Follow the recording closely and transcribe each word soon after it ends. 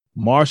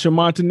Marsha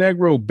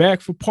Montenegro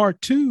back for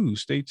part two.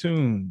 Stay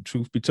tuned.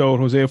 Truth be told,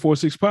 Hosea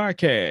 46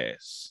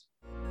 podcast.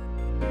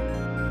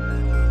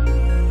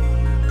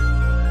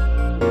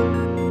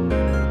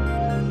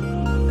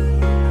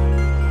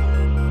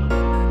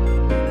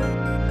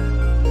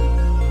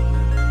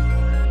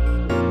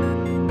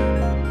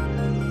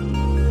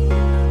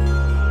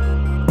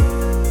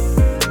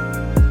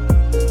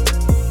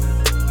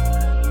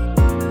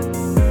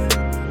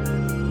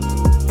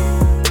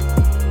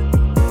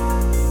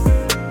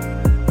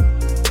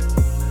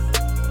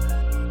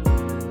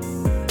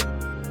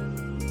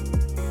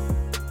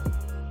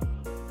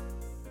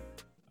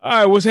 All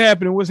right, what's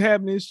happening? What's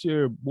happening? It's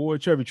your boy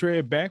Trevor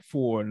Tread back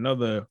for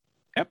another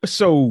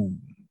episode.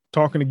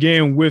 Talking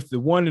again with the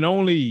one and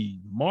only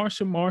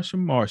Marsha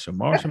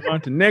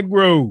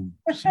Montenegro.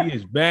 She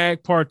is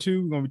back. Part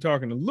two. We're going to be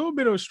talking a little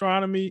bit of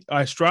astrology.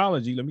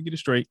 Let me get it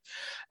straight.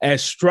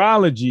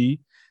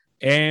 Astrology.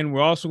 And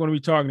we're also going to be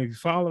talking, if you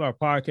followed our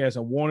podcast,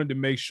 I wanted to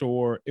make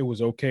sure it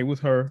was okay with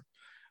her.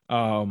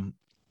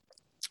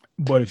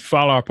 But if you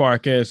follow our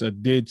podcast, I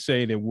did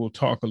say that we'll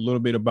talk a little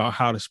bit about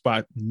how to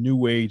spot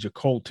New Age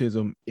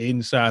occultism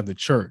inside the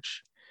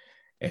church.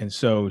 And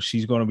so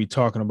she's going to be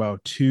talking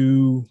about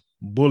two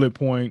bullet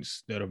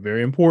points that are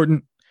very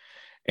important.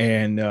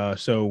 And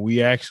so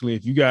we actually,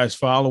 if you guys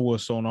follow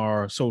us on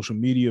our social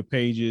media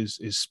pages,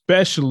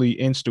 especially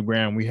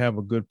Instagram, we have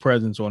a good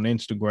presence on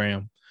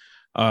Instagram.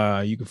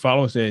 You can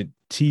follow us at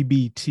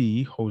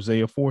TBT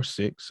Hosea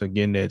 46.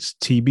 Again, that's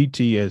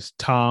TBT as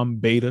Tom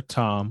Beta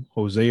Tom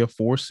Hosea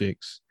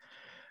 46.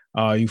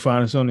 You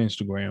find us on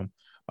Instagram.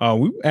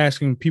 We were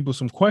asking people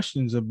some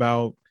questions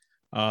about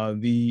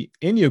the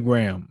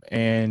Enneagram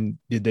and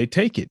did they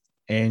take it,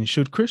 and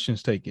should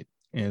Christians take it?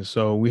 And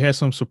so we had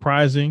some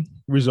surprising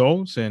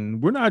results,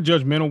 and we're not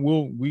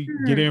judgmental. We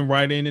get in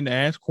right in and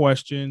ask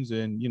questions,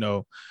 and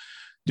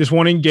just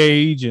want to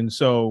engage. And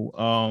so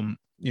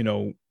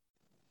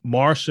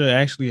Marsha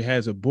actually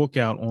has a book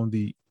out on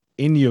the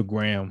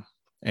Enneagram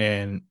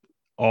and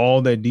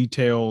all that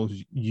details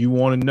you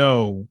want to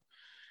know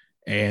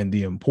and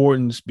the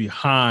importance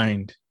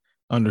behind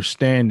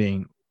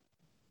understanding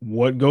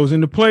what goes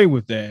into play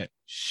with that.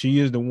 She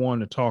is the one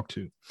to talk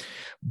to.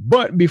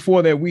 But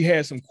before that, we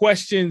had some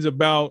questions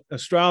about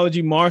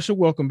astrology. Marsha,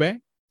 welcome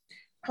back.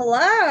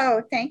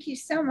 Hello. Thank you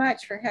so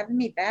much for having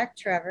me back,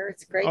 Trevor.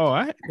 It's great. Oh,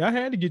 I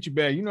had to get you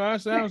back.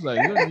 I was like,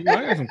 I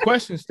got some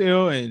questions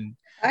still, and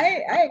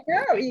I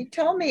know you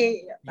told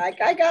me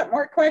like I got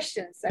more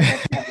questions. We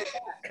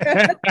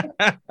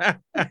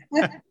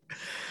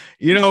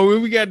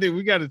got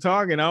to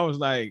talk, and I was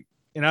like,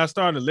 and I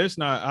started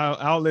listening.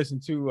 I'll listen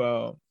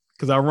to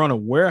because I run a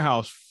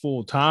warehouse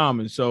full time,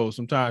 and so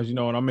sometimes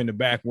when I'm in the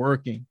back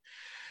working,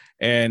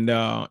 and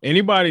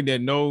anybody that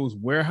knows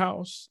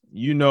warehouse,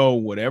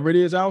 whatever it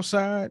is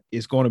outside,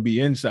 it's going to be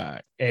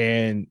inside,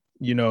 and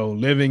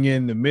living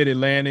in the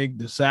Mid-Atlantic,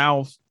 the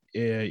South.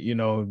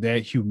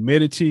 That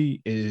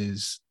humidity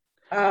is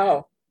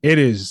it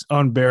is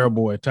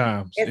unbearable at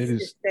times.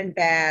 It's been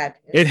bad.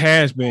 It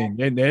has been.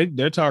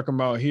 They're talking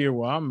about here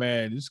where I'm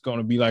at, it's going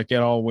to be like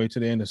that all the way to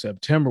the end of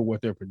September,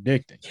 what they're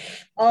predicting.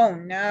 Oh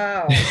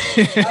no.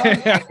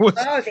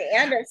 The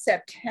end of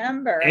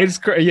September. It's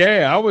crazy.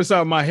 Yeah, I was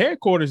my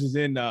headquarters is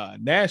in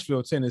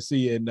Nashville,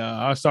 Tennessee, and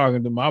I was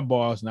talking to my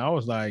boss, and I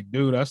was like,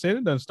 dude, I said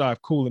it doesn't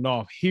start cooling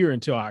off here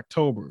until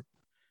October.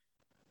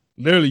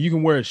 Literally, you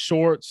can wear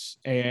shorts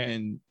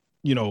and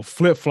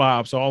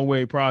flip-flops all the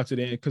way prior to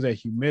the end because that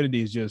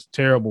humidity is just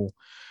terrible.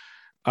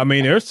 I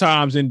mean, there's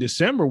times in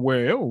December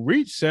where it will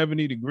reach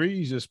 70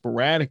 degrees just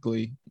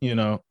sporadically.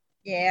 Yeah.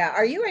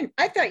 Are you in?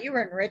 I thought you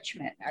were in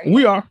Richmond.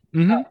 We are.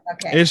 Mm-hmm. Oh,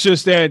 okay. It's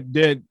just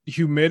that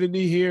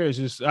humidity here is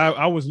just.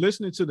 I was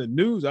listening to the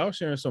news. I was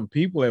sharing some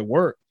people at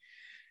work,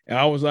 and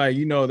I was like,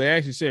 they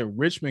actually said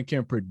Richmond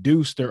can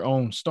produce their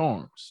own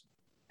storms.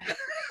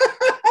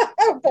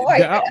 Oh boy.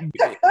 I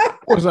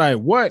was like,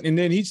 what? And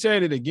then he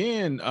said it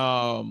again.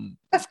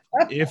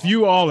 If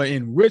you all are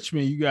in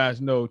Richmond, you guys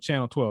know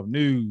Channel 12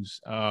 News.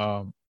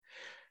 But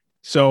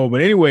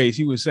anyways,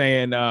 he was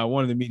saying,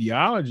 one of the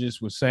meteorologists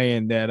was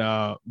saying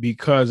that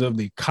because of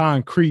the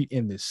concrete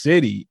in the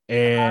city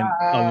and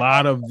a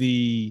lot of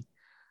the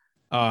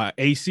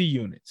AC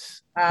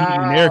units,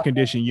 heating and air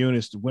conditioning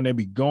units, when they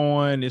be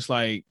going, it's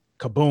like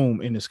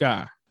kaboom in the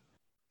sky.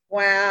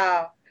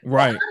 Wow.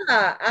 Right.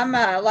 Well, I'm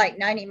like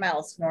 90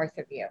 miles north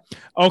of you.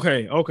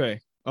 Okay.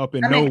 Up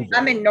in Nova.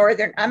 I'm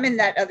in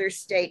that other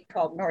state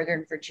called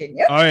Northern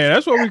Virginia. Oh yeah,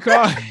 that's what we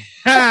call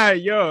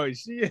it. Yo,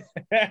 she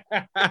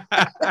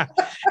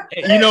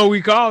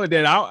we call it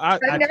that. I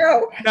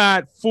know. I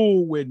not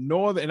fool with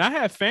Northern, and I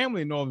have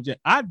family in Northern Virginia.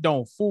 I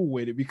don't fool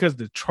with it because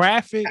the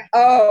traffic.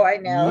 Oh, I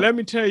know. Let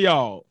me tell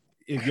y'all,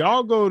 if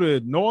y'all go to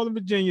Northern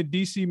Virginia,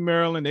 DC,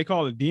 Maryland, they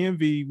call it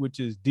DMV,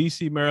 which is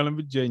DC, Maryland,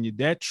 Virginia.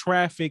 That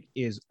traffic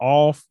is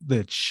off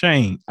the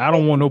chain. I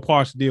don't want no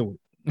parts to deal with.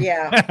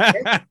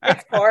 Yeah,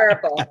 it's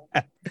horrible.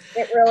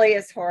 It really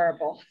is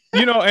horrible.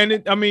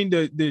 And I mean,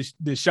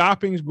 the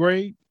shopping's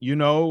great.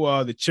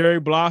 The cherry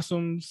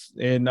blossoms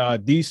in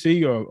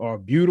DC are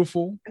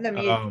beautiful. The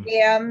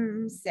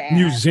museums and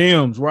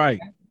Museums, right?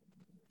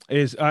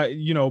 Is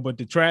but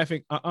the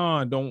traffic,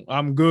 don't.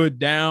 I'm good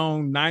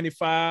down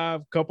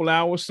 95, couple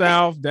hours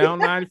south, down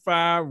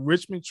 95.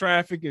 Richmond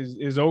traffic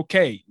is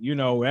okay.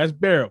 That's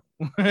bearable.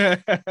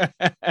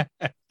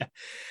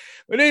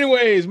 But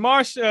anyways,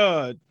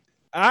 Marsha,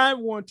 I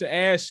want to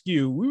ask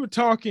you. We were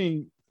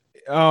talking.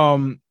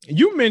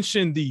 You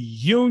mentioned the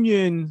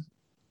Jungian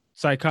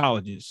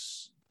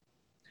psychologists.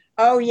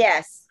 Oh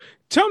yes.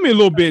 Tell me a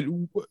little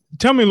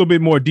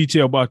bit more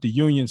detail about the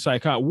Jungian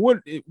psychology. What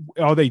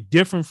are they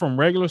different from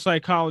regular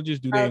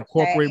psychologists? Do they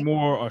incorporate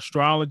more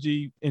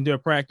astrology in their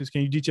practice?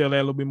 Can you detail that a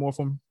little bit more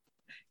for me?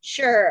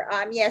 Sure.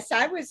 Yes,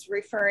 I was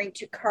referring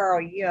to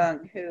Carl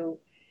Jung, who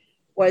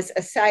was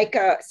a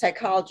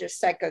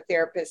psychologist,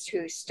 psychotherapist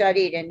who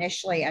studied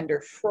initially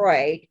under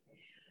Freud.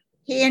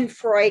 He and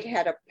Freud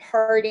had a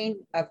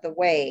parting of the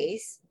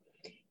ways,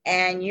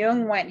 and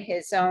Jung went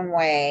his own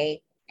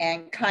way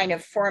and kind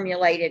of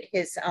formulated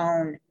his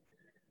own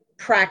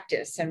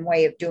practice and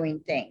way of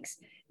doing things.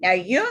 Now,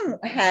 Jung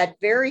had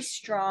very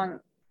strong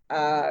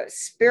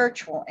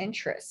spiritual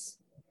interests.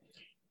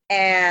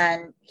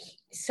 And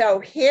so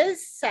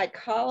his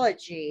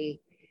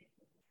psychology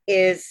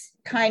is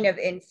kind of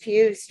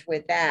infused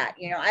with that.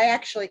 I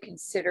actually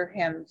consider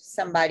him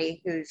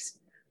somebody whose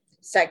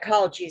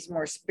psychology is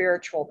more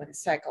spiritual than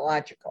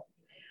psychological,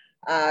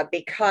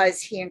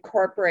 because he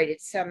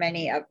incorporated so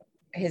many of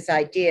his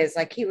ideas.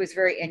 Like, he was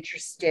very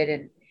interested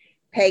in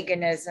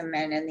paganism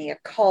and in the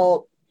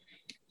occult.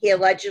 He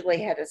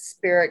allegedly had a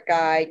spirit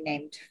guide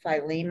named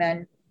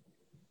Philemon.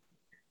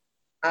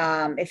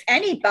 If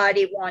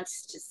anybody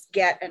wants to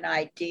get an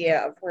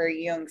idea of where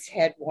Jung's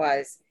head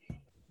was,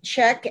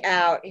 check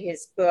out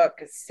his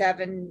book,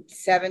 Seven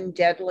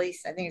Deadly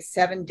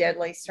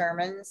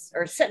Sermons,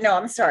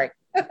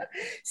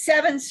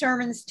 Seven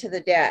Sermons to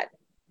the Dead.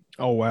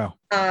 Oh, wow.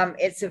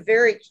 It's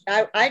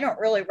I don't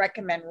really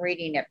recommend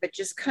reading it, but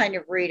just kind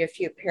of read a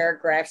few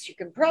paragraphs. You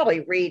can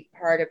probably read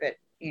part of it,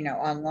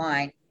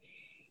 online.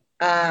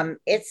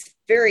 It's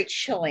very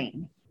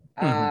chilling.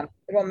 It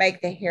will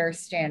make the hair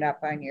stand up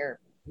on your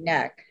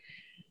neck.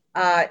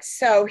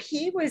 So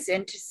he was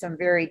into some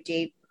very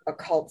deep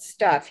occult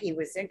stuff. He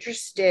was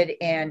interested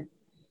in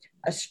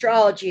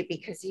astrology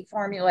because he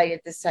formulated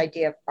this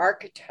idea of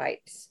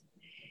archetypes.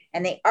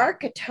 And the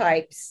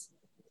archetypes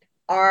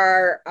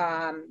are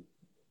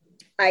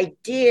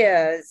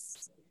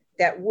ideas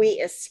that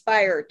we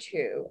aspire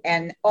to.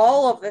 And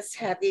all of us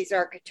have these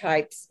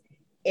archetypes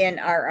in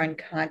our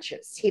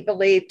unconscious. He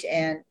believed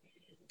in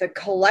the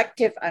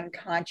collective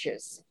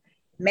unconscious.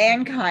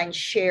 Mankind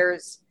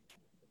shares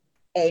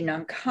an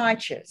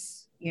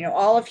unconscious.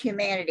 All of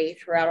humanity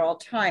throughout all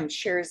time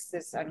shares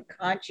this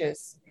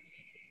unconscious.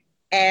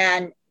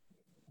 And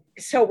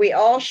so we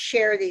all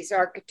share these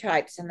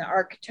archetypes, and the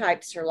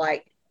archetypes are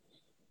like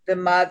the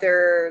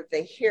mother,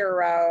 the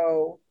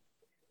hero,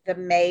 the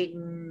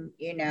maiden.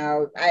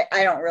 I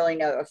don't really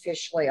know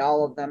officially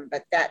all of them,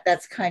 but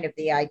that's kind of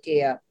the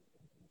idea.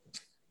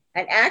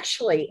 And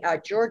actually,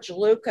 George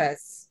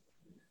Lucas,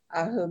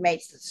 who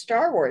makes the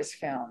Star Wars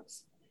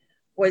films,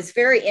 was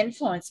very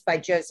influenced by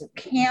Joseph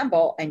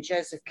Campbell, and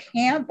Joseph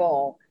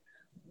Campbell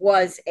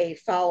was a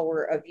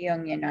follower of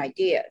Jungian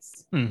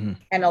ideas. Mm-hmm.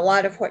 And a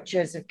lot of what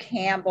Joseph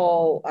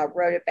Campbell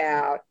wrote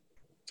about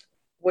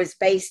was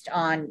based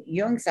on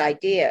Jung's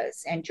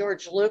ideas, and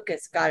George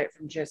Lucas got it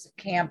from Joseph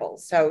Campbell.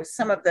 So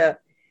some of the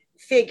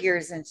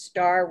figures in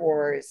Star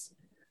Wars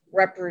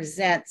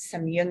represent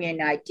some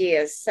Jungian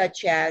ideas,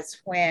 such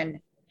as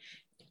when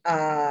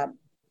the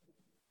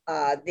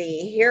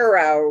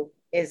hero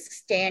is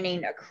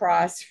standing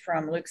across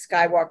from Luke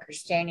Skywalker,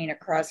 standing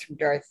across from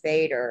Darth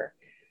Vader,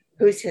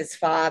 who's his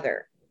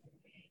father.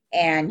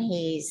 And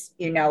he's,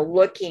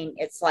 looking,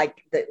 it's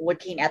like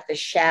looking at the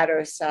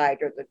shadow side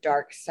or the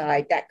dark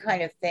side, that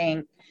kind of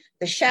thing.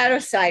 The shadow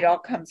side all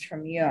comes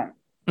from Jung.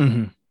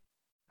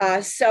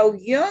 Mm-hmm. So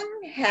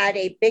Jung had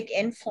a big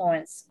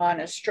influence on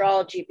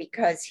astrology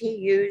because he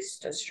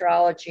used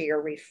astrology,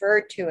 or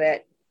referred to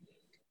it,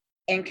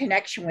 in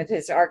connection with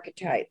his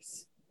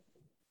archetypes.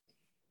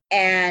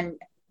 And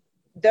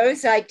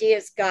those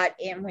ideas got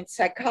in when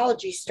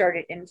psychology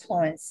started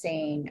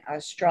influencing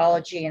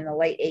astrology in the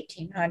late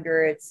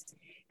 1800s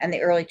and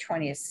the early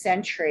 20th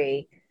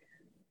century.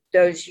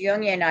 Those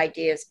Jungian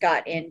ideas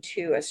got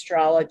into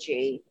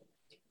astrology,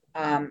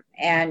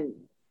 and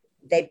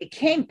they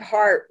became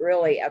part,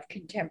 really, of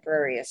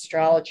contemporary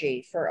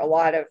astrology for a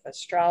lot of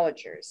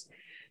astrologers.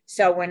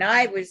 So when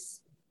I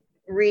was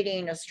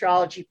reading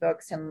astrology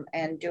books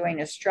and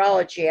doing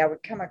astrology, I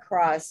would come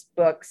across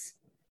books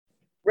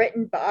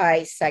written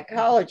by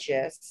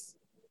psychologists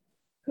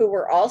who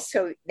were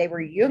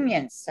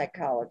Jungian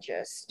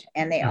psychologists,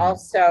 and they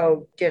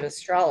also did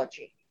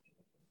astrology.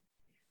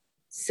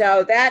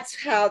 So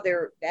that's how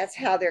there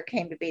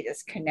came to be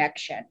this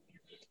connection.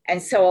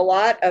 And so a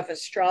lot of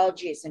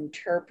astrology is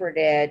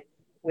interpreted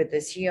with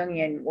this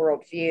Jungian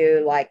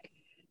worldview, like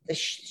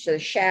the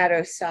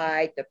shadow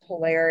side, the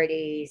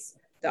polarities,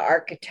 the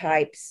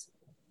archetypes,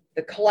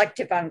 the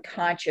collective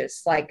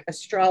unconscious, like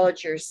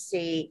astrologers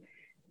see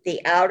the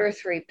outer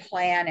three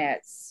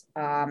planets,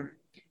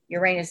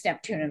 Uranus,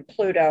 Neptune, and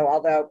Pluto,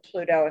 although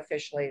Pluto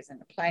officially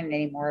isn't a planet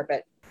anymore,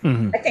 but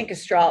I think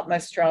most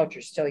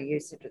astrologers still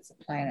use it as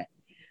a planet.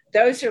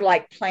 Those are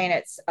like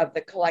planets of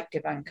the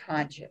collective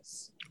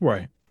unconscious.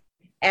 Right.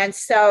 And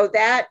so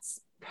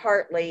that's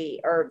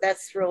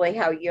that's really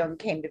how Jung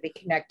came to be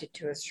connected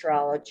to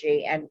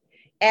astrology and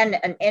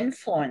an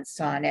influence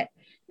on it.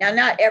 Now,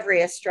 not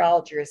every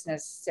astrologer is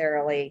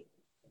necessarily,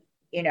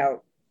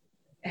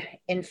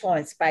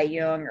 influenced by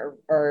Jung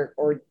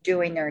or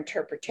doing their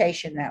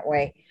interpretation that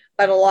way,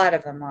 but a lot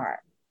of them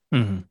are.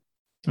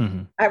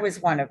 I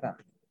was one of them.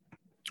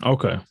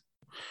 Okay.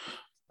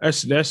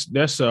 That's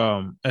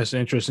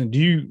interesting.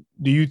 Do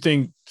you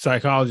think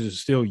psychologists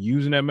are still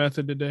using that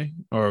method today?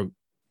 Or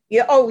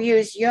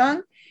use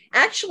Jung?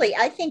 Actually,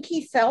 I think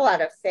he fell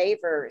out of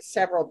favor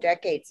several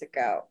decades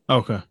ago.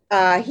 Okay.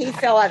 He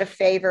fell out of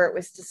favor. It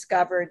was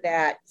discovered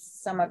that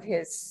some of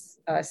his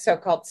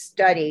so-called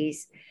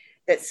studies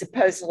that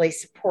supposedly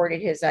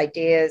supported his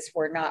ideas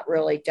were not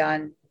really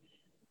done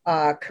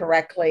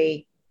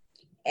correctly.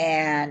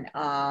 And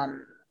a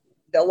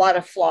lot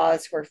of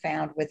flaws were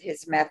found with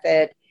his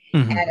method.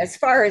 And as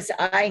far as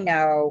I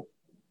know,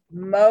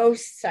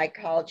 most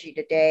psychology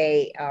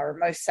today, or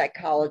most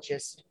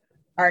psychologists,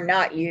 are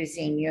not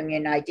using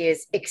Jungian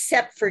ideas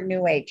except for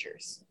New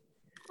Agers.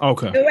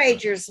 Okay. New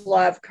Agers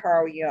love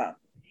Carl Jung.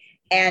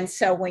 And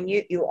so when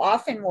you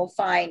often will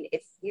find,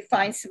 if you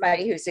find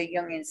somebody who's a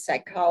Jungian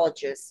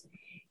psychologist,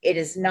 it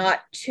is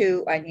not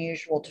too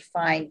unusual to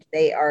find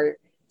they are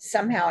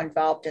somehow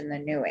involved in the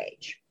New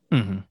Age.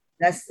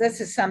 This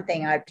is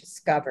something I've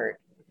discovered.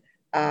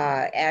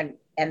 And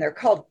they're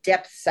called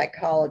depth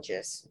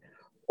psychologists.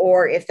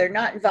 Or if they're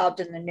not involved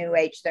in the New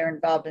Age, they're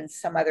involved in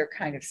some other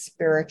kind of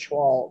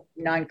spiritual,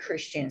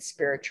 non-Christian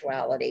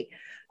spirituality.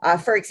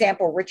 For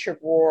example, Richard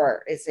Rohr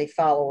is a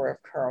follower of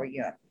Carl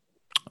Jung.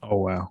 Oh,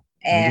 wow.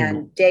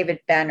 And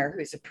David Benner,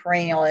 who's a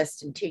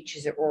perennialist and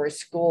teaches at Rohr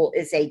School,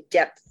 is a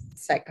depth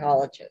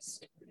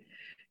psychologist.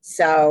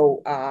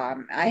 So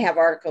I have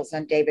articles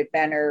on David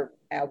Benner.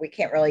 We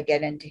can't really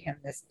get into him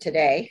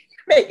today.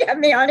 May get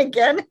me on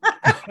again.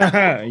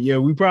 Yeah,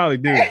 we probably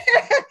do.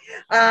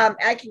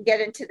 I can get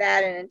into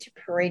that and into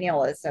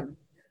perennialism.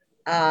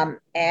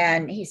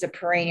 And he's a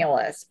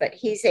perennialist, but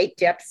he's a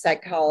depth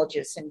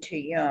psychologist into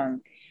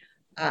Jung.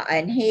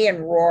 And he and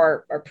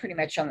Rohr are pretty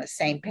much on the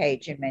same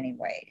page in many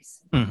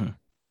ways.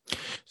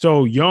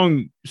 So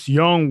Jung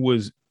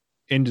was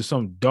into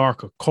some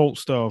dark occult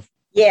stuff.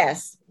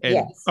 Yes.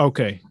 Yes.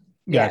 Okay.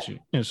 Gotcha.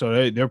 And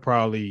so they're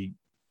probably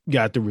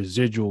got the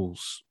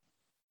residuals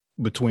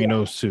between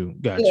those two.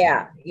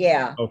 Gotcha.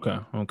 Yeah. Okay.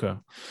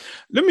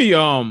 Let me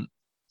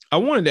I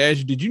wanted to ask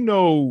you, did you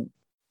know,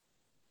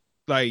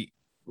 like,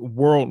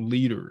 world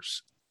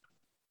leaders?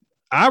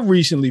 I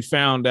recently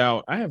found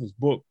out, I have his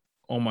book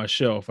on my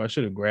shelf. I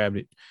should have grabbed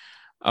it.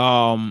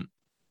 I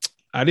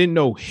didn't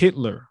know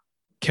Hitler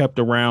kept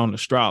around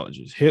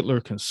astrologers.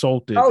 Hitler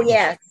consulted. Oh,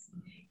 yes.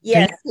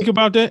 Can you think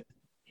about that?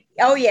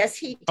 Oh, yes,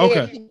 he did.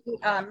 Okay.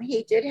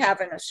 He did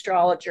have an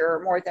astrologer,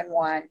 or more than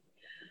one.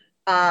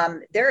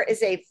 There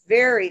is a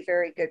very,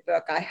 very good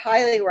book I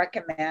highly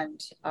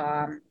recommend,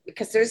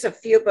 because there's a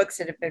few books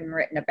that have been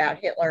written about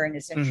Hitler and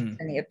his interest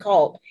in the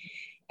occult.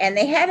 And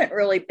they haven't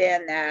really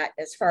been that,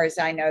 as far as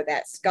I know,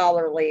 that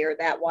scholarly or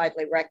that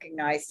widely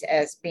recognized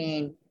as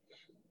being,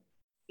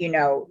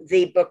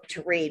 the book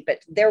to read.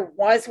 But there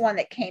was one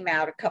that came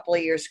out a couple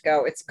of years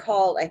ago.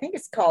 I think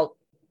it's called,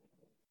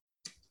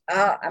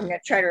 I'm going to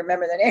try to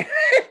remember the name.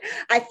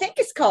 I think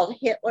it's called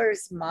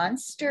Hitler's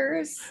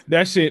Monsters.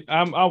 That's it.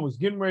 I was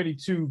getting ready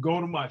to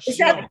go to my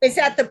shelf. Is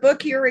that the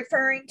book you're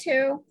referring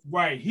to?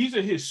 Right. He's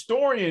a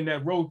historian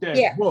that wrote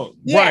that book.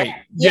 Yeah. Right.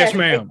 Yes,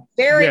 ma'am.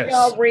 Very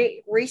well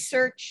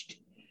researched.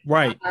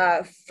 Right.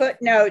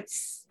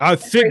 Footnotes. A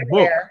thick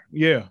book.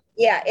 Yeah.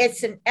 Yeah.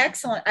 It's an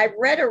excellent. I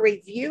read a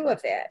review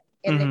of it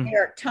in the New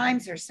York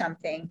Times or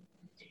something,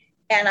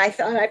 and I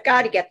thought, I've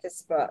got to get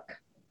this book.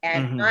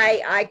 And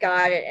I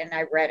got it and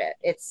I read it.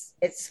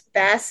 It's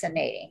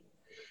fascinating.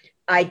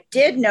 I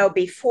did know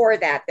before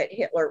that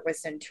Hitler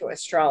was into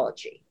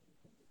astrology.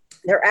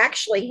 There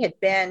actually had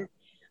been,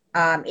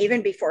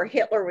 even before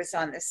Hitler was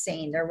on the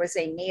scene, there was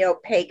a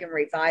neo-pagan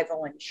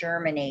revival in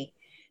Germany,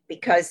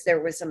 because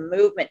there was a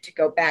movement to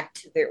go back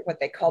to what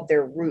they called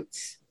their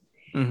roots,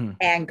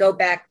 and go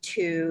back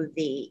to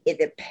the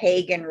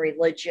pagan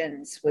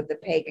religions with the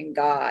pagan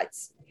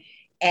gods.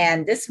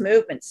 And this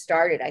movement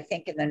started, I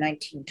think, in the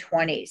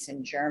 1920s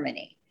in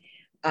Germany.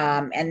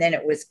 And then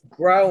it was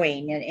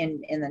growing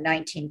in the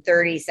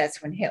 1930s.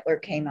 That's when Hitler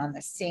came on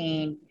the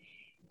scene.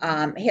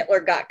 Hitler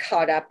got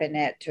caught up in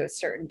it to a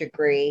certain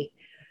degree.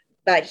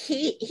 But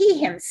he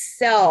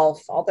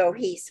himself, although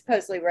he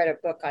supposedly read a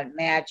book on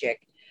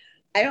magic,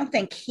 I don't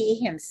think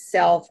he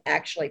himself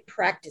actually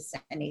practiced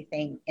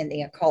anything in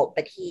the occult,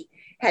 but he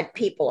had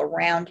people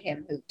around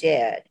him who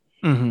did.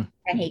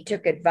 and he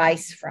took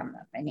advice from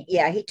them. And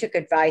he took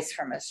advice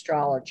from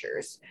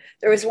astrologers.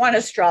 There was one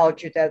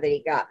astrologer though that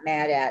he got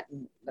mad at,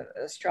 and the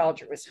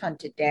astrologer was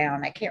hunted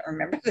down. I can't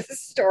remember the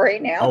story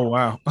now. Oh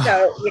wow.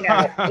 So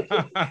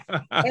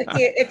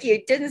if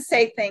you didn't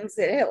say things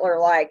that Hitler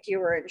liked, you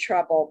were in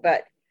trouble.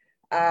 But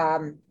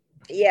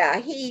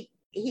he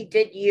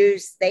did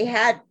use. They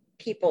had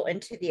people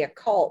into the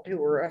occult who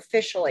were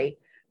officially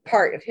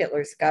part of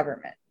Hitler's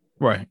government.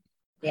 Right.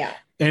 Yeah.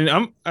 And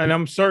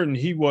I'm certain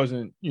he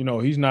wasn't,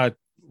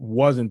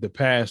 wasn't the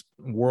past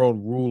world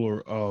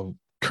ruler of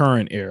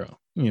current era,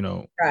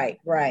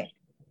 Right.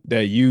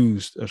 that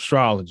used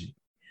astrology.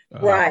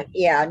 Right.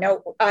 Yeah.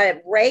 No,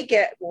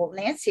 Reagan,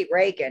 Nancy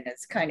Reagan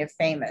is kind of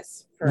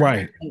famous for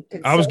right.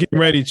 I was getting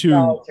ready to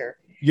astrologer.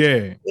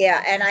 Yeah.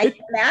 Yeah, and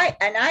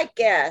I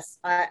guess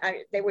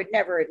they would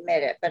never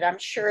admit it, but I'm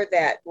sure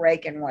that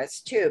Reagan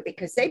was too,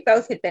 because they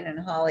both had been in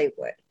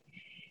Hollywood.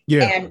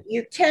 Yeah. And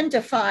you tend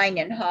to find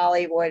in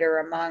Hollywood or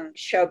among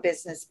show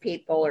business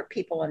people or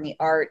people in the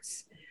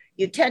arts,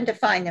 you tend to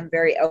find them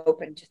very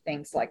open to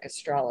things like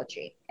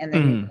astrology and the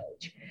New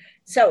Age.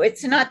 So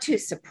it's not too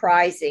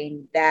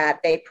surprising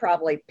that they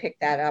probably picked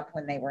that up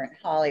when they were in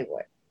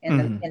Hollywood in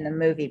the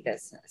movie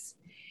business.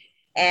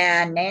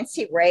 And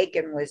Nancy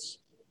Reagan was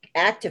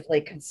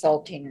actively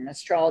consulting an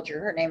astrologer.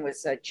 Her name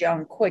was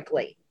Joan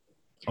Quigley.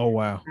 Oh,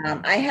 wow.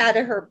 I had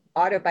her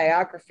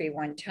autobiography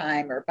one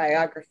time, or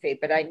biography,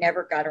 but I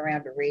never got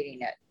around to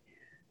reading it.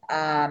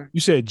 You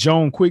said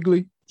Joan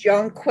Quigley?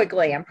 Joan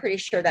Quigley. I'm pretty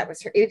sure that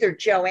was her, either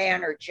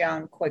Joanne or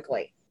Joan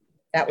Quigley.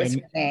 That was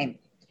her name.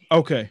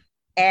 Okay.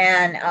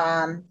 And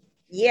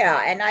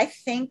and I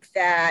think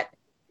that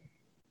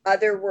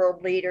other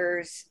world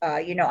leaders,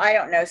 I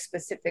don't know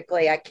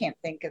specifically, I can't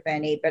think of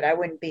any, but I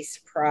wouldn't be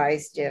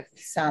surprised if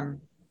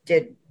some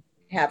did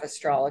have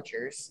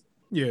astrologers.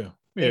 Yeah.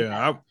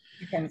 I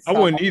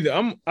wouldn't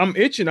either. I'm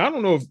itching. I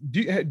don't know if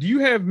do you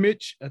have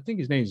Mitch? I think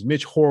his name is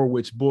Mitch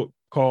Horowitz's book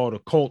called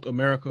Occult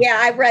America. Yeah,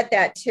 I read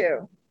that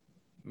too.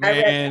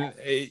 Man,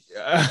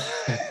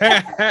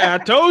 I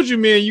told you,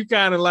 man, you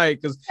kind of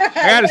like, because I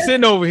got to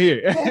sit over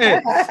here.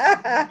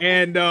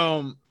 And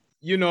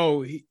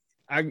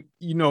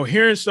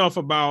hearing stuff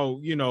about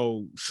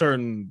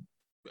certain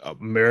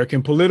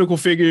American political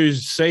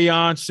figures,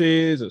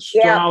 seances,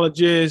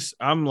 astrologists,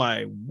 I'm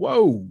like,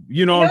 whoa,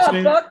 what I'm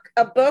saying?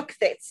 A book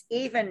that's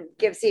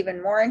gives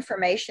even more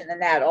information than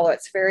that, although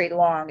it's very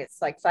long.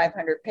 It's like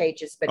 500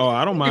 pages. But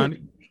I don't mind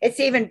it. It's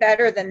even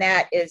better than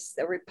that. Is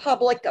The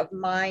Republic of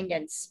Mind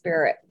and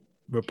Spirit.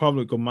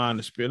 Republic of Mind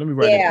and Spirit. Let me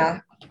write it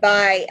down.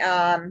 By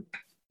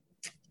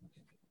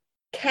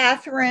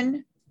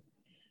Catherine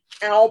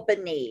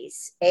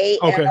Albanese,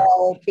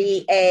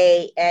 Albanese.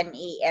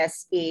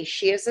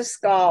 She is a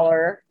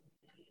scholar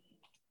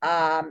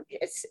and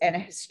a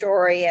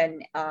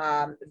historian,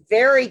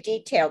 very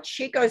detailed.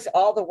 She goes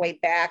all the way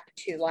back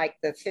to like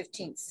the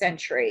 15th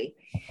century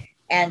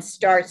and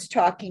starts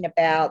talking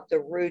about the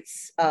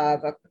roots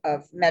of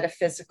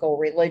metaphysical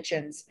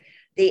religions.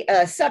 The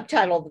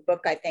subtitle of the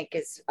book, I think,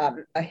 is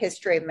A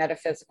History of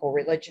Metaphysical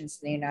Religions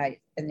in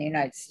the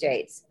United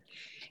States.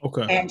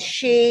 Okay. And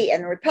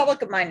the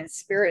Republic of Mind and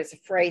Spirit is a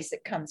phrase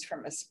that comes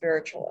from a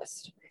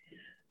spiritualist.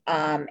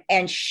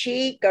 And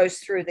she goes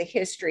through the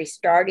history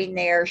starting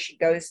there. She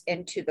goes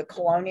into the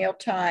colonial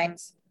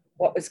times,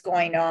 what was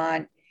going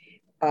on,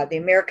 the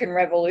American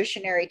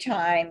Revolutionary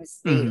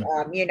times.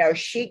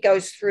 She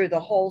goes through the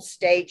whole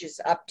stages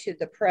up to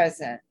the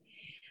present.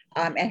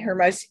 And her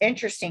most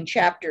interesting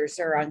chapters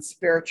are on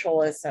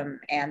spiritualism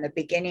and the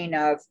beginning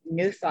of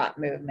New Thought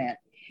movement.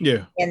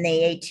 Yeah. In the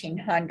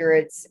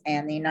 1800s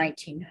and the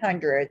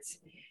 1900s.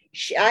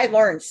 I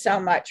learned so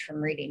much from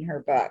reading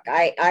her book.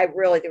 I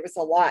really, there was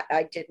a lot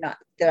I didn't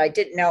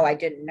know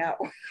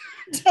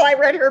until I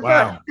read her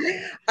book.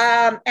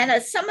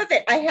 And some of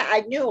it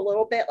I knew a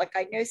little bit, like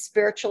I knew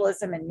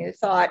spiritualism and New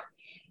Thought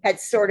had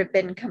sort of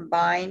been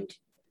combined.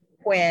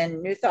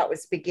 When New Thought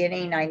was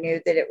beginning, I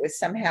knew that it was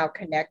somehow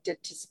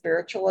connected to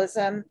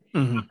spiritualism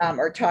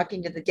or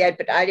talking to the dead,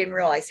 but I didn't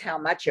realize how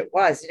much it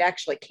was. It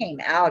actually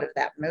came out of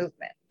that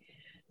movement.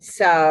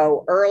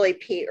 So early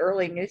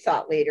New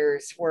Thought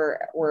leaders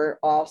were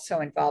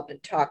also involved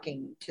in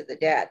talking to the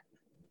dead.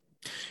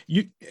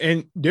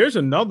 And there's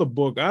another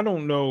book, I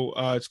don't know,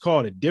 it's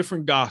called A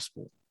Different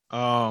Gospel.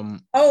 By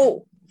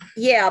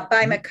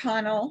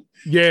McConnell.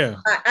 Yeah.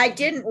 I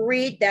didn't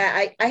read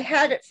that. I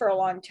had it for a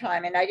long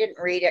time and I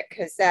didn't read it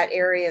because that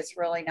area is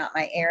really not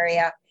my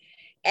area.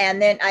 And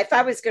then if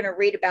I was going to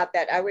read about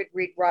that, I would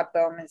read Rob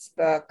Bowman's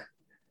book,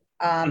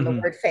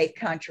 The Word, Faith,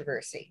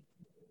 Controversy.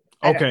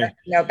 I don't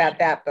know about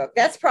that book.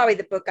 That's probably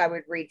the book I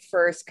would read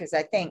first, because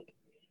I think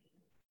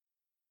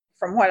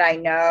from what I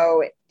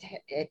know,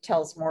 it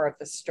tells more of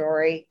the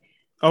story.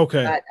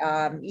 Okay. But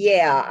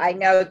I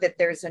know that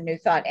there's a New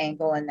Thought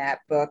angle in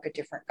that book, A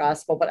Different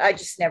Gospel, but I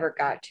just never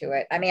got to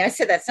it. I mean, I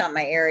said that's not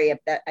my area,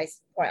 but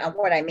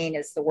what I mean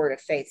is the Word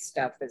of Faith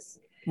stuff is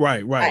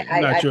right.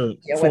 Not your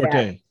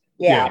forte.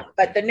 Yeah,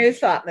 but the New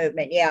Thought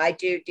movement, I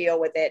do deal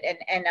with it,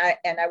 and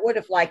I would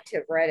have liked to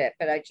have read it,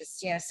 but I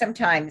just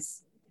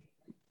sometimes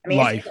I mean,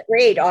 you life. can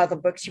read all the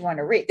books you want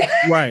to read.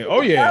 Right.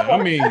 Oh yeah.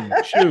 I mean,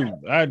 shoot,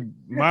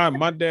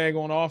 my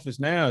daggone office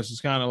now is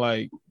just kind of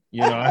like,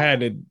 I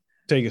had to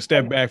take a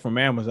step back from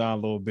Amazon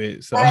a little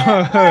bit. So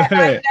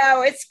I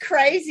know, it's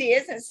crazy,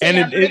 isn't it? See, and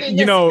I'm reading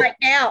this right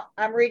now.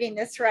 I'm reading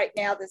this right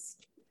now, this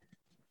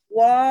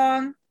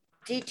long,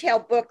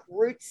 detailed book,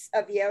 Roots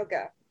of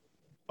Yoga.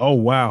 Oh,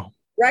 wow.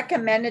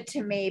 Recommended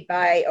to me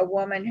by a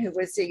woman who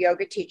was a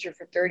yoga teacher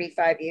for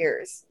 35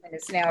 years and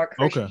is now a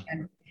Christian.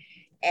 Okay.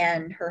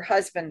 And her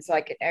husband's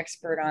like an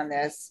expert on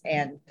this.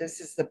 And this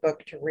is the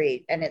book to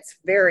read. And it's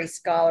very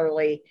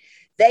scholarly.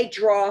 They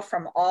draw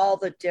from all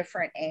the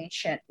different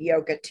ancient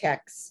yoga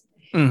texts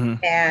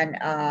and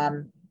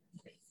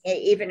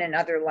even in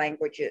other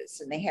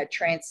languages. And they had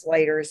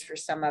translators for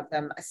some of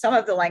them. Some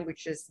of the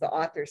languages the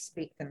authors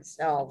speak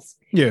themselves.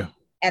 Yeah.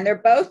 And they're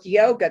both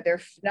yoga.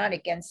 They're not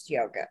against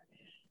yoga.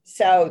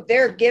 So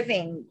they're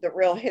giving the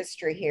real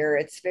history here.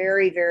 It's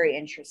very, very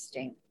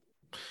interesting.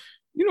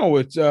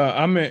 It's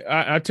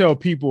I tell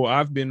people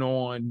I've been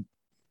on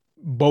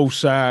both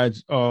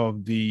sides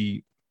of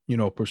the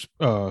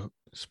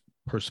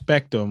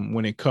perspective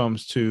when it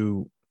comes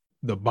to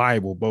the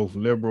Bible, both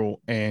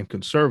liberal and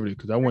conservative,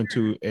 because I went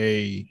to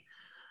a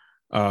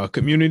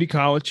community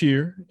college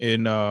here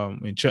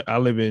I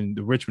live in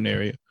the Richmond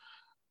area,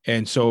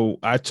 and so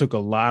I took a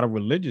lot of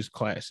religious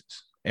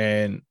classes.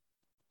 And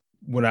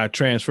when I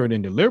transferred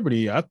into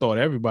Liberty, I thought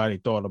everybody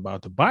thought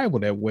about the Bible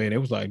that way. And it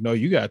was like, no,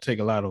 you got to take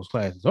a lot of those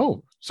classes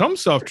over. Some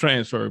stuff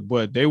transferred,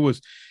 but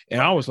and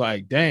I was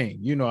like,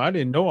 dang, I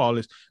didn't know all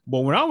this.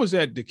 But when I was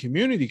at the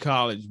community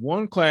college,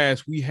 one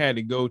class, we had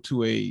to go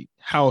to a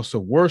house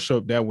of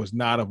worship that was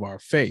not of our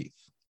faith.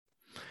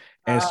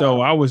 And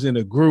so I was in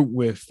a group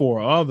with 4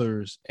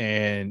 others,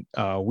 and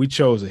we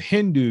chose a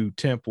Hindu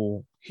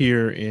temple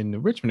here in the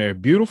Richmond area,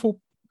 beautiful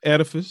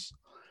edifice.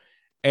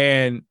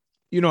 And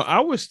I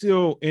was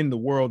still in the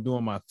world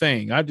doing my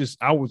thing. I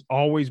was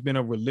always been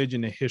a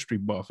religion and history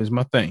buff is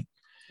my thing.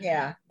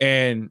 Yeah.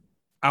 And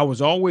I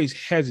was always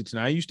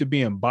hesitant. I used to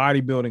be in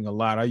bodybuilding a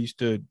lot.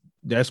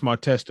 That's my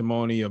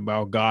testimony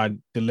about God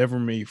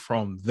delivering me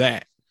from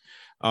that.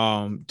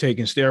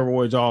 Taking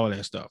steroids, all of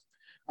that stuff.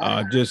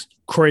 Just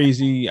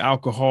crazy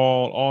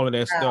alcohol, all of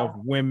that stuff,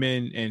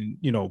 women,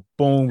 and,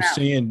 boom,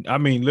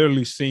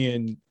 literally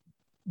seeing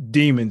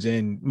demons.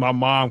 And my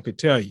mom could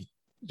tell you.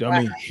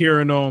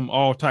 Hearing them,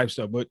 all types of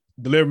stuff, but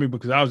delivered me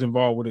because I was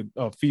involved with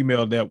a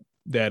female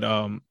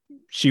that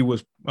she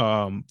was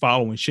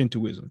following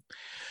Shintoism.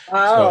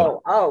 Oh,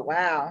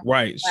 wow.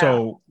 Right.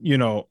 Wow.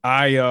 So,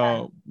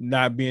 I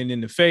not being in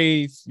the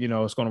faith,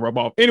 it's going to rub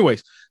off.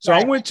 Anyways, so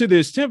I went to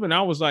this temple and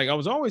I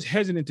was always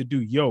hesitant to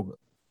do yoga.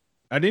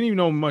 I didn't even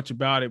know much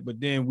about it, but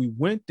then we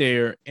went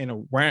there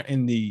and around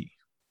in the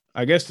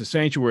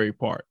sanctuary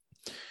part.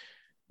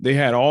 They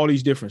had all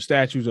these different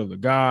statues of the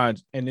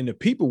gods, and then the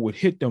people would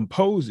hit them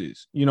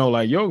poses,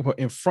 like yoga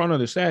in front of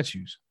the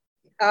statues.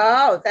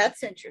 Oh,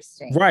 that's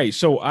interesting. Right.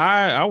 So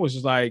I was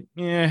just like,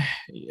 yeah,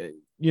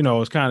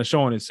 it's kind of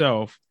showing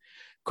itself.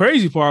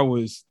 Crazy part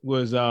was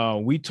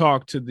we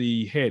talked to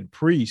the head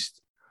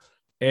priest,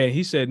 and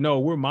he said, no,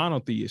 we're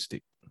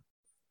monotheistic.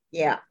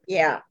 Yeah.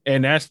 Yeah.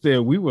 And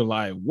we were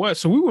like, what?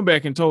 So we went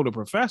back and told the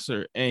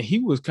professor, and he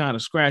was kind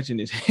of scratching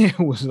his head,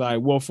 was like,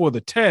 well, for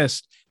the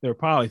test, they're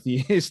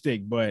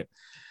polytheistic, but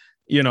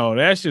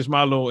that's just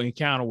my little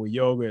encounter with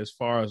yoga as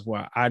far as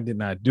why I did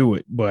not do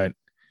it. But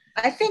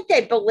I think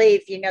they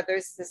believe,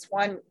 there's this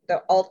one,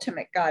 the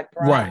ultimate God,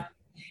 Brahma, right?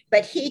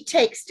 But he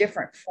takes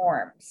different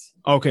forms.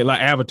 Okay, like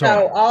Avatar.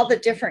 So all the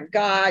different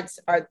gods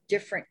are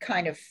different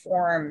kind of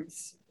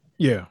forms.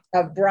 Yeah.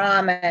 Of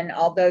Brahman,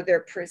 although they're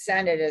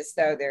presented as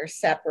though they're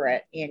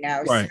separate,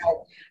 Right.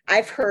 So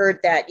I've heard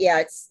that,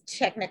 it's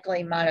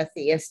technically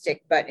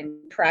monotheistic, but in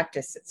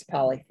practice it's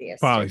polytheistic.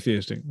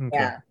 Polytheistic.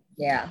 Okay.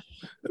 Yeah.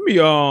 Let me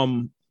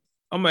I'm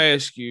gonna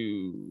ask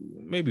you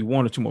maybe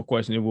 1 or 2 more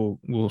questions, and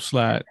we'll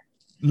slide.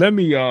 Let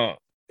me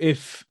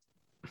if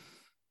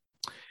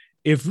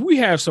we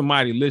have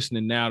somebody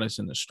listening now that's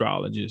an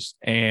astrologist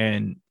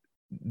and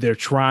they're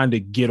trying to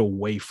get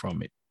away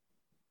from it,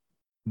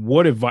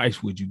 what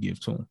advice would you give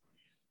to them?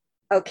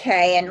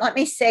 Okay. And let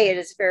me say, it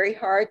is very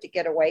hard to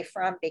get away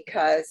from,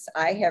 because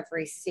I have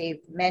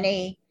received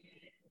many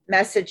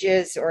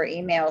messages or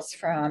emails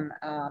from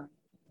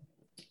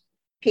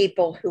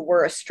people who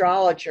were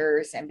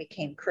astrologers and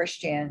became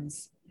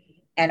Christians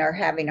and are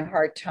having a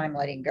hard time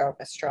letting go of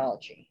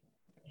astrology.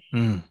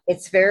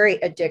 It's very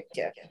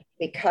addictive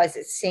because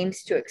it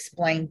seems to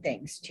explain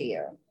things to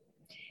you.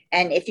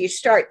 And if you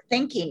start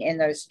thinking in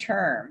those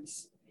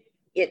terms,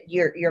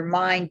 your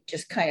mind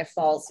just kind of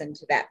falls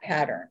into that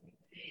pattern,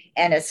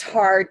 and it's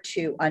hard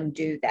to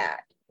undo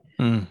that.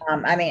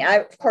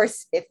 Of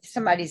course, if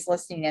somebody's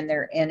listening and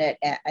they're in it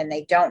and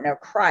they don't know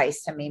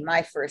Christ,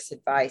 my first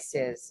advice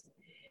is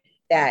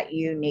that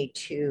you need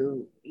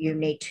to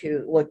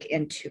look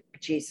into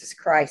Jesus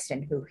Christ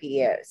and who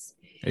he is.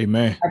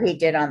 Amen. What he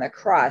did on the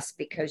cross,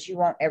 because you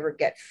won't ever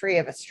get free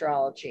of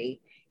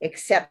astrology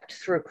except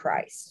through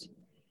Christ.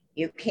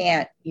 You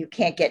can't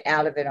get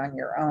out of it on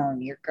your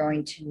own. You're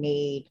going to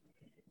need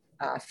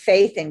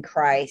faith in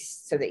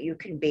Christ so that you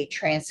can be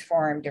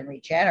transformed and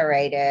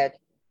regenerated.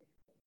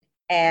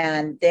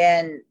 And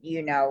then,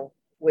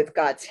 with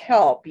God's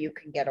help, you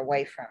can get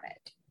away from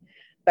it.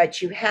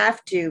 But you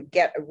have to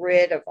get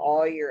rid of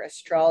all your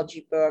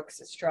astrology books,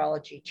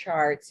 astrology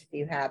charts, if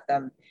you have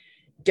them.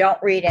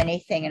 Don't read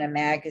anything in a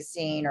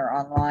magazine or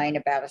online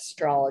about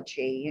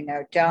astrology.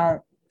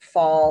 Don't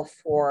fall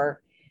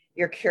for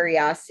your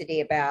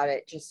curiosity about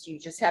it. You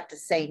just have to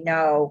say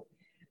no,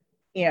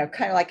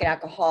 kind of like an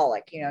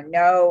alcoholic,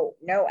 no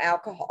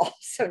alcohol.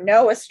 So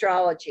no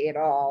astrology at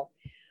all.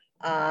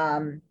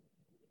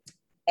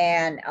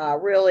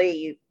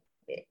 Really,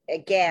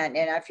 again,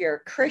 and if you're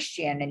a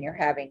Christian and you're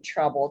having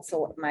trouble,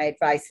 so my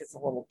advice is a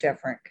little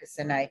different, because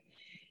then I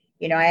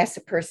ask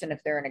the person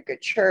if they're in a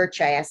good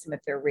church. I ask them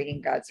if they're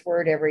reading God's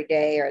word every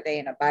day. Are they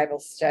in a Bible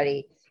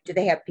study? Do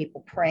they have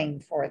people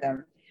praying for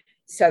them?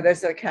 So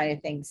those are the kind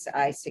of things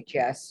I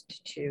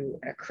suggest to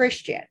a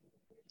Christian,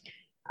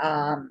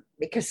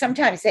 because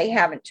sometimes they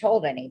haven't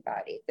told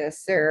anybody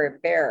this. They're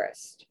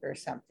embarrassed or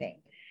something,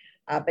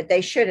 but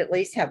they should at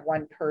least have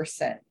one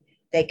person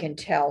they can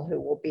tell who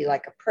will be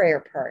like a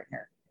prayer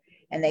partner,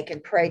 and they can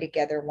pray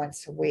together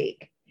once a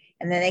week,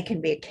 and then they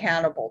can be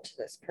accountable to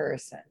this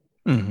person.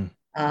 Mm-hmm.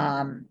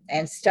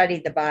 And study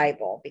the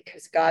Bible,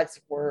 because God's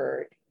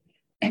word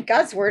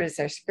is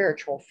our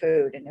spiritual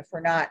food. And if we're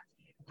not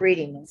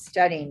reading and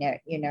studying it,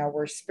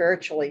 we're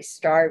spiritually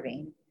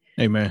starving.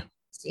 Amen.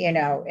 In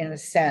a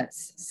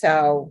sense.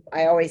 So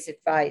I always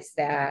advise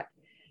that.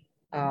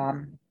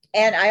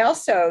 And I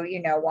also,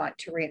 want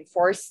to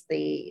reinforce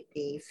the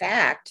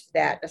fact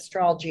that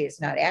astrology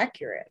is not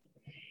accurate,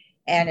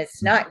 and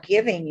it's not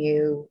really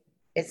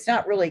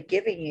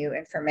giving you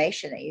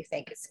information that you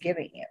think it's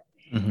giving you.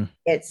 Mm-hmm.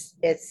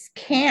 It's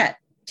can't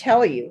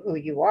tell you who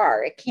you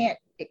are. It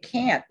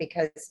can't,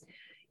 because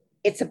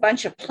it's a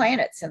bunch of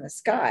planets in the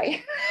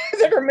sky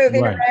that are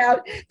moving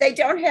around. They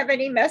don't have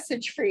any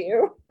message for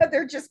you.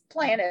 They're just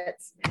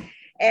planets.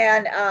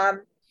 And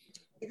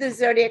the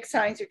zodiac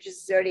signs are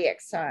just zodiac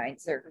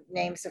signs. They're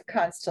names of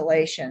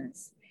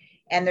constellations,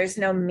 and there's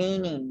no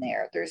meaning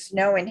there. There's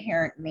no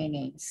inherent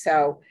meaning.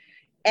 So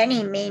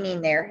any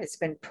meaning there has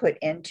been put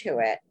into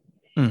it.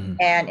 Mm-hmm.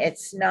 And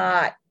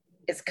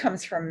it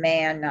comes from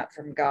man, not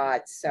from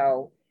God.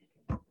 So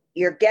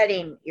you're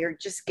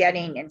just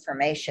getting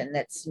information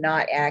that's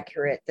not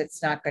accurate,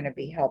 that's not going to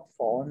be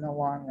helpful in the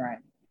long run.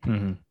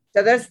 Mm-hmm.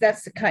 So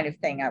that's the kind of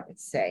thing I would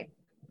say.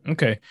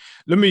 Okay.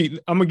 I'm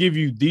going to give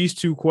you these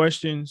two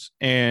questions,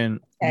 and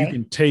you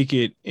can take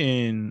it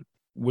in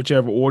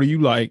whichever order you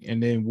like.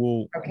 And then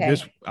we'll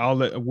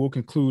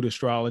conclude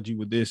astrology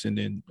with this, and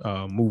then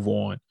move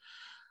on.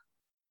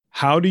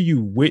 How do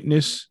you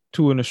witness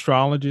to an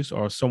astrologist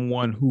or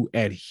someone who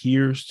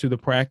adheres to the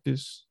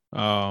practice?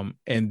 And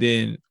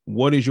then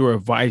what is your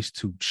advice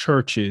to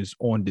churches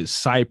on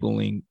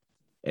discipling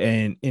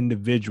an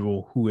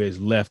individual who has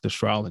left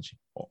astrology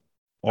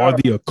or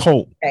the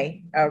occult?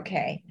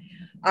 Okay.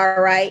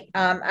 All right.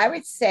 I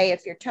would say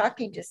if you're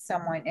talking to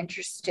someone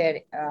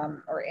interested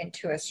or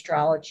into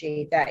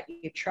astrology, that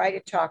you try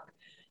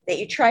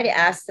to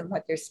ask them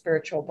what their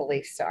spiritual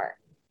beliefs are.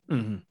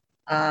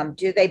 Mm-hmm.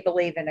 Do they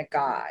believe in a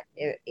God?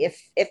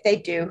 If they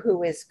do,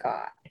 who is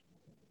God?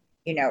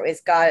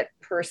 Is God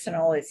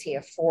personal? Is he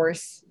a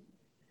force?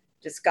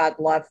 Does God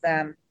love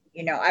them?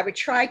 I would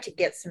try to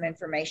get some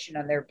information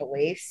on their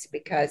beliefs,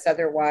 because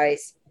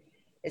otherwise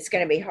it's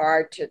going to be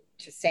hard to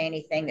say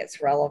anything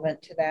that's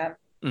relevant to them.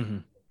 Mm-hmm.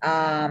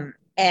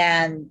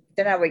 And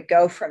then I would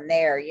go from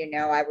there.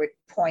 I would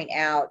point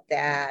out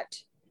that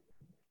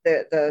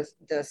the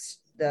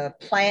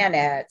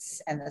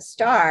planets and the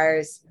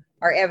stars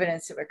are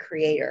evidence of a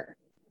creator.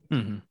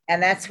 Mm-hmm.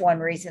 And that's one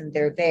reason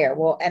they're there.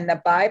 Well, and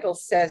the Bible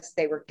says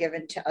they were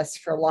given to us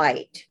for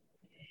light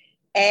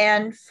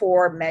and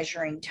for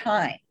measuring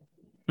time.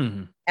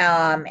 Mm-hmm.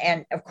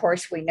 And of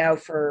course, we know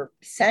for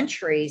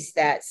centuries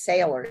that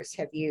sailors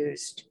have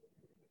used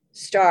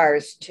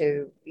stars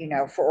to,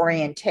 for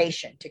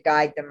orientation, to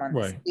guide them on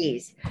the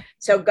seas.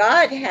 So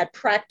God had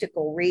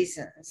practical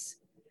reasons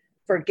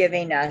for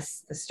giving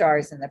us the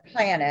stars and the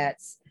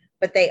planets,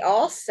 but they are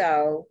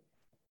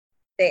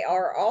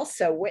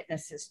also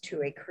witnesses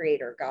to a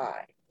creator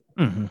God.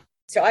 Mm-hmm.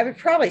 So I would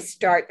probably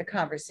start the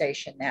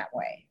conversation that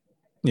way.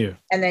 Yeah.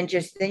 And then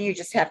you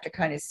just have to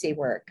kind of see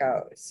where it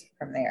goes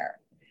from there.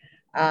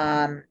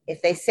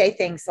 If they say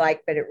things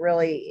like, but it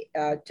really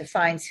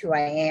defines who I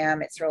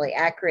am, it's really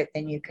accurate,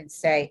 then you can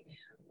say,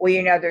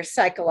 well, there's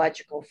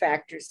psychological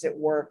factors at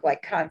work,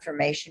 like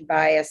confirmation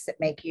bias, that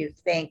make you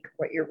think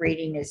what you're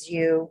reading is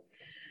you.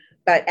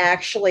 But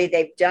actually,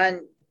 they've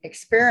done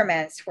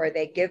experiments where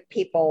they give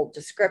people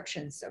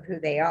descriptions of who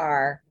they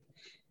are,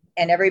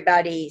 and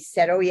everybody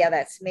said, oh yeah,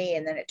 that's me.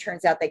 And then it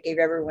turns out they gave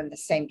everyone the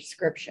same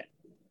description.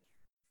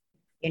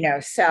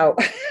 So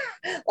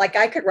like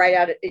I could write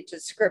out a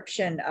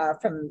description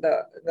from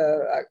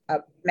the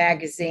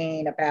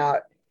magazine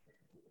about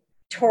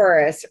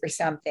Taurus or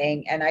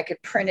something, and I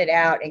could print it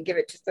out and give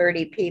it to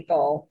 30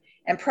 people,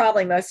 and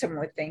probably most of them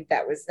would think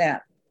that was them.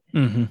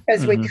 Mm-hmm.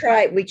 Because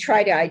mm-hmm. we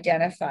try to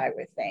identify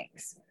with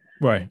things.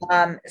 Right.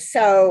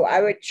 So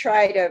I would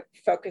try to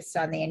focus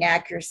on the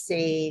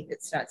inaccuracy.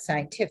 It's not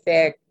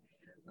scientific.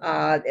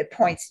 It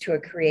points to a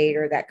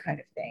creator, that kind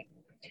of thing.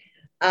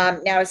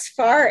 Now, as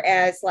far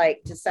as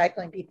like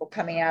discipling people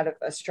coming out of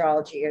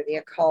astrology or the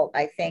occult,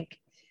 I think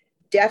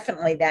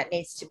definitely that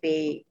needs to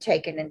be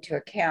taken into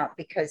account,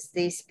 because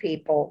these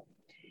people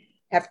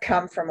have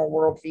come from a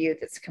worldview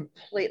that's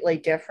completely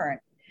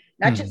different,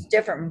 not just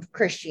different from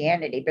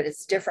Christianity, but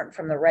it's different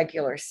from the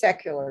regular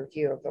secular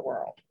view of the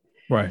world.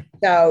 Right.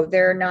 So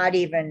they're not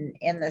even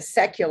in the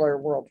secular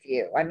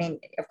worldview. I mean,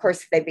 of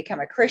course, if they become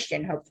a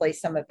Christian, hopefully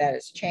some of that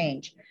has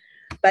changed,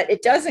 but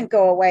it doesn't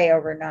go away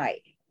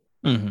overnight.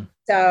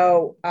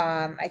 So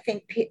I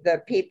think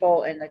the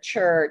people in the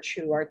church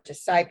who are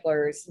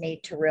disciplers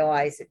need to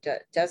realize it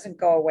doesn't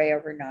go away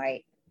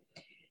overnight.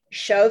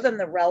 Show them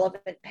the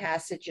relevant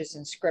passages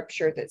in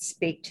scripture that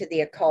speak to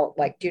the occult,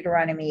 like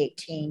Deuteronomy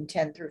 18,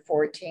 10 through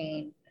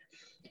 14.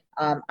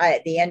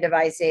 At the end of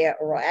Isaiah,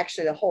 or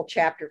actually the whole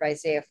chapter of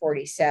Isaiah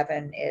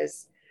 47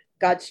 is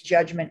God's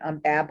judgment on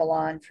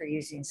Babylon for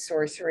using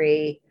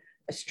sorcery.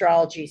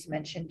 Astrology is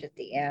mentioned at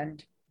the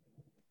end.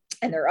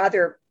 And there are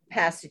other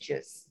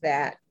passages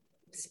that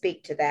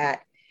speak to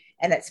that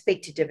and that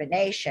speak to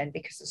divination,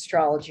 because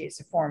astrology is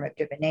a form of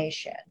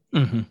divination.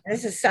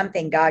 This is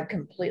something God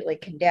completely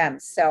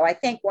condemns. So I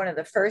think one of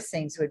the first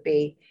things would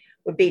be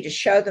to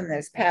show them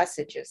those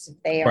passages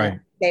if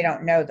they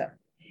don't know them.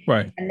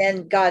 Right. And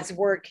then God's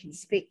word can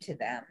speak to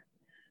them.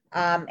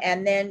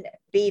 And then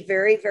be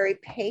very, very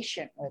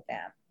patient with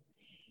them,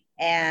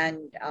 and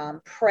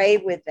pray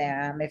with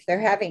them. If they're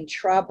having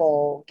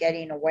trouble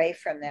getting away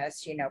from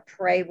this,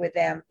 pray with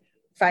them,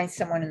 find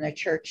someone in the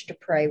church to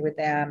pray with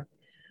them.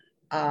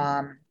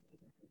 And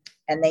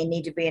they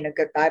need to be in a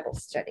good Bible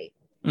study.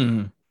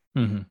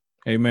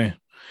 Amen.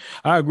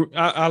 I agree.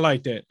 I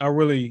like that. I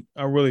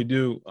really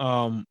do.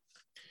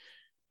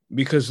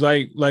 Because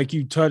like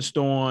you touched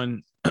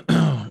on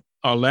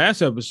our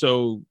last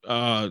episode,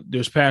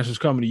 there's pastors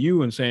coming to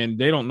you and saying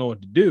they don't know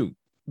what to do,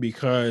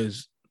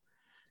 because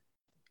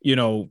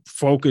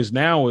focus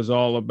now is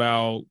all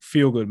about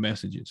feel-good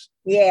messages.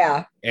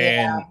 Yeah.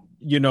 And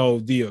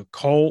the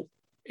occult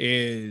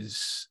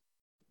is,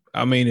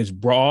 it's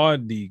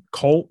broad. The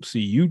cult,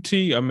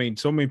 CUT,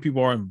 so many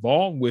people are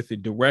involved with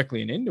it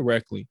directly and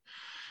indirectly,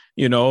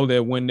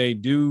 that when they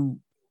do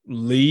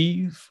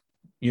leave,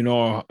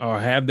 or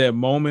have that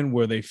moment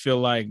where they feel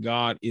like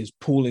God is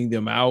pulling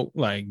them out,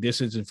 like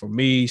this isn't for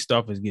me,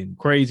 stuff is getting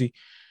crazy,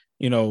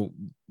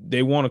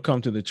 they want to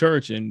come to the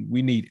church, and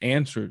we need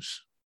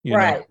answers.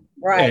 Right.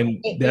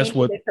 And that's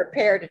what, be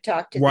prepared to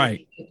talk to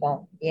these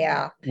people.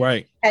 Yeah.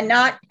 Right. And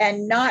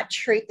not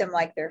treat them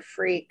like they're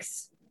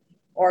freaks,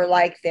 or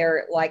like they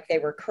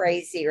were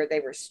crazy or they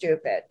were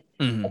stupid.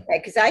 Okay,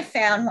 because I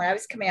found when I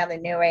was coming out of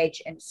the New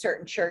Age in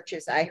certain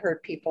churches, I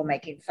heard people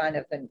making fun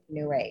of the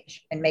New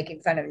Age and making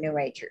fun of New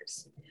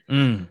Agers.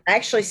 I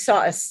actually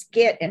saw a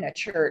skit in a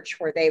church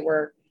where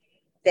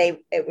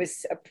it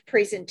was a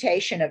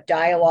presentation of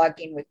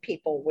dialoguing with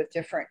people with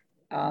different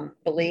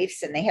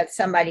beliefs, and they had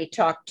somebody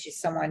talk to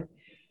someone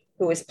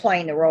who was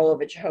playing the role of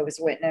a Jehovah's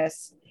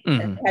Witness,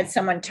 and had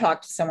someone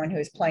talk to someone who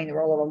was playing the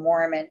role of a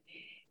Mormon.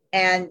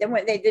 And then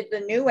when they did the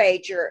New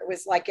Ager, it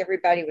was like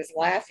everybody was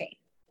laughing.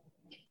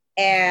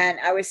 And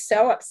I was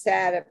so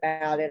upset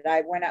about it.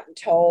 I went up and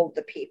told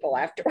the people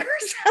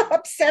afterwards how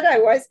upset I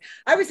was.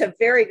 I was a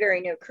very,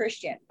 very new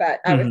Christian, but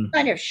I was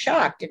kind of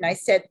shocked. And I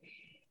said,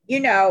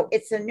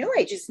 it's the New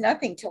Age. It's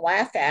nothing to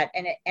laugh at.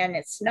 And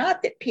it's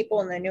not that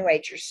people in the New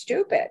Age are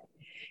stupid.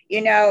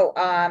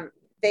 There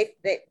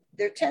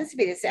tends to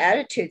be this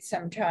attitude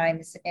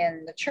sometimes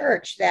in the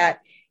church that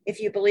if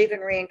you believe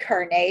in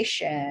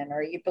reincarnation,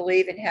 or you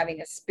believe in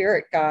having a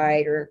spirit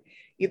guide, or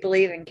you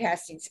believe in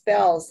casting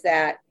spells,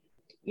 that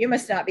you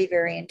must not be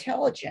very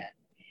intelligent.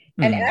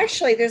 And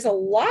actually, there's a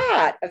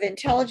lot of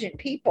intelligent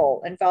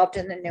people involved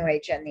in the New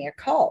Age and the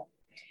occult,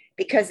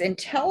 because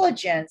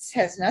intelligence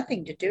has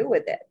nothing to do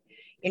with it.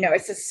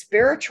 It's a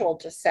spiritual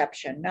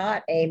deception,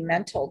 not a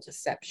mental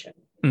deception.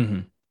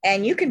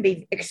 And you can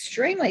be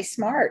extremely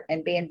smart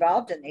and be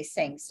involved in these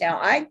things.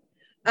 Now,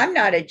 I'm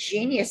not a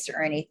genius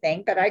or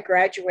anything, but I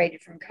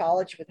graduated from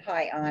college with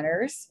high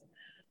honors.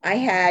 I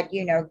had,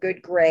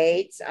 good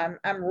grades.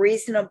 I'm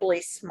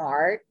reasonably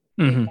smart.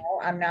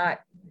 I'm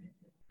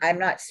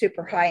not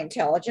super high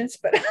intelligence,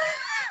 but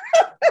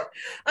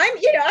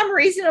I'm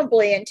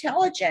reasonably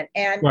intelligent.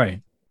 And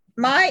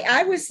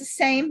I was the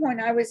same when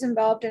I was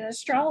involved in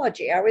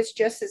astrology. I was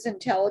just as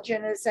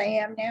intelligent as I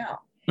am now.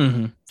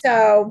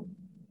 So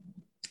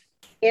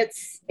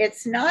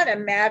it's not a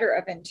matter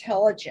of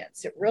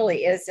intelligence. It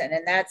really isn't.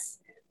 And that's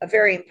a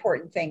very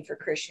important thing for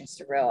Christians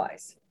to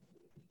realize.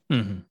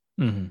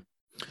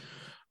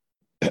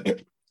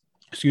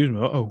 Excuse me.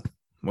 Uh-oh.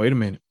 Wait a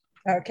minute.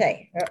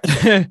 Okay.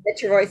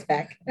 Get your voice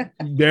back.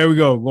 There we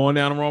go. Going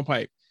down the wrong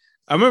pipe.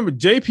 I remember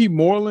J.P.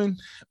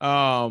 Moreland,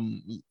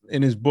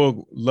 in his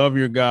book, Love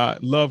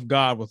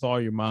God with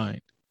All Your Mind.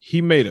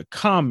 He made a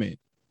comment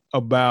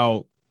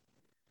about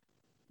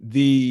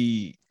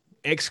the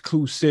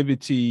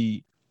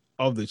exclusivity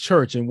of the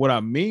church. And what I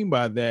mean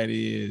by that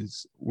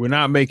is we're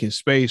not making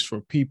space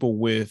for people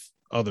with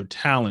other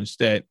talents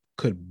that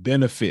could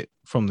benefit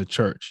from the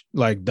church,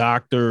 like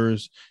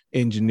doctors,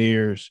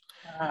 engineers,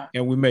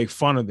 and we make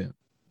fun of them,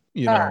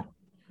 you know.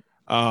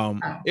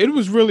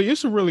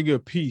 It's a really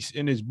good piece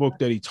in his book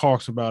that he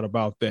talks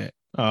about that.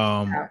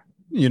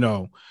 You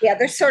know. Yeah,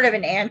 there's sort of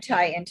an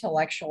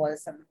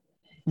anti-intellectualism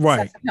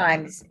right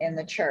sometimes in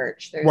the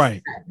church. There's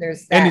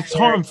that. And it's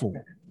harmful.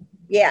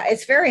 Yeah,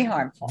 it's very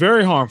harmful.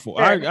 Very harmful.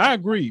 I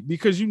agree,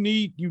 because you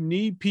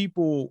need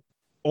people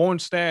on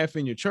staff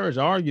in your church.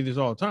 I argue this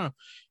all the time.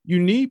 You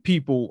need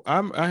people.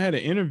 I had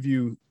an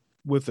interview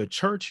with a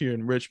church here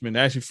in Richmond,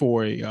 actually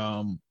for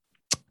a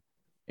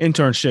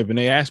internship, and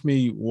they asked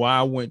me why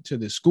I went to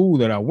the school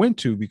that I went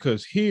to,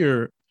 because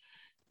here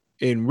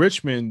in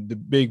Richmond, the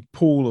big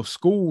pool of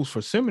schools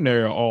for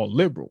seminary are all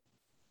liberal.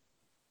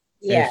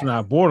 Yeah, it's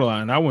not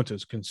borderline. I went to a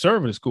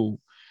conservative school,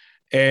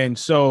 and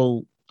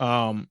so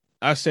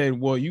I said,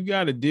 well, you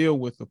got to deal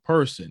with the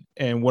person.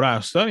 And what I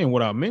was studying,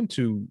 what I'm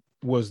into,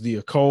 was the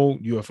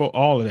occult, UFO,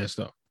 all of that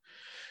stuff,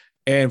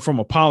 and from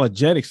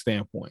apologetic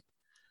standpoint.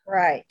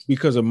 Right.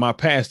 Because of my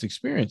past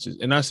experiences.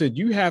 And I said,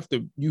 you have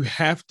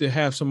to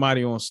have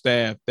somebody on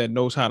staff that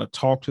knows how to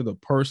talk to the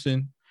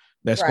person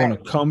that's going to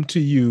come to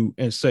you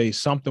and say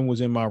something was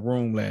in my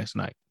room last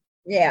night.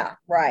 Yeah.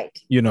 Right.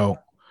 You know,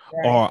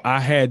 or I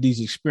had these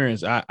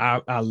experiences.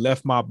 I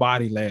left my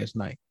body last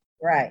night.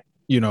 Right.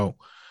 You know,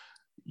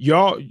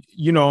 y'all,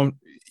 you know,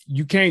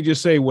 you can't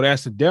just say, well,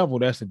 that's the devil,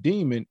 that's a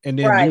demon, and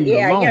then leave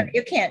it alone.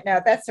 You can't. No,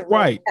 that's a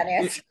right.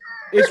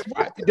 It's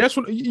right. That's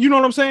what, you know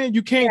what I'm saying?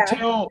 You can't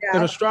tell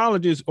an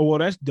astrologist, oh, well,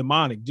 that's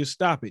demonic, just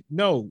stop it.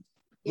 No.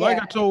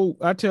 Like I tell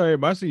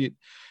everybody, I see it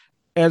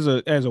as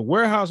a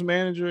warehouse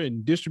manager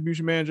and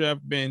distribution manager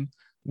I've been,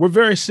 we're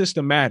very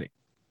systematic.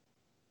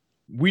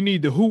 We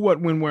need the who,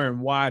 what, when, where, and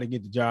why to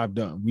get the job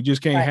done. We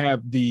just can't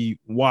have the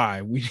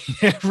why. We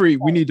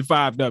need the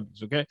 5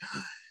 W's, okay?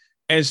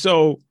 And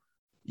so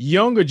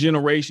younger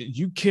generations,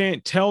 you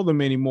can't tell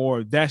them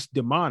anymore that's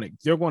demonic.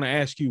 They're going to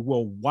ask you,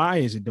 well, why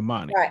is it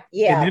demonic? Right.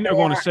 Yeah. And then they're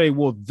going to say,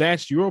 well,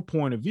 that's your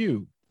point of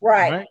view.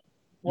 Right.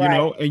 You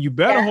know, and you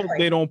better hope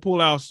they don't pull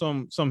out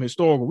some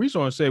historical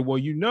resource and say, well,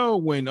 you know,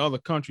 when other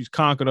countries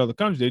conquered other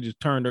countries, they just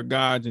turned their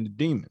gods into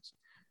demons.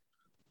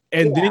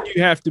 And then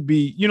you have to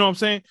be, you know what I'm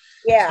saying?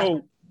 Yeah.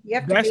 So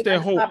that's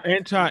that whole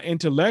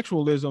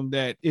anti-intellectualism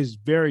that is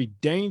very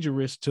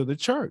dangerous to the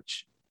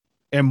church.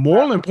 And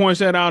Moreland points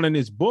that out in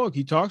his book.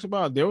 He talks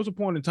about there was a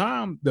point in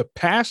time the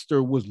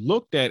pastor was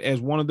looked at as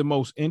one of the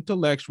most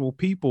intellectual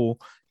people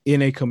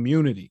in a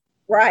community.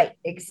 Right.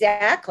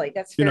 Exactly.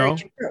 That's very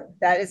true.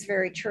 That is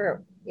very true.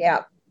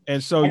 Yeah.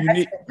 And so you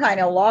need kind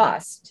of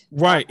lost.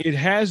 Right. It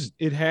has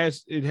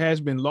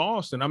been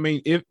lost. And I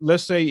mean,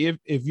 let's say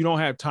if you don't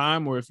have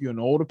time, or if you're an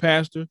older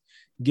pastor,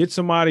 get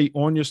somebody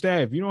on your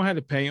staff. You don't have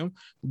to pay them.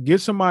 Get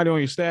somebody on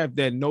your staff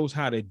that knows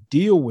how to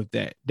deal with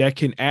that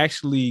can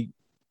actually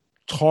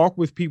talk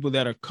with people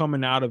that are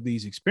coming out of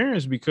these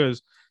experiences,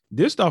 because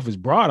this stuff is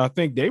broad. I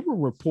think they were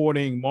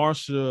reporting,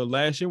 Marsha,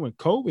 last year when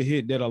COVID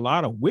hit, that a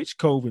lot of witch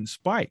coven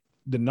spiked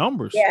the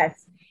numbers.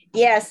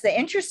 Yes. The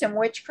interest in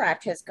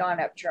witchcraft has gone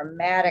up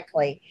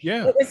dramatically.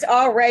 Yeah. It was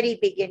already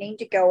beginning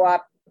to go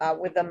up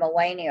with the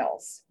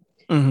millennials.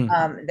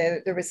 Mm-hmm.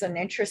 There was an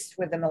interest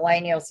with the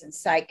millennials in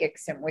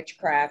psychics and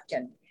witchcraft,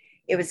 and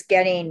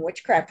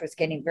witchcraft was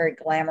getting very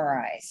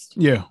glamorized.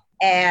 Yeah.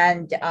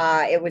 And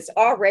it was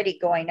already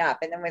going up.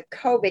 And then when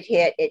COVID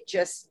hit,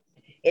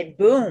 it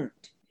boomed.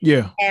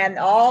 Yeah. And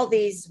all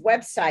these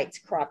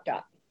websites cropped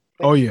up.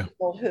 Oh, yeah.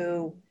 People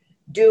who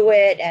do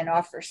it and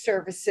offer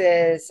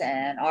services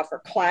and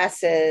offer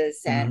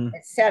classes and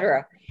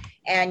etc.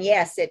 And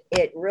yes, it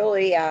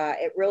really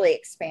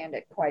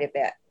expanded quite a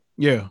bit.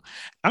 Yeah.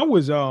 I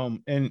was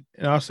and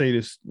I'll say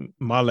this,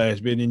 my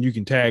last bit, and you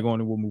can tag on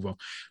and we'll move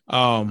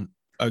on.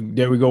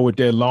 There we go with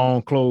that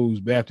long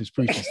closed Baptist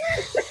preaching.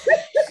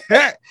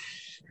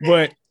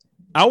 But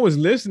I was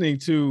listening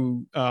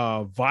to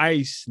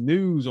Vice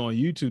News on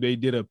YouTube. They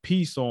did a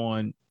piece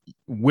on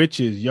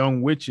witches,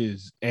 young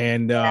witches,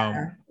 and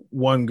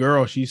one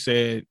girl, she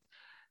said,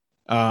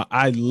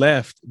 I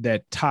left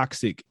that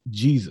toxic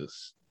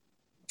Jesus.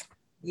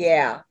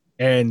 Yeah.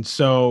 And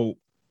so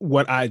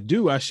what I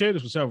do, I share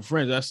this with several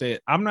friends. I said,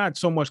 I'm not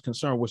so much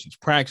concerned what she's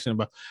practicing,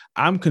 but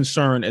I'm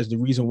concerned as the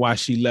reason why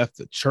she left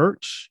the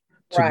church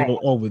to go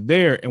over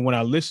there. And when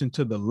I listened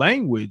to the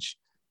language,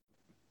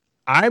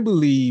 I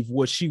believe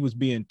what she was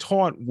being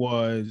taught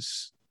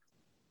was,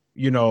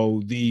 you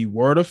know, the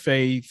word of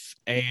faith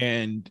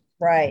and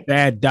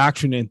bad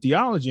doctrine and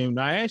theology. And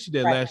I asked you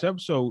that last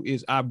episode,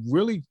 is I'm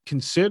really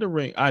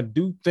considering, I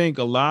do think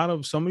a lot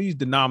of some of these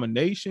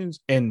denominations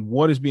and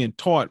what is being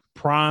taught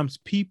primes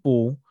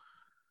people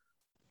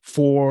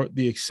for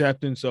the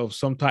acceptance of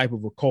some type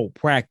of occult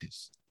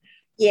practice.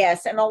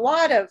 Yes. And a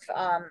lot of,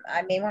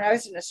 when I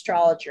was an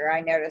astrologer,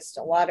 I noticed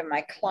a lot of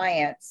my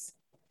clients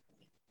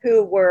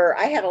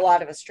I had a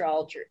lot of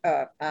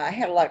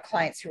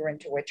clients who were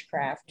into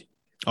witchcraft.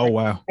 Oh,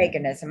 wow.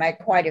 Paganism. I had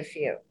quite a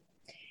few.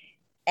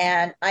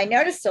 And I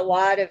noticed a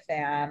lot of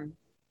them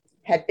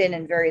had been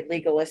in very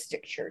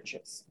legalistic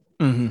churches.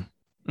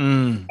 Mm-hmm.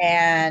 Mm.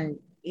 And,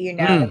 you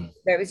know, Mm.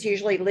 there was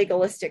usually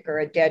legalistic or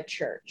a dead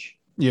church.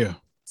 Yeah.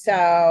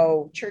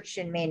 So church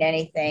didn't mean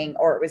anything,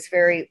 or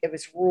it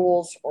was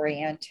rules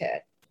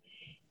oriented.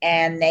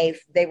 And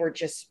they were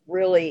just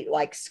really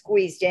like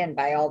squeezed in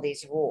by all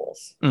these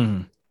rules.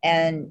 Mm.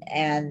 And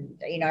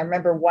you know, I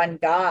remember one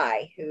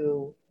guy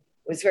who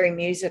was very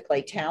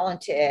musically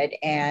talented,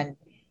 and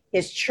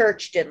his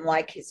church didn't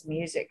like his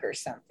music or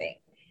something,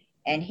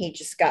 and he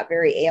just got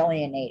very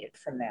alienated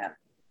from them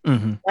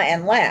Mm-hmm.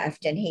 and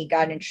left, and he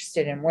got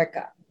interested in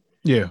Wicca.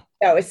 Yeah.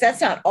 So that's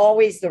not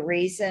always the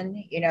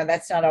reason, you know,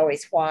 that's not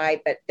always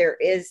why, but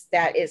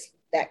that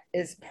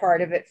is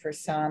part of it for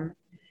some.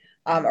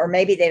 Or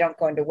maybe they don't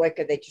go into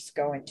Wicca, they just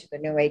go into the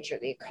New Age or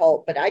the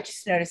occult. But I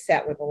just noticed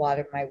that with a lot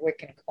of my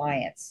Wiccan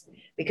clients,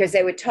 because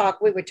we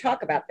would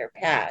talk about their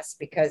past,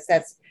 because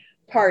that's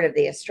part of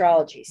the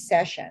astrology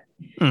session.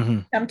 Mm-hmm.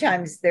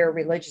 Sometimes their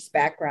religious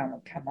background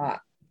would come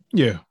up.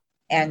 Yeah.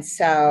 And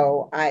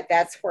so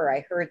that's where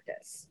I heard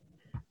this.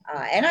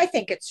 And I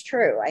think it's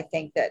true. I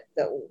think that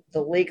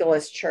the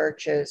legalist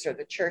churches, or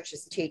the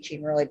churches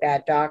teaching really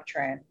bad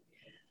doctrine,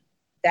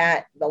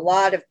 that a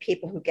lot of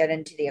people who get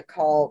into the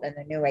occult and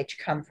the New Age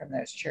come from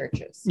those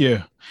churches.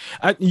 Yeah.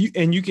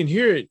 And you can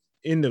hear it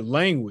in the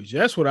language.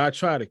 That's what I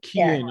try to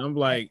key in. I'm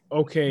like,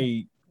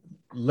 okay,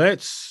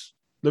 let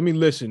me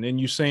listen. And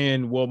you're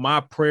saying, well, my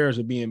prayers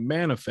are being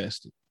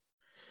manifested.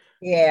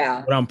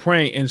 Yeah. But I'm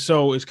praying. And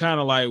so it's kind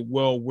of like,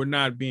 well, we're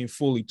not being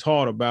fully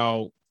taught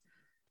about,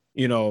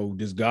 you know,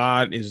 is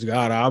God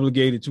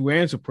obligated to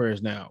answer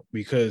prayers now?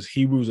 Because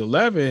Hebrews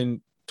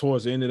 11,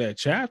 towards the end of that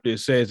chapter, it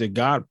says that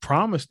God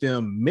promised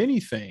them many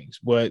things,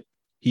 but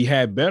he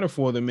had better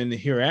for them in the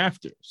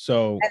hereafter.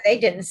 So and they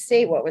didn't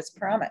see what was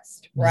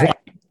promised. Right.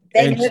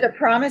 They knew the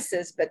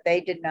promises, but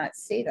they did not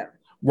see them.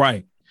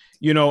 Right.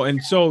 You know,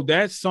 and so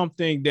that's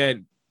something that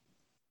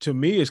to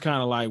me is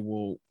kind of like,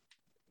 well,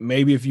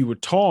 maybe if you were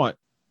taught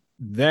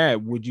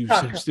that, would you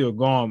have still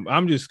gone?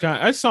 I'm just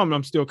that's something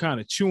I'm still kind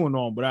of chewing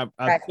on, but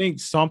I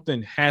think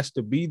something has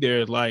to be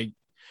there. Like,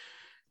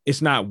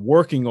 it's not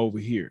working over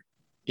here.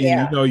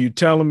 And, you know, you're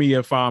telling me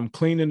if I'm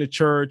cleaning the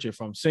church,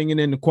 if I'm singing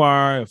in the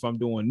choir, if I'm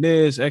doing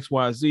this, X,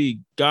 Y, Z,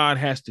 God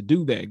has to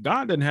do that.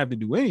 God doesn't have to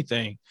do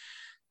anything.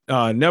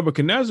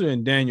 Nebuchadnezzar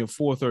in Daniel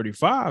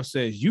 4:35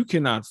 says you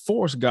cannot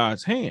force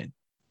God's hand.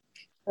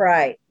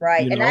 Right. You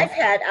And know? I've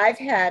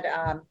had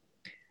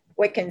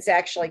Wiccans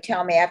actually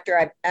tell me after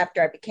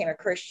I became a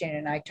Christian,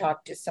 and I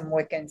talked to some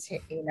Wiccans,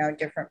 you know,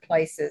 different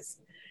places.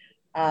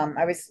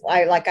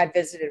 I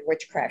visited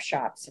witchcraft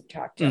shops and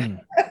talked to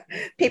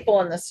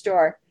people in the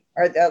store,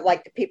 or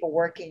the people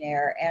working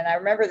there. And I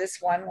remember this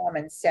one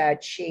woman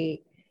said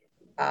she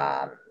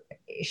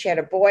had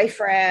a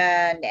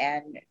boyfriend,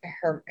 and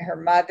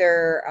her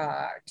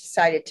mother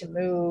decided to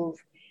move,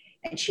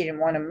 and she didn't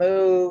want to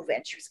move,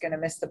 and she was going to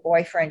miss the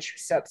boyfriend. She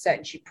was so upset,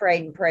 and she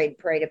prayed and prayed and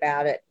prayed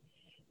about it,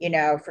 you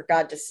know, for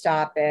God to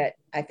stop it.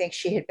 I think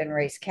she had been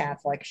raised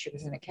Catholic. She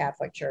was in a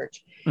Catholic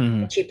church.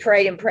 And she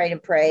prayed and prayed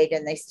and prayed,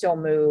 and they still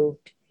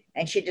moved.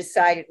 And she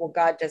decided, well,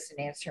 God doesn't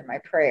answer my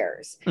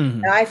prayers.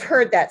 And I've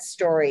heard that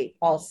story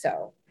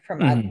also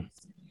from others.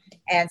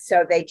 And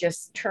so they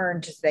just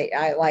turned to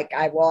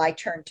I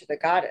turned to the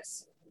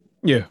goddess.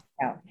 Yeah.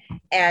 You know?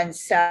 And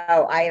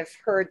so I have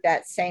heard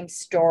that same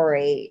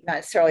story, not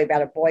necessarily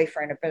about a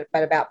boyfriend,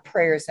 but about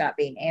prayers not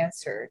being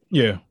answered.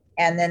 Yeah.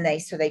 And then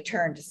they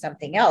turn to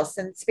something else.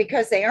 And it's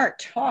because they aren't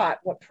taught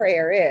what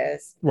prayer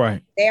is.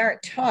 Right. They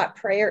aren't taught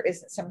prayer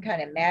isn't some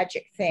kind of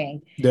magic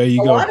thing. There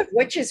you go. A lot of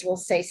witches will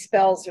say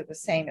spells are the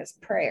same as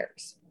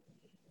prayers.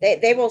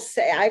 They will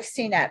say, I've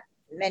seen that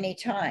many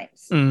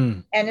times.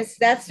 And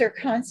that's their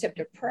concept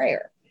of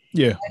prayer.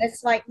 Yeah. And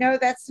it's like, no,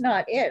 that's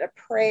not it. A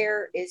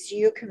prayer is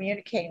you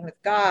communicating with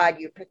God,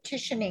 you're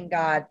petitioning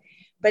God,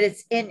 but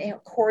it's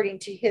according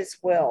to his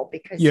will,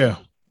 because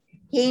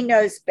he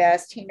knows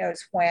best, he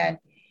knows when,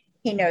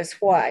 he knows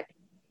what,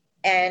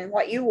 and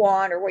what you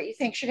want or what you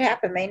think should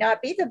happen may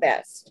not be the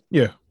best.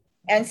 Yeah.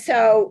 And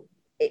so,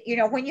 you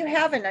know, when you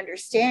have an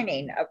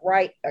understanding of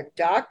a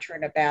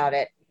doctrine about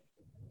it,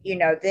 you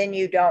know, then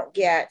you don't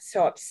get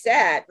so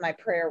upset. My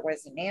prayer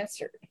wasn't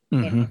answered.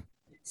 You know?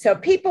 So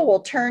people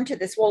will turn to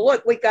this. Well,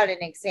 look, we got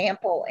an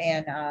example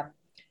in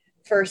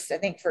First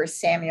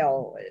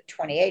Samuel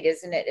 28,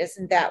 isn't it?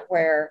 Isn't that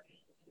where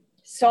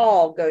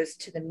Saul goes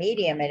to the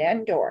medium at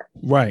Endor?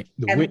 Right.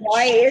 And witch.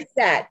 Why is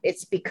that?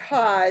 It's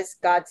because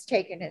God's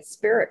taken his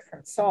spirit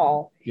from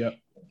Saul. Yep.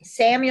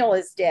 Samuel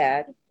is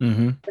dead.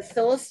 The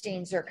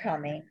Philistines are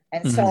coming,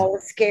 and Saul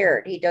is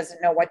scared. He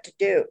doesn't know what to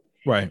do.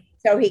 Right.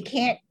 So he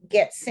can't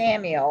get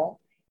Samuel,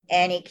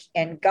 and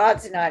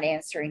God's not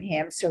answering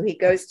him. So he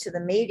goes to the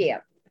medium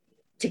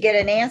to get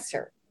an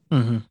answer.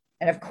 And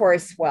of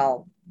course,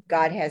 well,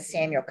 God has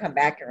Samuel come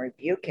back and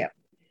rebuke him.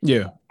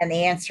 Yeah. And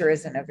the answer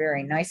isn't a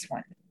very nice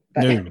one.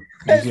 But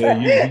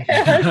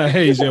no.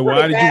 He said,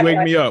 why did you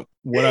wake me up?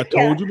 What I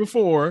told you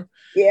before.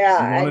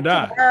 Yeah. You're going to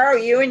die. Tomorrow,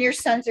 you and your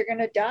sons are going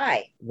to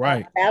die. Right.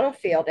 On the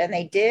battlefield. And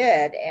they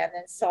did. And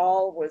then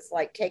Saul was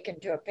like taken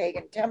to a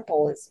pagan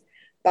temple. His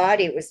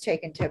body was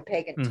taken to a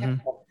pagan Mm-hmm.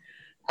 temple.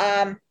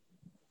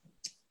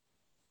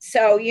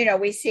 So,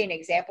 we see an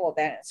example of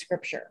that in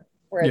scripture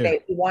where Yeah.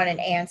 they want an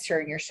answer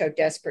and you're so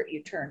desperate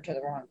you turn to the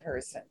wrong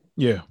person.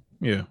 Yeah.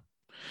 Yeah.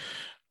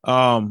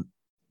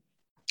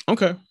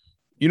 Okay.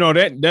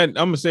 That I'm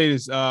gonna say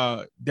this.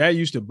 That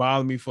used to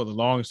bother me for the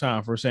longest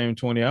time. For Samuel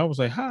 20, I was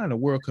like, how in the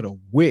world could a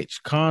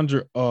witch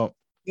conjure up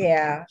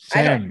Yeah,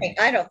 Samuel?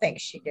 I don't think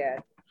she did.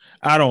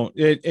 I don't.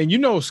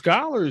 And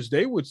scholars,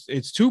 they would.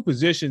 It's two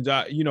positions.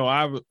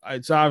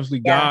 It's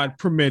obviously Yeah. God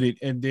permitted,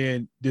 and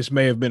then this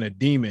may have been a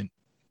demon.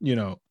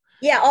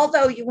 Yeah,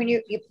 although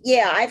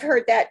yeah, I've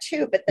heard that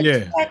too, but the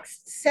Yeah,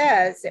 text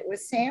says it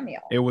was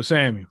Samuel. it was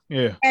Samuel.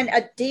 Yeah. And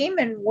a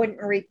demon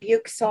wouldn't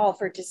rebuke Saul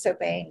for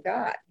disobeying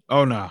God.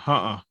 Oh no.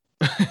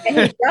 And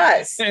he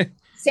does.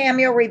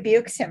 Samuel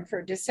rebukes him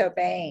for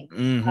disobeying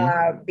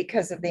Mm-hmm.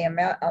 because of the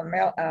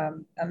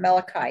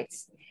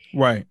Amalekites.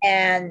 Right.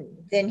 And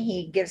then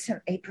he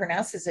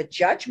pronounces a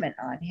judgment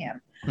on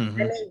him.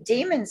 Mm-hmm. I mean,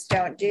 demons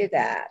don't do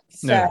that.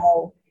 Yeah.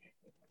 So,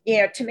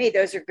 to me,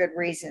 those are good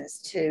reasons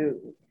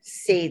to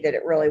see that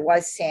it really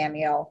was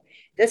Samuel.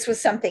 This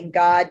was something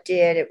God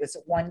did. It was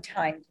a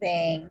one-time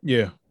thing.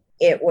 Yeah.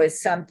 It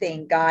was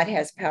something God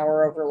has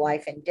power over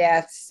life and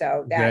death.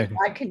 So that Exactly.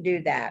 God can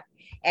do that.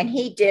 And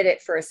he did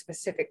it for a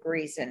specific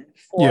reason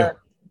Yeah.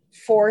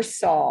 for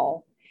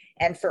Saul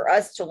and for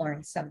us to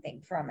learn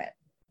something from it.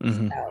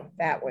 Mm-hmm. So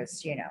that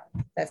was,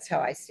 that's how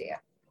I see it.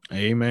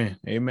 Amen.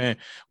 Amen.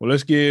 Well,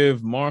 let's give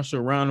Marsha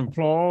a round of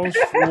applause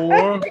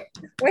for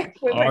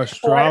our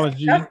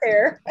astrology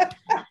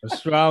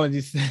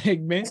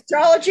segment.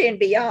 Astrology and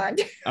beyond.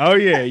 Oh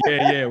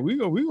yeah. We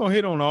gonna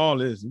hit on all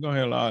this. We're gonna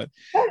hit a lot.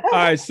 All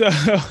right. So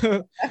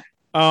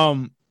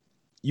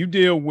you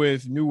deal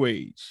with New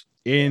Age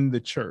in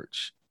the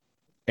church.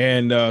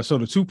 And so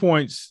the 2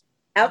 points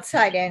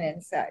outside and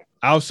inside.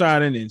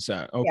 Outside and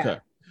inside. Okay. Yeah.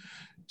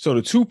 So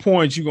the 2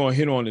 points you're gonna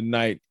hit on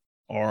tonight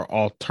are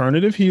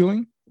alternative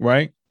healing,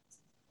 right?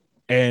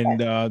 And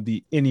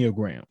the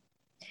Enneagram.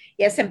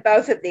 Yes, and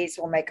both of these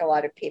will make a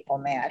lot of people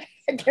mad.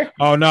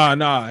 Oh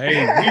no.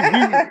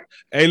 Hey,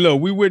 hey,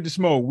 look, we with the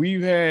smoke.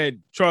 We've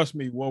had, trust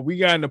me, when we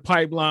got in the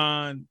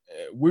pipeline,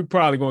 we're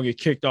probably gonna get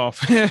kicked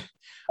off.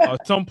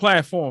 Some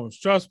platforms,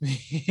 trust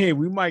me,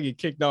 we might get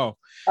kicked off.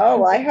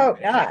 Oh, I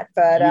hope not.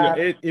 But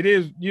it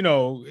is,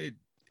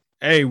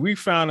 hey, we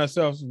found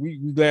ourselves, we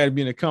glad to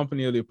be in the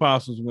company of the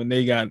apostles when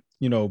they got,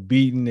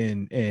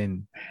 beaten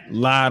and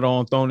lied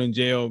on, thrown in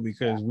jail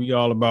because we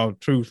all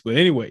about truth. But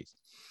anyways.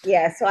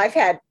 Yeah, so I've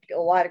had a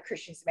lot of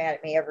Christians mad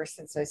at me ever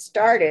since I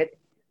started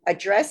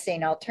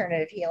addressing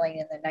alternative healing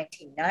in the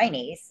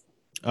 1990s.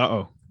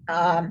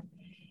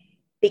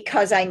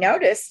 Because I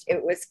noticed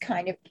it was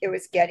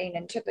getting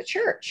into the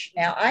church.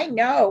 Now I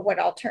know what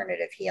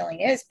alternative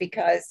healing is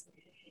because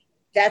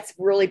that's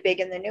really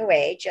big in the New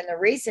Age. And the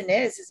reason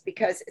is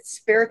because it's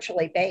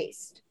spiritually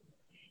based.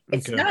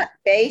 It's not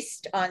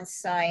based on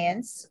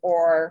science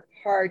or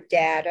hard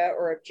data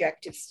or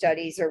objective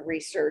studies or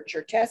research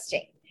or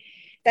testing.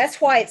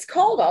 That's why it's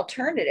called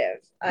alternative.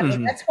 I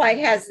mean, that's why it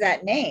has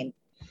that name.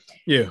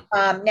 Yeah.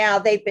 Now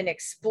they've been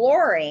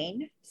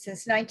exploring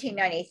since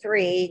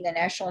 1993. The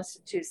National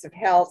Institutes of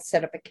Health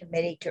set up a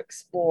committee to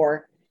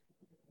explore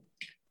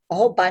a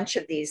whole bunch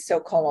of these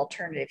so-called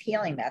alternative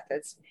healing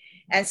methods.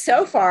 And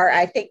so far,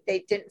 I think they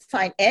didn't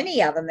find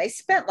any of them. They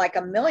spent like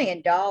 $1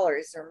 million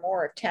or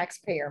more of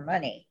taxpayer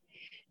money.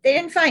 They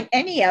didn't find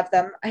any of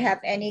them have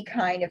any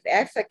kind of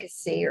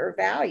efficacy or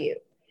value.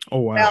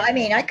 Oh, wow. Well, I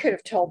mean, I could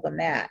have told them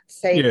that.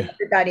 Save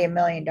everybody $1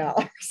 million.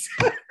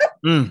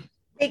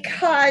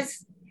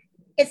 Because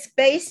it's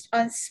based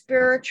on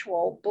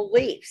spiritual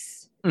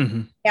beliefs.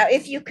 Mm-hmm. Now,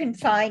 if you can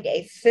find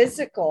a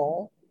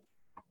physical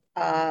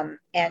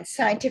and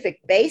scientific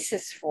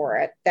basis for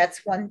it,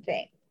 that's one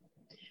thing.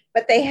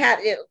 But they had,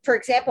 for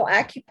example,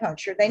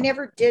 acupuncture, they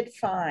never did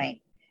find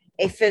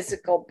a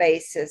physical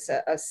basis,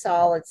 a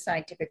solid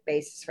scientific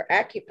basis for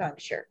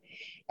acupuncture.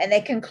 And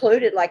they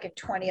concluded, like in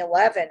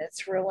 2011,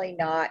 it's really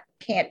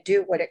can't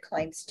do what it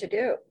claims to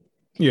do.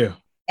 Yeah.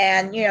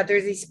 And,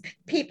 there's these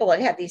people that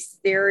have these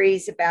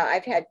theories about,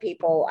 I've had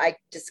people, I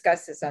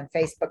discuss this on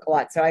Facebook a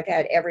lot. So I've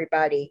had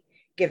everybody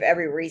give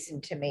every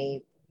reason to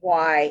me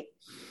why,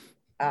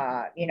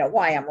 why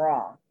I'm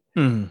wrong.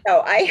 Mm-hmm.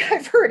 So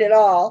I've heard it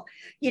all,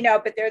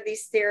 but there are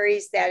these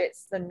theories that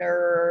it's the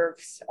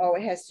nerves. Oh,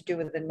 it has to do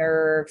with the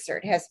nerves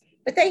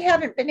but they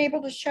haven't been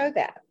able to show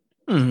that.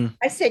 Mm-hmm.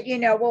 I said,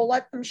 well,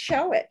 let them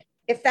show it.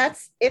 If that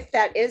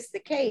is the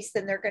case,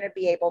 then they're going to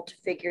be able to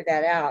figure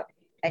that out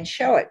and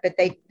show it. But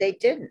they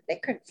didn't. They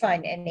couldn't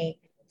find any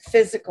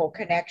physical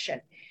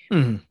connection.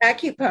 Mm-hmm.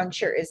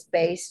 Acupuncture is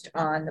based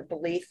on the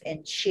belief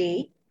in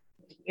qi,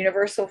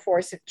 universal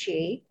force of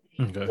qi,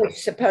 which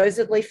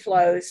supposedly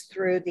flows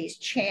through these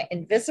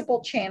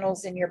invisible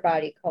channels in your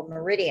body called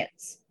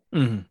meridians.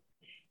 Mm-hmm.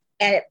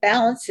 And it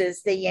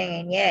balances the yin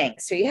and yang.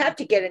 So you have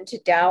to get into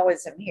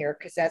Taoism here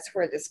because that's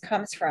where this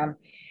comes from.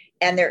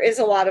 And there is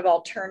a lot of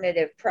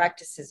alternative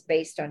practices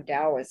based on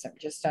Taoism,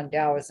 just on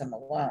Taoism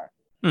alone.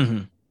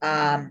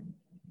 Mm-hmm.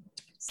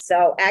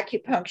 So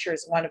acupuncture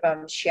is one of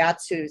them.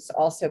 Shiatsu is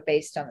also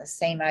based on the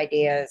same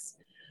ideas.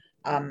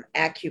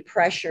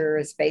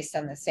 Acupressure is based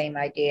on the same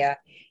idea.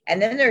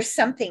 And then there's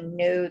something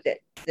new that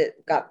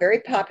got very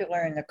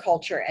popular in the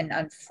culture and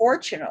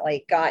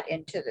unfortunately got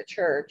into the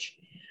church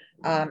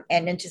and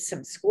into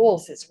some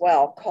schools as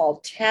well,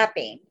 called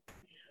tapping,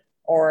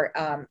 or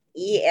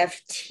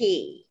EFT,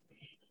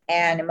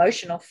 and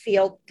emotional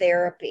field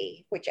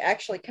therapy, which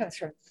actually comes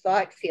from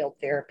thought field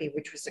therapy,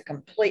 which was a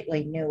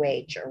completely new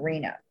age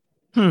arena.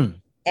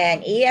 And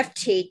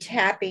EFT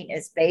tapping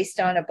is based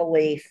on a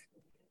belief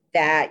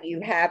that you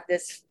have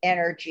this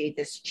energy,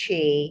 this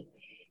chi,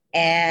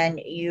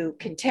 and you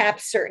can tap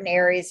certain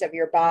areas of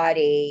your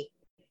body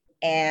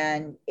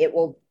and it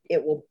will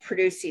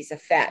produce these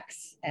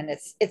effects. And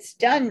it's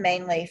done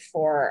mainly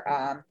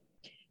for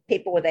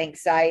people with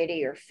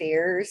anxiety or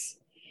fears,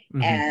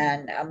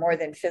 and more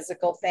than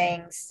physical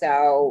things.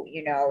 So,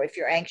 you know, if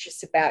you're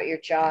anxious about your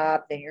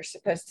job, then you're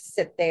supposed to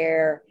sit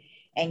there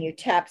and you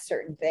tap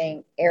certain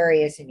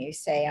areas and you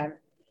say,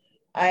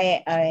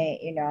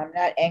 you know, I'm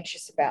not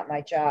anxious about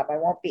my job. I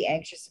won't be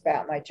anxious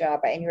about my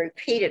job. And you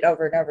repeat it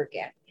over and over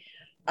again.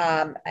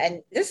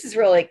 And this is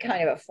really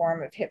kind of a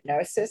form of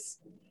hypnosis,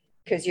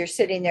 because you're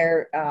sitting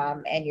there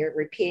and you're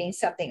repeating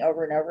something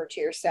over and over to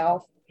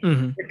yourself.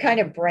 You're kind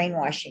of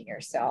brainwashing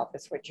yourself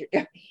is what you're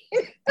doing.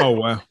 Oh,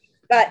 wow.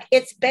 But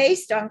it's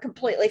based on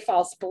completely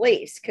false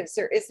beliefs, because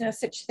there is no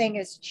such thing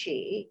as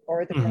chi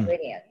or the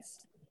meridians.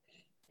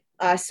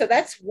 So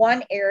that's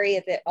one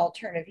area that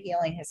alternative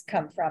healing has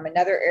come from.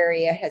 Another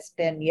area has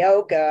been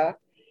yoga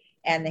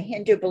and the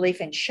Hindu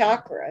belief in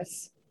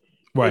chakras.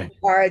 Right.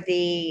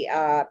 Which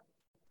are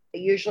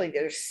usually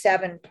there's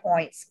 7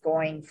 points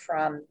going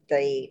from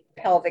the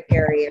pelvic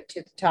area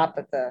to the top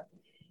of the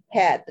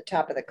head, the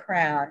top of the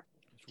crown.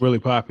 It's really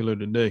popular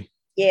today.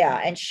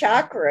 Yeah, and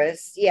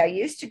chakras,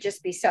 used to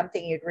just be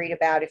something you'd read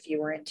about if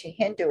you were into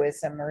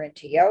Hinduism or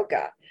into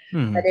yoga.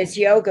 But as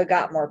yoga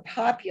got more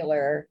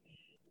popular,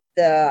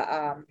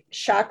 the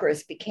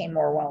chakras became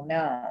more well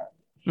known.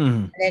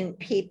 And then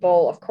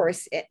people, of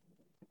course,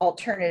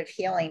 alternative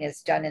healing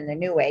is done in the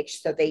New Age,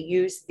 so they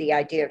use the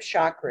idea of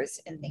chakras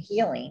in the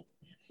healing.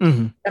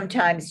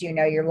 Sometimes, you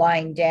know, you're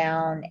lying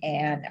down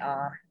and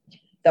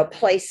they'll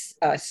place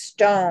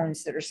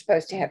stones that are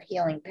supposed to have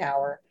healing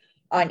power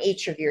on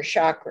each of your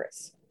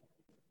chakras.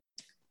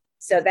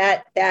 So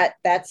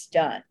that's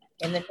done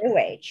in the New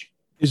Age.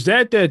 Is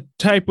that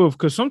type of,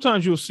 because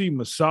sometimes you'll see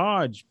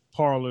massage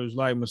parlors,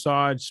 like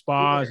massage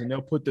spas, and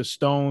they'll put the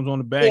stones on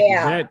the back.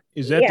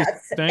 Is that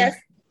the thing?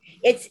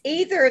 It's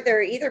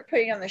they're either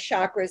putting on the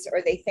chakras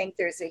or they think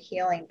there's a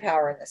healing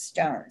power in the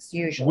stones,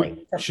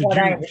 usually.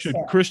 Should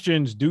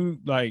Christians do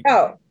like?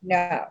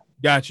 No.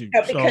 Got you.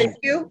 No, because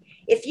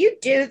if you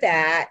do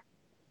that,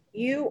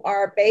 you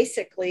are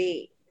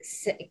basically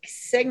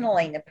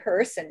signaling the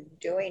person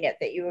doing it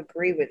that you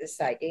agree with this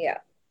idea.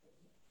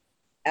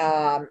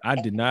 I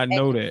did not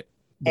know that.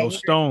 Those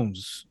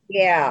stones.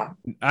 Yeah.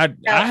 I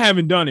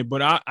haven't done it,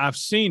 but I've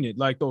seen it,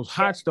 like those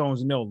hot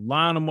stones, and they'll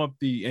line them up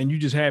and you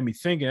just had me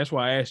thinking. That's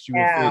why I asked you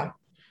if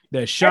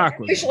that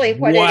chakra. Usually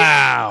what it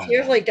is, it's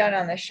usually done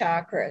on the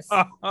chakras.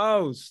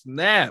 Oh,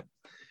 snap.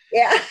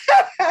 Yeah.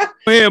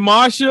 Go ahead,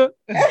 Marsha.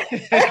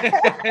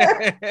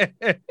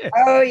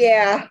 Oh,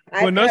 yeah.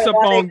 Putting us up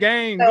on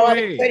game. Go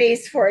ahead.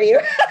 Goodies for you.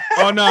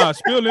 Oh, no.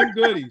 Spill them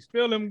goodies.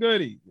 Spill them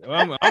goodies.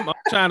 I'm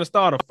trying to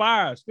start a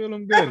fire. Spill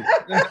them goodies.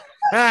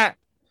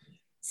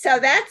 So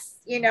that's,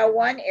 you know,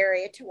 one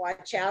area to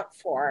watch out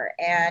for.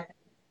 And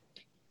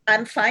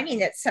I'm finding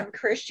that some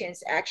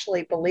Christians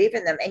actually believe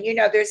in them. And, you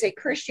know, there's a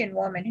Christian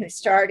woman who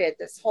started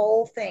this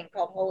whole thing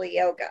called Holy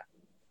Yoga.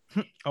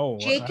 Oh,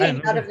 she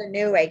came out of the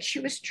New Age.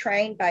 She was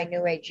trained by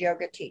New Age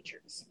yoga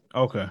teachers.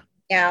 Okay.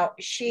 Now,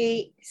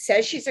 she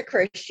says she's a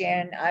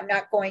Christian. I'm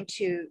not going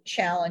to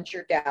challenge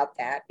or doubt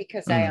that,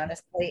 because I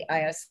honestly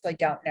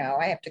don't know.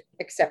 I have to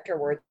accept her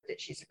word that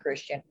she's a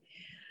Christian.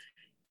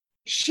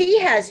 She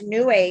has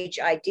New Age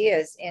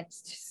ideas in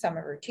some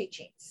of her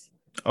teachings.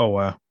 Oh,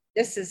 wow.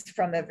 This is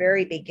from the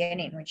very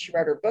beginning when she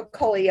wrote her book,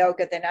 Holy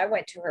Yoga. Then I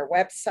went to her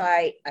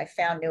website. I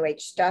found New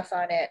Age stuff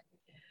on it.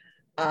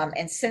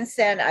 And since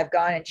then, I've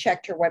gone and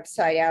checked her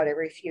website out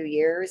every few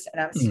years,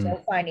 and I'm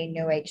still finding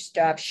New Age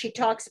stuff. She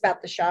talks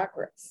about the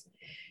chakras.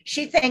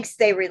 She thinks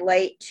they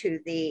relate to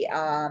the,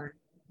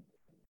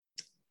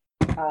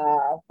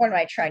 what am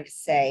I trying to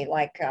say?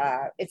 Like,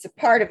 it's a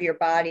part of your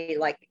body,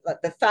 like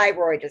the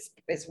thyroid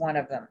is one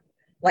of them.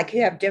 Like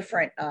you have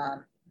different,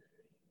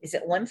 is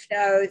it lymph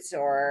nodes,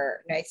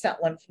 or no, it's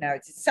not lymph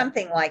nodes. It's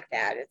something like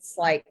that. It's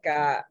like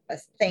a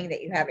thing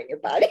that you have in your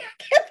body.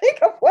 I can't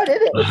think of what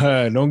it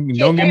is. Don't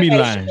get me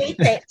lying.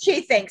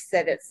 She thinks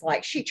that it's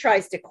like, she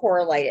tries to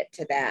correlate it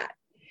to that,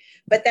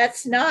 but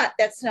that's not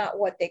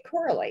what they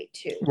correlate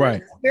to.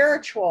 Right. They're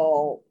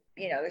spiritual,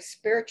 you know, they're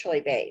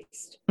spiritually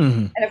based.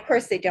 And of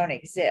course they don't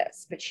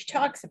exist, but she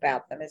talks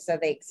about them as though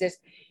they exist.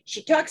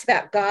 She talks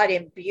about God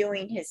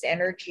imbuing his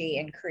energy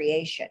in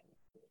creation.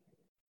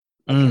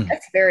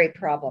 That's very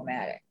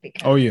problematic,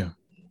 because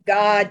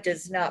God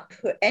does not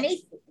put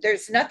any,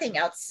 there's nothing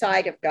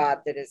outside of God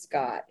that is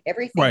God.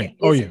 Everything Right.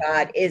 that Oh is yeah.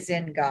 God is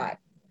in God.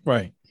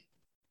 Right.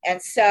 And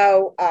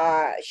so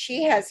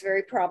she has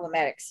very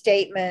problematic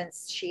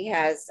statements. She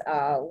has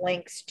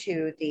links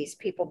to these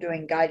people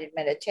doing guided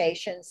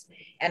meditations.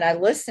 And I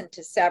listened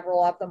to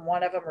several of them.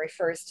 One of them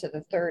refers to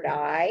the third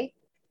eye.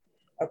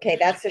 Okay,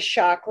 that's a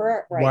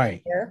chakra right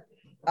Right. here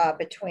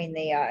between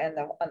the and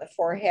the on the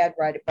forehead,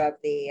 right above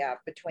the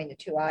between the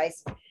two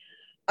eyes.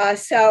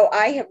 So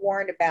I have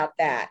warned about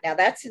that. Now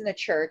that's in the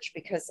church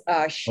because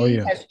Oh she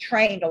yeah. has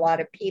trained a lot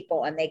of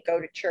people, and they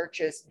go to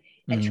churches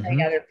and train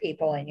Mm-hmm. other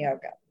people in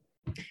yoga.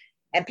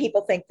 And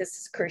people think this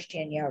is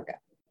Christian yoga,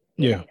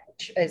 you know, Yeah.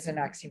 which is an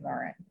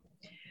oxymoron.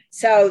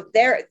 So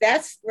there,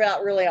 that's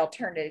not really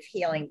alternative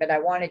healing, but I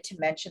wanted to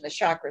mention the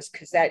chakras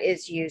because that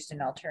is used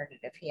in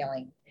alternative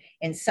healing,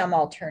 in some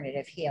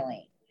alternative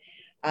healing,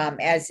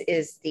 as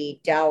is the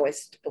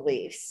Taoist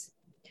beliefs.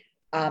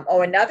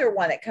 Another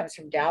one that comes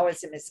from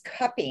Taoism is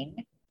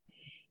cupping.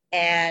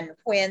 And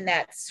when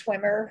that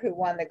swimmer who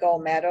won the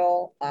gold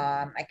medal,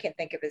 I can't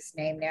think of his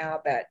name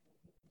now, but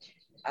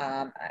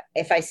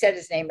if I said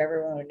his name,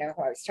 everyone would know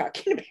who I was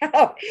talking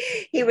about.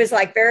 He was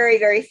like very,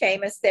 very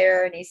famous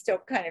there, and he still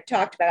kind of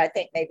talked about. I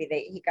think maybe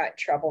he got in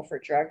trouble for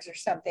drugs or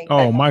something.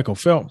 Oh, But Michael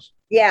Phelps.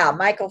 yeah,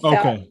 Michael Phelps.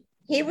 Okay.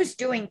 He was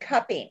doing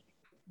cupping,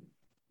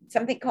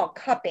 something called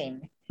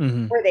cupping,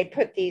 Mm-hmm. where they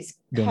put these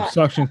Them cotton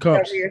suction cups over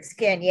cups. your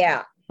skin.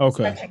 Yeah,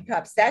 Okay. suction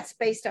cups. That's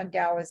based on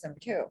Taoism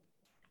too.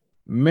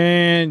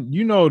 Man,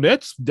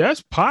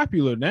 that's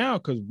popular now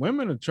because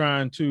women are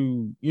trying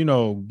to,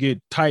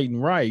 get tight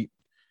and right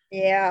to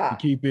Yeah.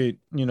 keep it,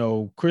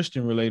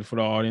 Christian related for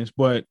the audience.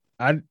 But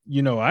I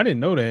didn't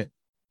know that.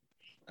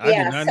 I did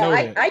Yeah. not So know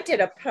I, that. I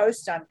did a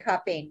post on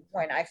cupping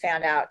when I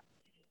found out,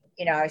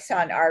 I saw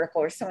an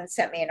article or someone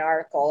sent me an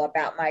article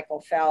about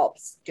Michael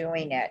Phelps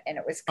doing it. And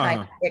it was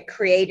Uh-huh. it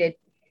created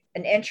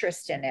an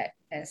interest in it.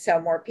 And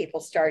so more people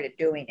started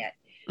doing it.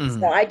 So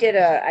Mm-hmm. I did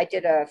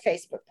a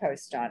Facebook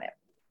post on it.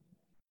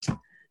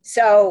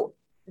 So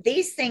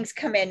these things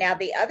come in. Now,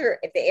 the other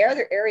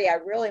area I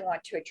really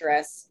want to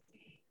address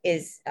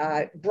is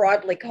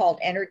broadly called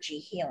energy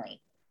healing.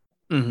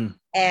 Mm-hmm.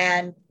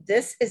 And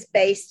this is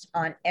based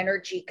on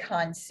energy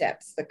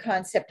concepts, the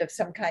concept of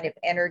some kind of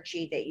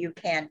energy that you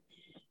can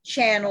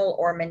channel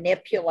or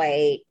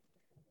manipulate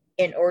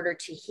in order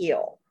to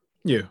heal.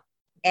 Yeah.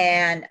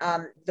 And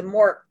the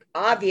more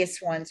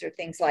obvious ones are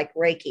things like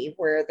Reiki,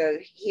 where the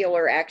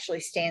healer actually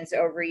stands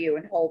over you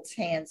and holds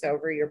hands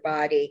over your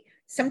body,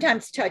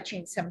 sometimes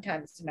touching,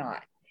 sometimes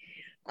not.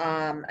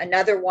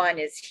 Another one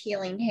is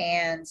healing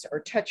hands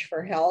or touch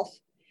for health,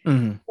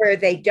 Mm-hmm. where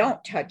they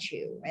don't touch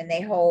you and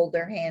they hold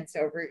their hands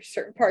over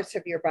certain parts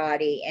of your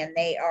body, and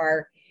they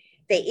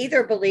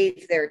either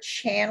believe they're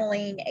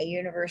channeling a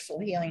universal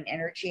healing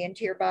energy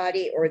into your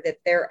body, or that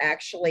they're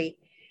actually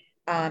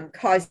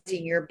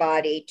causing your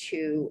body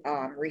to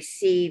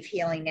receive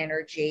healing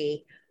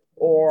energy,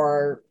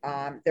 or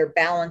they're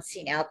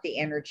balancing out the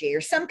energy,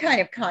 or some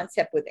kind of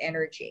concept with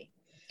energy.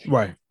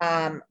 Right.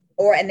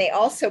 And they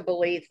also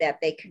believe that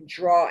they can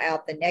draw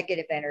out the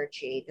negative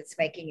energy that's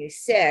making you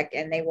sick,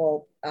 and they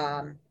will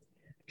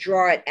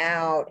draw it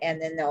out,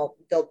 and then they'll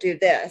do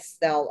this.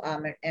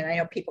 And I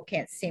know people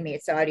can't see me,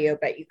 it's audio,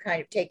 but you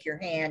kind of take your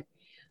hand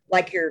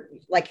like you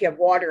have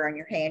water on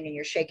your hand and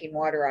you're shaking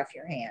water off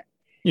your hand.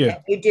 And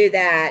Yeah. you do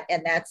that,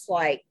 and that's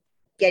like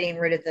getting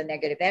rid of the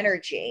negative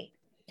energy.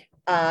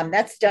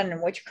 That's done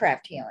in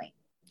witchcraft healing.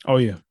 Oh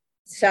yeah.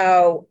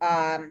 So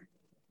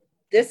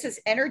this is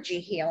energy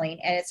healing,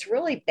 and it's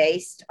really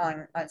based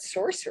on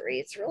sorcery.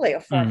 It's really a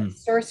form of Mm-hmm.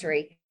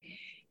 sorcery,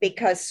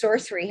 because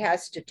sorcery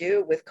has to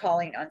do with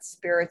calling on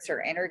spirits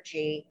or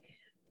energies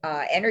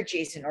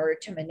in order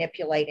to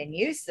manipulate and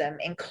use them,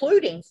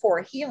 including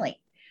for healing.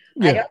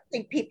 I Yeah. don't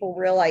think people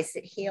realize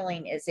that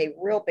healing is a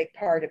real big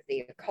part of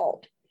the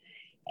occult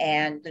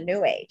and the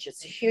New Age.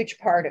 It's a huge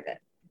part of it.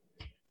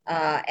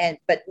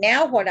 But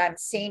now what I'm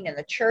seeing in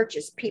the church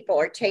is people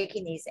are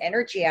taking these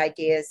energy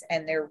ideas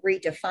and they're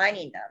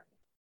redefining them.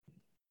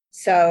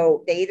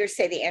 So they either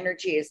say the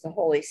energy is the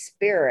Holy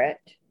Spirit,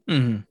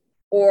 Mm-hmm.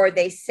 or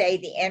they say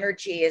the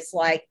energy is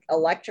like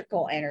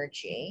electrical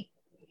energy.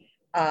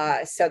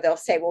 So they'll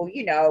say, well,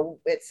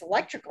 it's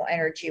electrical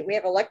energy. We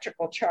have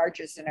electrical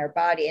charges in our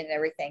body and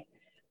everything.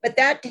 But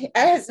that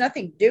has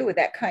nothing to do with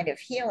that kind of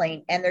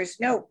healing. And there's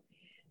no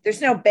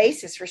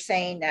basis for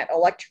saying that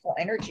electrical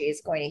energy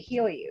is going to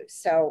heal you.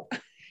 So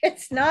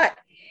it's not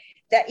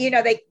that,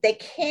 they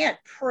can't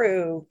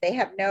prove, they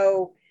have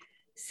no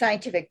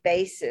scientific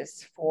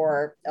basis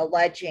for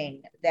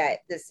alleging that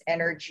this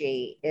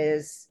energy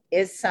is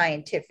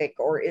scientific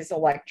or is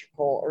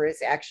electrical or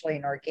is actually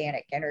an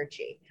organic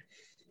energy.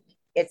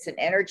 It's an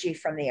energy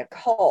from the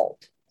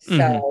occult. Mm-hmm.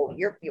 So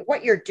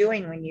what you're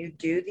doing when you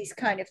do these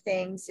kind of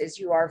things is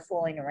you are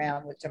fooling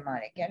around with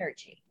demonic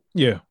energy.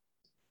 Yeah.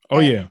 Oh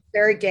And yeah. it's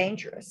very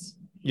dangerous.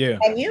 Yeah.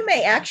 And you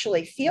may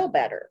actually feel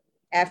better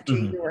after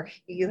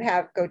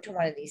Mm-hmm. go to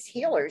one of these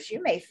healers.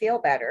 You may feel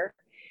better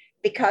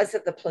because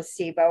of the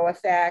placebo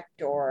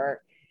effect,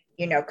 or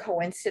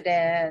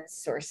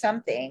coincidence or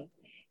something.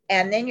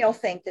 And then you'll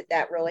think that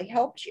that really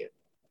helped you.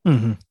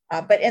 Mm-hmm.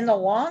 But in the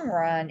long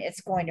run,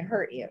 it's going to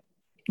hurt you.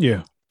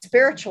 Yeah.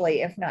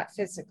 Spiritually, if not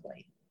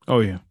physically.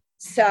 Oh, yeah.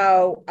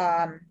 So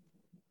I'm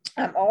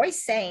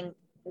always saying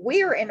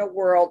we are in a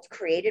world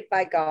created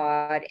by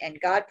God,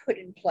 and God put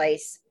in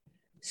place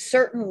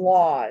certain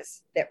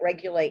laws that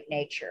regulate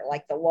nature,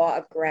 like the law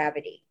of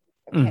gravity.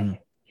 Okay. Mm-hmm.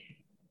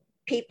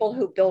 People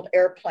who build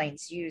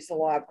airplanes use the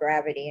law of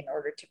gravity in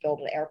order to build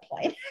an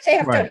airplane. They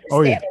have to Right. understand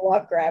Oh, yeah. the law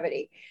of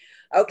gravity.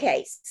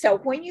 Okay, so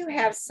when you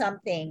have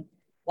something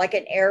like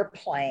an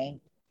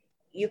airplane,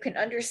 you can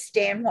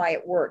understand why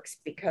it works,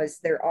 because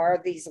there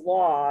are these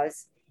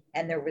laws,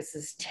 and there was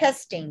this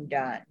testing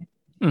done,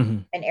 Mm-hmm.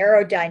 and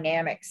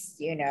aerodynamics,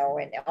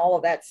 and all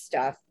of that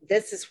stuff.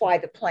 This is why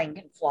the plane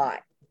can fly.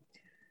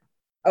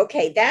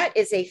 Okay, that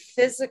is a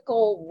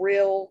physical,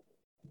 real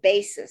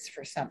basis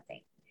for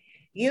something.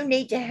 You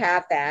need to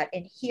have that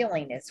in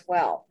healing as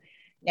well.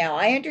 Now,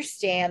 I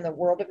understand the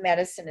world of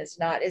medicine is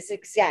not as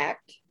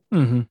exact,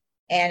 Mm-hmm.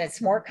 and it's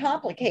more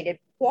complicated.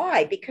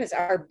 Why? Because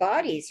our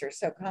bodies are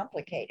so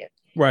complicated.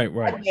 Right.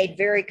 Right. God made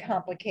very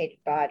complicated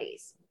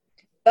bodies,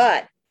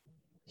 but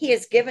he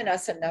has given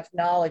us enough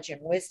knowledge and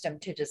wisdom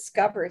to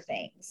discover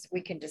things.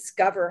 We can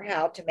discover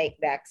how to make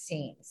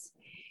vaccines,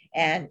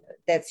 and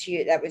that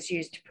was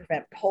used to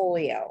prevent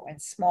polio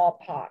and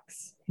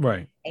smallpox.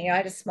 Right. And I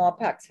had a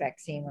smallpox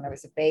vaccine when I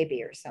was a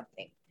baby or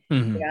something.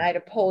 Mm-hmm. I had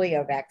a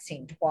polio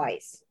vaccine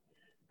twice,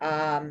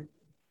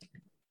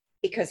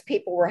 because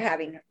people were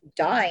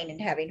dying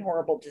and having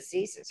horrible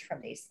diseases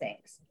from these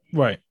things.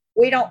 Right.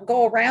 We don't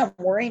go around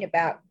worrying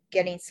about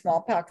getting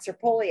smallpox or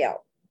polio.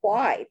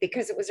 Why?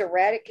 Because it was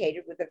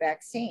eradicated with a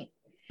vaccine.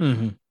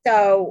 Mm-hmm.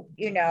 So,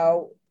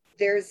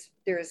 there's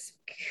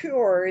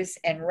cures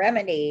and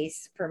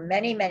remedies for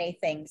many, many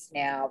things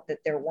now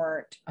that there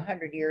weren't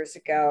 100 years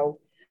ago.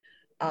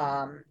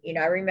 I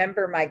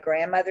remember my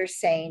grandmother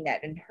saying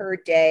that in her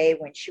day,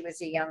 when she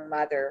was a young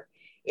mother,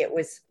 it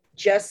was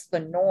just the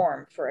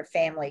norm for a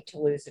family to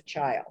lose a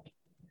child.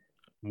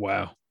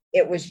 Wow.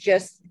 It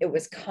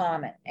was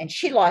common. And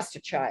she lost a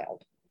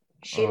child.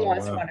 She Oh,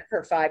 lost wow. one of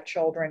her 5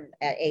 children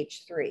at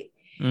age 3.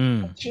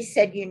 Mm. She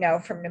said,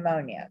 from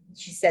pneumonia.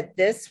 She said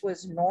this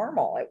was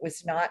normal. It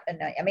was not,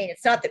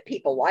 it's not that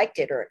people liked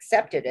it or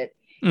accepted it.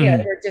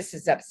 Mm-hmm. They're just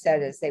as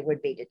upset as they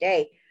would be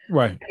today.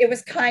 Right. It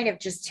was kind of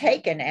just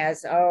taken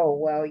as, oh,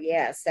 well,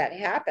 yes, that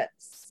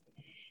happens.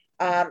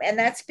 And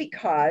that's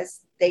because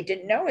they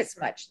didn't know as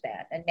much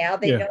then. And now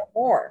they know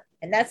more.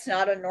 And that's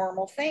not a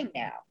normal thing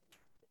now.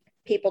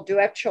 People do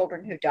have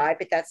children who die,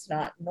 but that's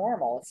not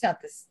normal. It's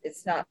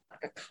not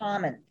a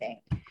common thing.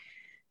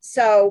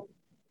 So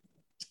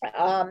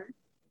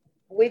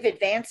we've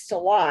advanced a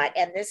lot,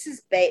 and this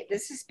is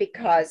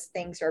because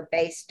things are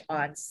based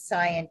on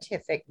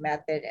scientific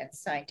method and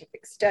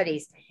scientific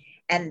studies,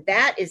 and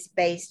that is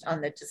based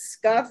on the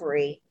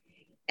discovery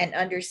and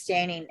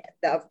understanding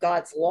of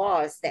God's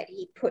laws that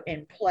he put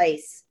in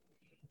place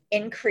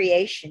in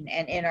creation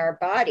and in our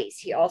bodies.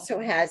 He also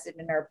has it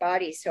in our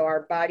bodies, so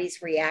our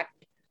bodies react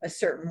a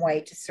certain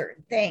way to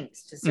certain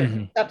things, to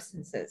certain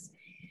substances.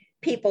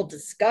 People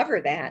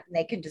discover that, and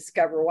they can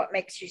discover what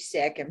makes you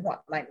sick and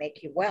what might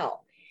make you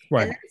well.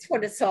 Right. And that's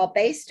what it's all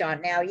based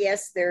on. Now,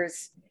 yes,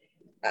 there's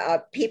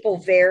people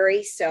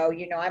vary. So,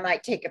 I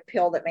might take a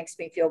pill that makes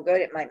me feel good.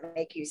 It might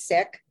make you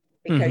sick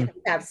because you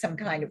have some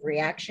kind of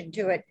reaction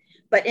to it.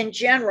 But in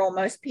general,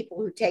 most people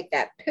who take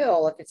that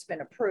pill, if it's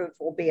been approved,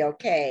 will be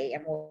okay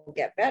and will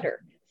get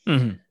better.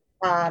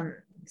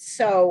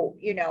 So,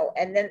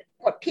 and then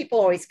what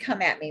people always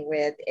come at me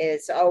with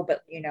is, oh,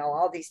 but,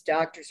 all these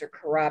doctors are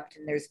corrupt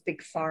and there's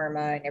big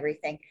pharma and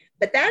everything.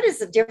 But that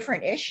is a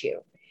different issue,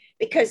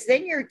 because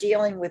then you're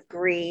dealing with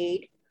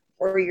greed,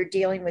 or you're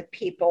dealing with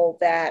people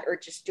that are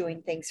just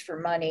doing things for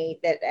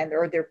money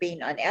or they're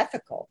being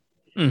unethical.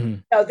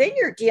 So then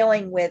you're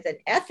dealing with an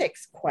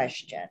ethics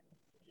question,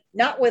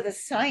 not with a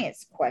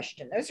science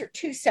question. Those are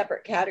 2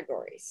 separate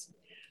categories.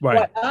 Right.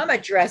 What I'm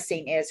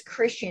addressing is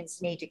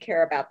Christians need to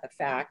care about the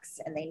facts,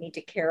 and they need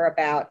to care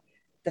about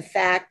the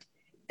fact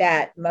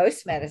that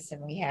most medicine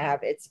we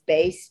have, it's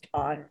based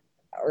on,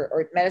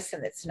 or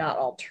medicine that's not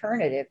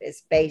alternative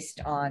is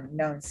based on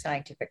known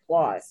scientific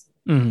laws.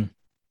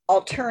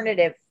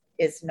 Alternative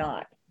is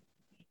not.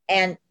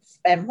 And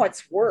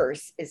what's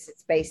worse is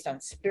it's based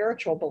on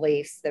spiritual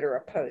beliefs that are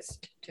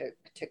opposed to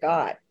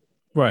God.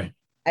 Right.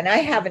 And I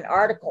have an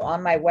article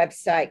on my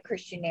website,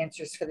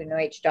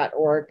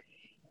 christiananswersforthenewage.org.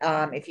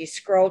 If you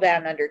scroll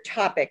down under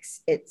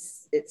topics,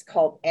 it's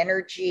called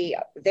energy.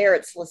 There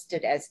it's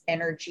listed as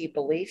energy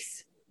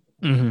beliefs.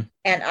 And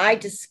I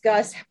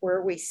discuss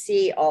where we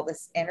see all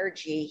this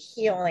energy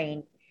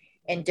healing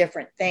in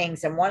different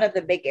things. And one of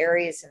the big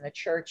areas in the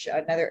church,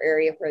 another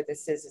area where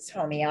this is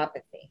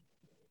homeopathy.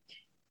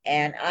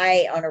 And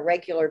I, on a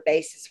regular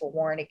basis, will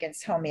warn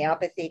against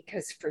homeopathy,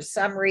 because for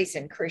some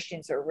reason,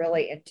 Christians are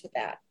really into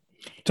that.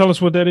 Tell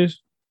us what that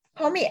is.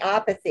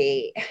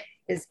 Homeopathy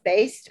is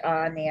based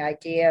on the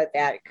idea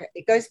that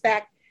it goes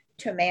back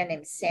to a man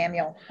named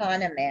Samuel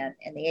Hahnemann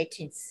in the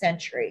 18th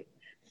century.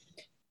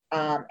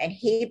 And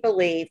he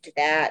believed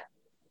that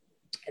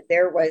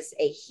there was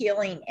a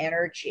healing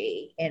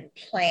energy in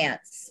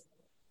plants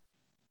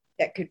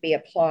that could be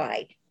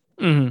applied.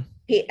 Mm-hmm.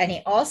 And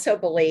he also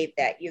believed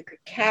that you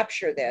could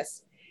capture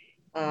this.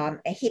 And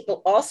he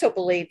also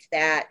believed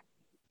that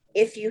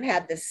if you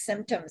had the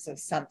symptoms of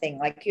something,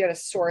 like you had a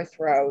sore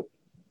throat,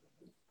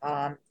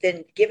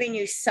 then giving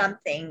you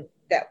something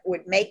that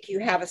would make you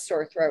have a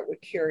sore throat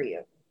would cure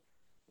you.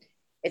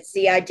 It's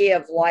the idea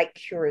of like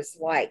cures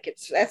like.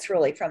 That's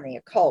really from the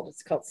occult.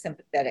 It's called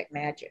sympathetic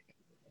magic.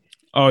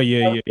 Oh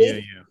yeah, So yeah, yeah,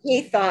 yeah.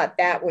 he thought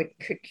that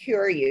could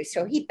cure you.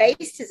 So he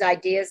based his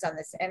ideas on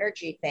this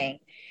energy thing.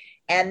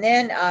 And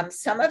then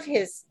some of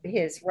his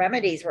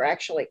remedies were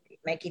actually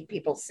making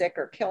people sick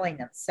or killing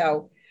them.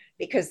 So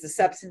because the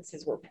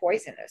substances were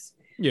poisonous.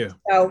 Yeah.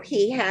 So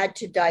he had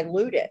to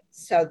dilute it.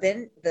 So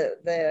then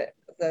the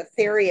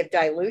theory of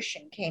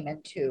dilution came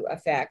into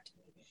effect,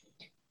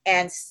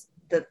 and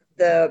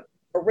the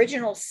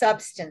original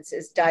substance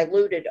is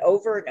diluted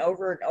over and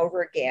over and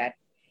over again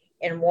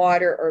in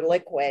water or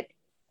liquid,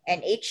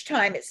 and each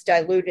time it's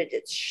diluted,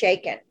 it's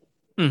shaken.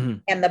 Mm-hmm.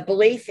 And the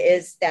belief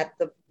is that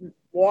the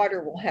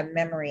water will have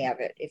memory of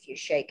it if you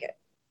shake it.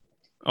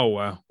 Oh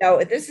wow.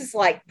 So this is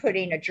like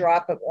putting a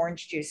drop of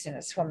orange juice in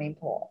a swimming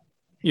pool.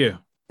 Yeah.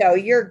 So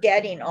you're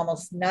getting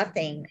almost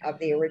nothing of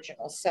the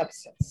original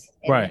substance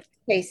in Right.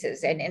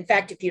 cases. And in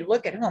fact, if you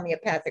look at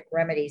homeopathic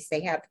remedies,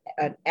 they have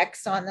an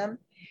X on them.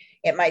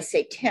 It might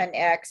say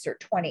 10X or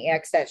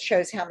 20X. That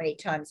shows how many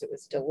times it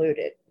was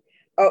diluted.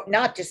 Oh,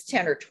 not just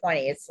 10 or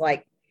 20. It's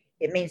like,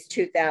 it means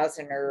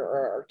 2000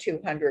 or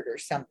 200 or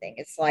something.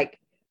 It's like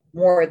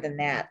more than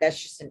that.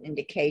 That's just an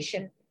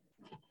indication.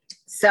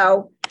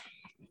 So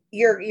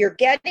you're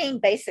getting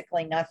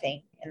basically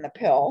nothing in the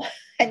pill,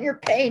 and you're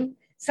paying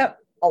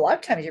a lot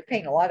of times you're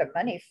paying a lot of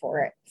money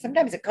for it.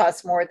 Sometimes it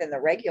costs more than the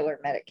regular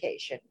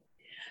medication.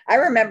 I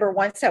remember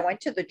once I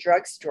went to the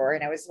drugstore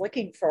and I was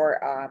looking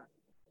for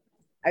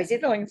I was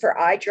either looking for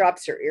eye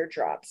drops or ear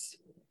drops.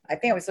 I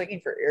think I was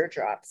looking for ear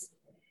drops.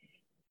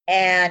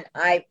 And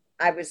I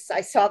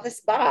saw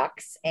this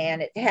box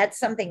and it had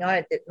something on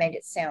it that made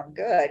it sound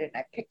good. And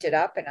I picked it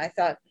up and I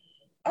thought,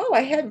 oh,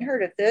 I hadn't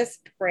heard of this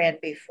brand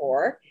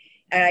before.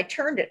 And I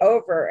turned it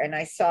over and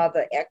I saw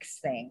the X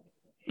thing.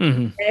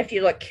 Mm-hmm. And if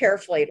you look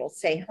carefully, it'll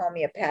say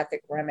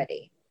homeopathic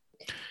remedy.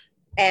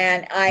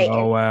 And it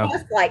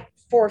cost like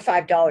 $4 or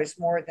 $5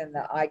 more than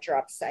the eye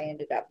drops I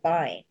ended up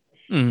buying.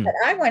 Mm-hmm. But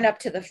I went up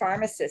to the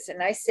pharmacist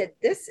and I said,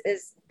 this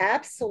is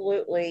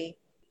absolutely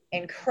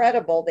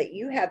incredible that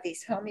you have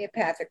these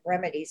homeopathic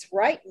remedies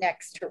right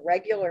next to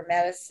regular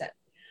medicine.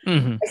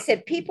 Mm-hmm. I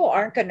said, people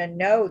aren't going to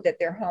know that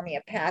they're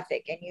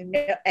homeopathic.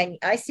 And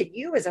I said,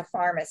 you as a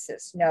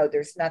pharmacist know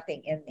there's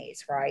nothing in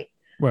these, right?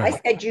 I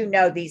said,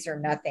 these are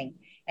nothing.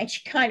 And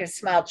she kind of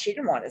smiled. She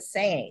didn't want to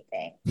say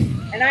anything.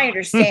 And I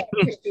understand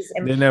because she's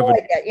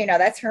employed that,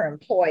 that's her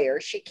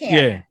employer. She can't.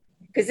 Yeah.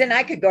 Because then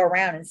I could go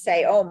around and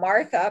say, oh,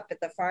 Martha up at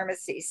the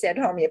pharmacy said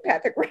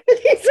homeopathic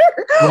remedies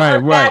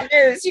are bad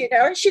news,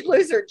 and she'd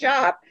lose her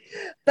job.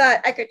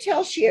 But I could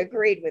tell she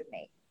agreed with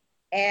me.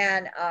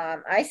 And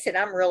I said,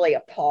 I'm really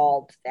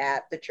appalled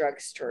that the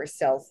drugstore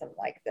sells them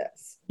like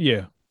this.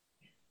 Yeah.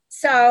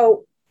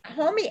 So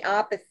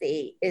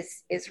homeopathy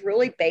is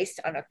really based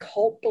on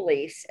occult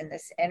beliefs in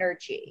this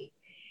energy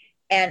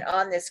and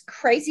on this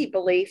crazy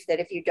belief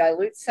that if you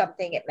dilute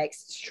something, it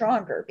makes it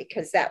stronger,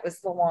 because that was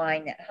the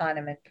line that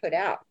Hahnemann put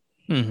out,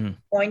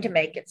 going to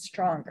make it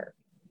stronger.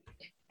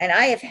 And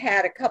I have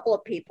had a couple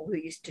of people who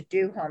used to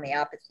do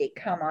homeopathy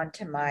come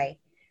onto my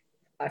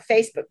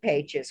Facebook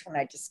pages when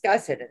I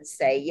discuss it and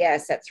say,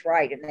 yes, that's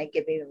right. And they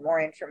give even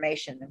more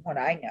information than what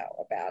I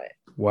know about it.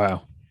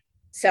 Wow.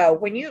 So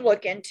when you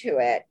look into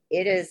it,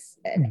 it is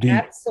an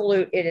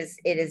absolute, it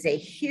is a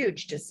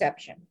huge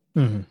deception.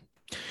 Mm-hmm.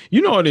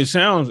 You know what it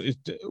sounds,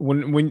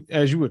 when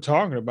as you were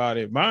talking about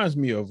it, reminds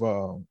me of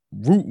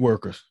root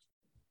workers.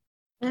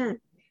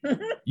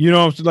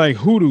 It's like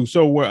hoodoo.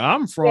 So where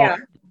I'm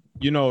from,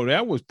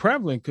 that was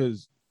prevalent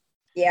because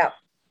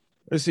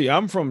let's see,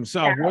 I'm from the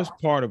southwest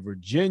part of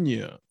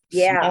Virginia,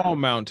 small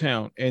mountain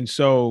town. And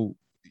so,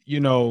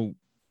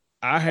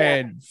 I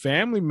had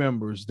family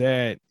members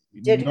that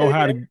know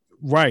how to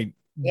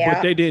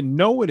but they didn't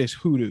know it as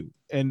hoodoo.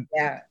 And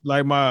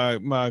like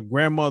my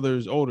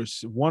grandmother's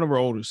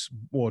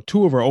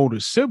two of her older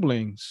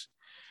siblings,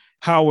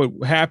 how it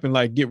happened,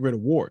 like get rid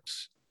of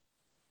warts.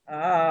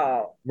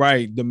 Oh.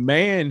 Right. The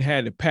man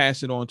had to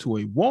pass it on to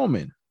a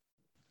woman.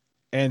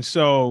 And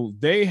so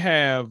they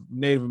have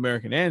Native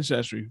American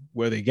ancestry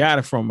where they got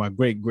it from my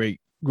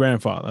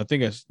great-great-grandfather. I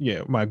think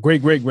my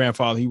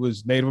great-great-grandfather, he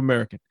was Native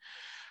American.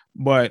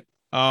 But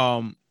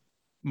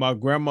my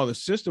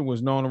grandmother's sister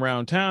was known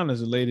around town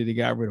as a lady that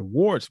got rid of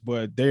warts,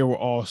 but they were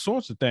all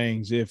sorts of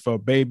things. If a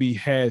baby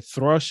had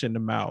thrush in the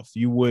mouth,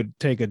 you would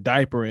take a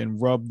diaper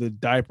and rub the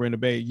diaper in the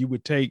baby. You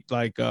would take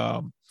like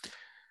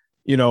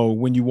You know,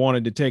 when you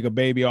wanted to take a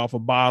baby off a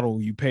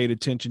bottle, you paid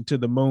attention to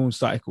the moon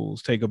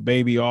cycles. Take a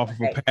baby off of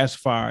a Right.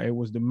 pacifier, it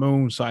was the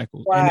moon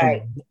cycles,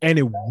 Right. and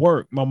it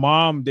worked. My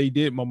mom did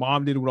it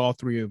with all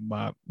three of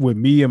with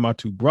me and my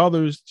two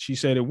brothers. She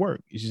said it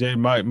worked. She said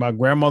my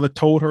grandmother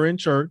told her in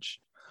church,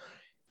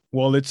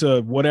 well, it's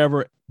a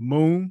whatever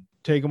moon,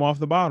 take them off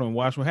the bottom and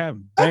watch what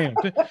happens. Bam.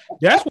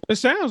 That's what it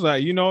sounds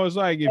like. You know, it's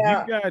like if you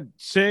Yeah. got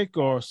sick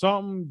or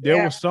something, there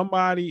Yeah. was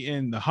somebody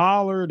in the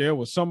holler, there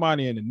was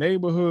somebody in the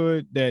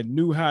neighborhood that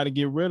knew how to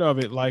get rid of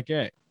it like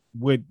that.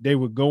 They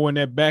would go in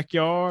that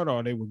backyard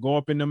or they would go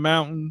up in the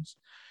mountains,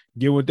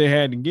 get what they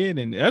had to get.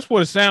 And that's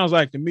what it sounds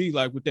like to me,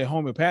 like with that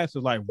homeopathy,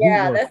 like root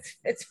Yeah. work.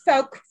 It's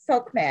folk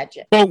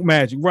magic. Folk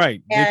magic,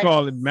 right. They And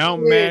call it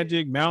mountain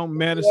magic, mountain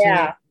medicine.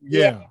 yeah, yeah.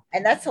 Yeah.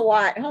 And that's a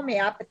lot.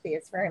 Homeopathy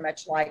is very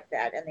much like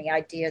that. And the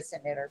ideas in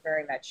it are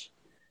very much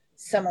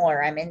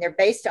similar. I mean, they're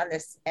based on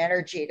this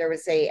energy. There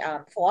was a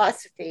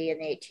philosophy in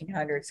the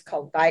 1800s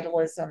called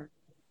vitalism.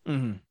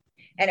 Mm-hmm.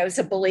 And it was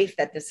a belief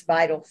that this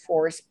vital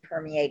force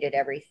permeated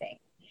everything.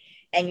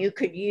 And you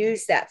could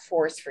use that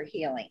force for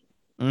healing.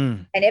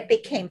 Mm. And it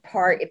became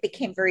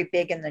very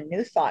big in the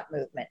New Thought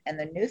movement. And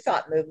the New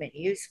Thought movement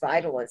used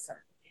vitalism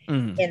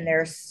in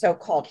their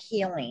so-called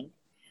healing,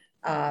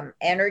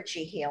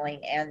 energy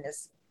healing, and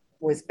this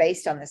was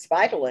based on this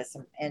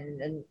vitalism. And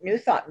the New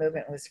Thought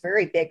movement was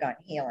very big on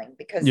healing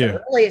because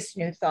the earliest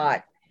New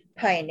Thought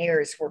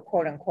pioneers were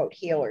quote unquote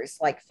healers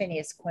like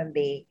Phineas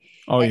Quimby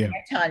and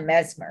Anton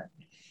Mesmer.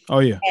 Oh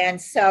yeah. And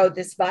so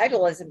this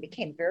vitalism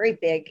became very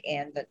big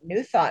in the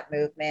New Thought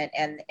movement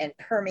and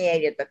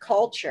permeated the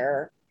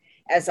culture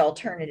as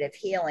alternative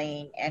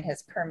healing and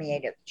has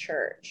permeated the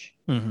church.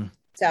 Mm-hmm.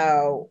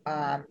 So,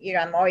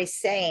 I'm always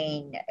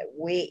saying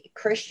we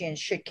Christians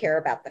should care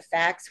about the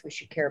facts. We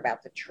should care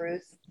about the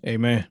truth.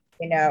 Amen.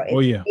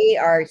 If we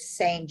are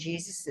saying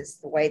Jesus is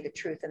the way, the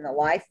truth, and the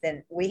life,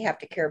 then we have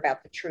to care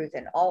about the truth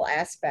in all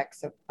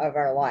aspects of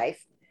our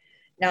life,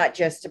 not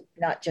just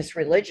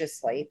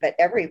religiously, but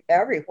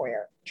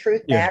everywhere.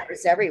 Truth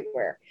matters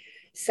everywhere.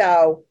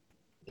 So,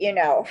 you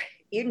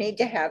need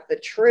to have the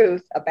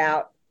truth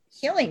about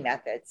healing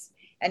methods.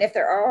 And if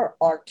there are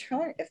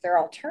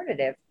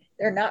alternative,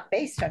 they're not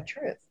based on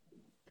truth.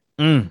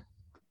 I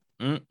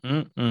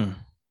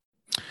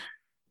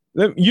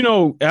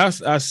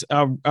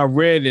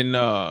read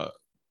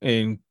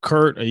in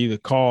Kurt or either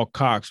Carl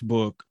Cox's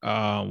book,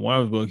 one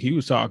of his book, he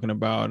was talking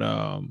about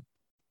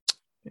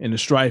in the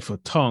Strife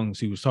of Tongues,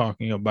 he was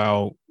talking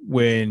about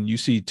when you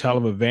see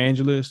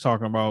televangelists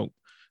talking about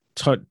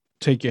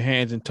take your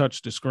hands and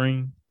touch the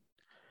screen,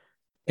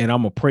 and I'm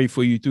gonna pray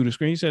for you through the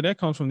screen. He said that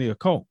comes from the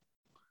occult.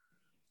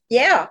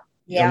 Yeah.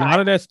 A lot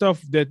of that stuff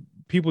that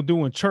people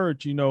do in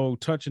church,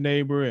 touch a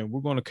neighbor and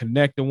we're going to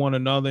connect to one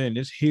another and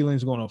this healing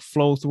is going to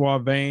flow through our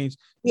veins.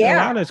 Yeah. A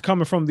lot of that's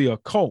coming from the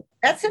occult.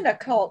 That's an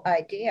occult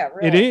idea,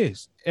 really. It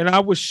is. And I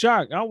was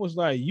shocked. I was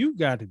like, you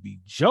got to be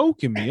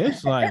joking me.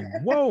 It's like,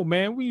 whoa,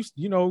 man,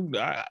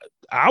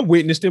 I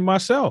witnessed it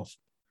myself.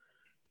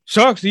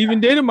 Shucks, even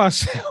did it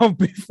myself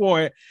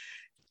before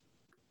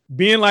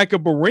being like a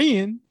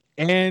Berean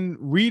and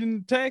reading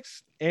the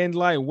text and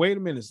like, wait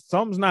a minute,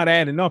 something's not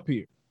adding up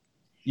here.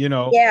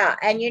 Yeah.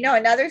 And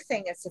another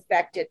thing that's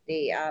affected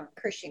the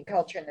Christian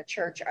culture in the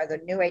church are the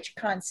New Age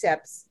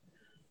concepts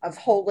of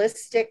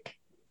holistic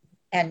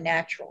and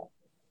natural.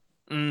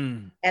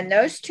 And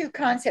those two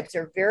concepts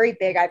are very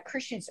big. I have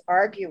Christians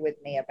argue with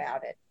me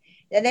about it.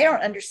 And they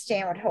don't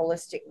understand what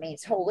holistic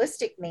means.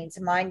 Holistic means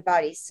mind,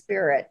 body,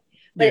 spirit,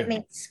 but it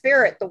means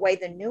spirit the way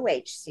the New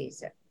Age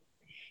sees it.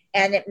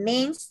 And it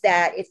means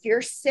that if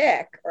you're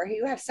sick or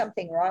you have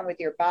something wrong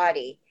with your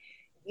body,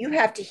 you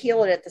have to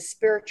heal it at the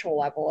spiritual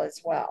level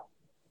as well.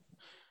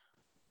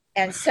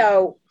 And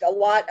so a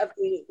lot of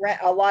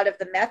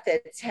the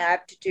methods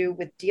have to do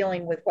with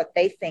dealing with what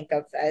they think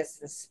of as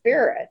the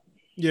spirit,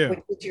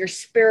 which is your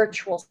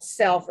spiritual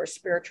self or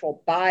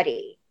spiritual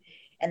body.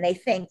 And they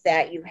think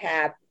that you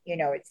have,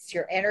 it's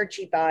your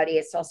energy body.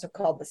 It's also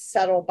called the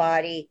subtle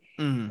body.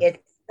 It's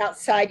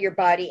outside your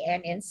body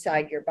and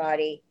inside your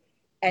body.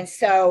 And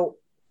so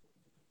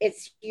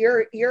it's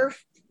your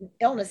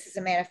illness is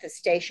a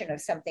manifestation of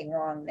something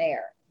wrong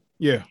there.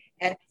 Yeah.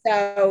 And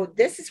so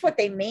this is what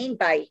they mean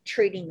by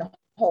treating the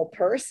whole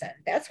person.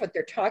 That's what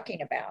they're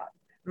talking about.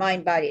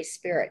 Mind, body,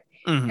 spirit.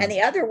 And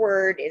the other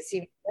word is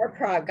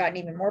gotten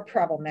even more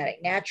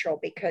problematic, natural,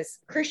 because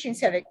Christians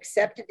have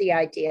accepted the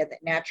idea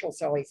that natural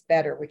is always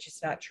better, which is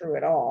not true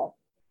at all.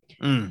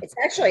 It's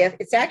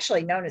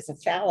actually known as a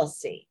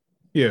fallacy.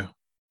 Yeah.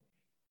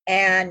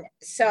 And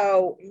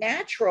so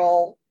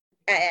natural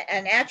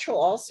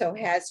also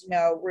has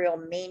no real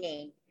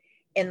meaning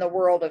in the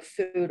world of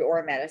food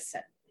or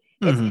medicine.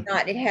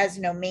 It has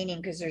no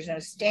meaning because there's no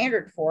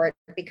standard for it,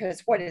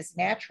 because what is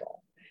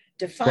natural?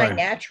 Define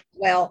natural.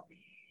 Well,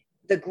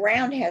 the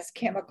ground has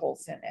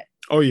chemicals in it.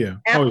 Oh yeah.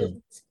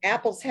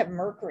 Apples have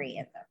mercury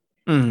in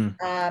them.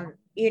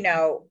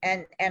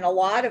 And a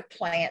lot of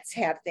plants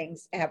have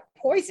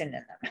poison in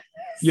them.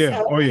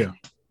 Yeah.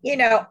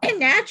 and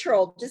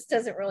natural just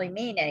doesn't really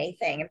mean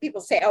anything. And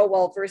people say, oh,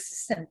 well,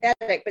 versus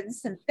synthetic, but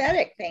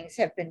synthetic things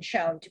have been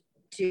shown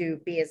to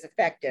be as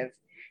effective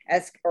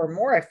as or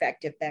more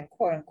effective than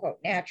quote unquote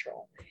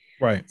natural.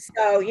 Right.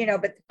 So,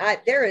 but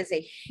there is a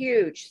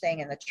huge thing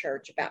in the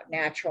church about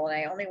natural, and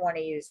I only want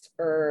to use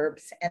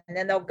herbs. And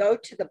then they'll go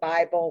to the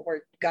Bible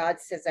where God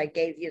says, I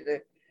gave you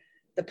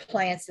the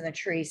plants and the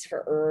trees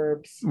for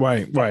herbs.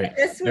 Right.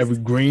 Every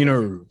green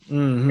herb.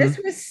 This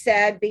was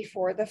said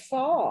before the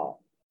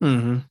fall.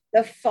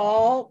 The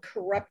fall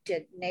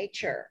corrupted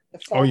nature. The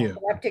fall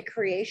corrupted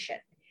creation.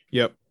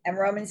 Yep. And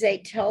Romans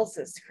 8 tells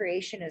us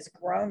creation is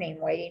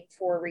groaning, waiting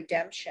for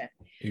redemption.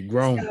 It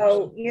groans.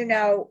 So,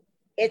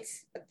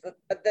 it's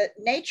the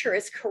nature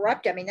is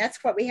corrupt. I mean,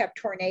 that's why we have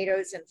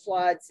tornadoes and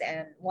floods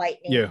and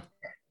lightning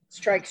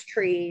strikes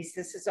trees.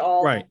 This is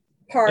all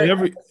part of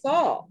the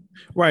fall.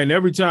 Right. And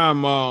every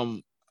time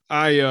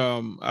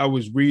I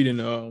was reading,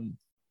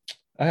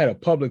 I had a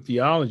public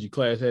theology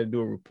class, I had to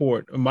do a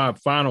report. My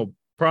final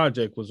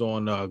project was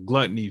on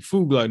gluttony,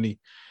 food gluttony.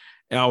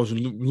 And I was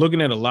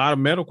looking at a lot of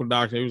medical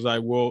doctors. It was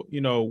like, well,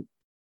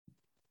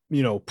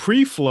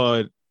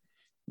 pre-flood,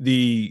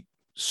 the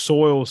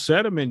soil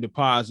sediment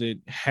deposit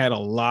had a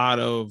lot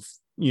of,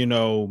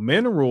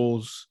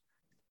 minerals.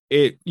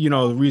 The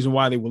reason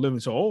why they were living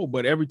so old,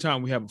 but every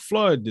time we have a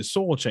flood, the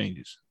soil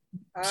changes.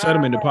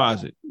 Sediment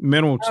deposit,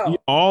 mineral,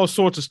 all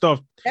sorts of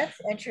stuff. That's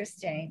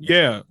interesting.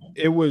 Yeah,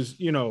 it was,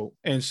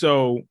 and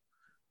so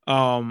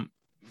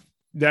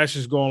that's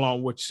just going along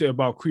with what you said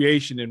about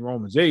creation in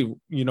Romans 8,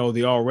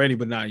 the already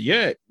but not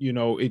yet,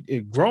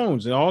 it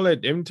groans and all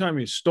that. Every time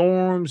it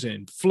storms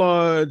and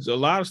floods, a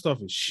lot of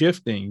stuff is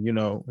shifting,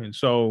 and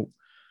so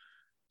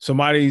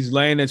somebody's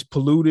land that's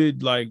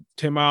polluted like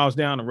 10 miles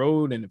down the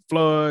road and it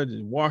floods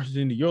and washes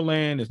into your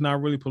land, it's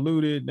not really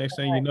polluted. Next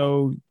thing you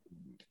know,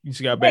 you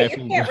just got bad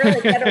food.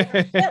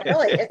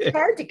 It's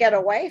hard to get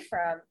away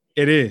from.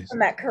 It is. From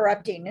that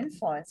corrupting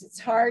influence. It's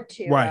hard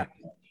to,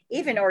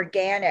 even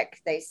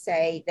organic, they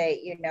say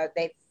they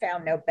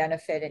found no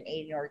benefit in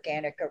eating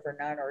organic over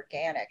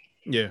non-organic.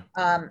 Yeah.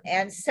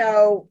 And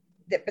so,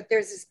 but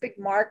there's this big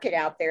market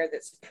out there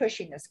that's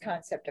pushing this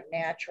concept of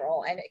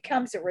natural, and it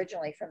comes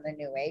originally from the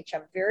New Age.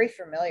 I'm very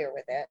familiar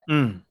with it.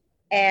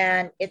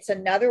 And it's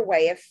another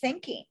way of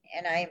thinking.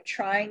 And I am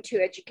trying to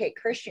educate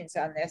Christians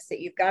on this, that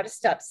you've got to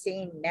stop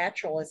seeing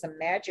natural as a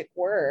magic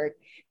word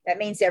that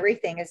means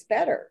everything is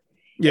better.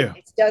 Yeah.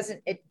 It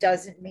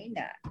doesn't mean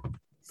that.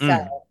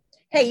 So,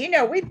 hey,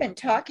 we've been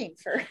talking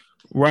for.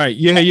 Right.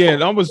 Yeah.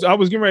 I was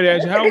getting ready to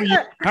ask you,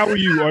 how are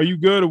you? Are you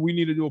good, or we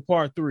need to do a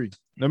part 3?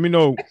 Let me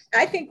know.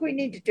 I think we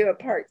need to do a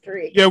part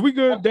 3. Yeah, we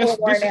good. This is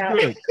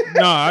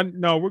good.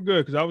 No, we're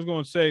good. Cause I was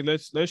going to say,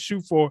 let's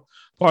shoot for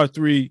part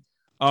 3.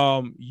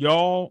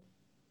 Y'all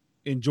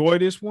enjoy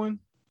this one.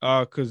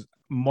 Cause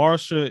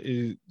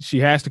Marsha she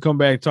has to come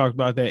back and talk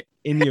about that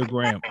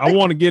Enneagram. I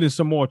want to get in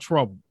some more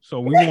trouble. So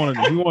we want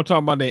to talk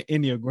about that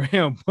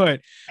Enneagram,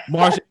 but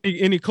Marsha,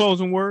 any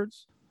closing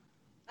words?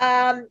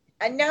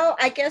 No,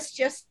 I guess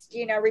just,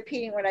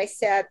 repeating what I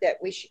said, that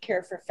we should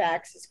care for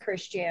facts as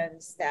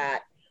Christians,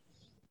 that,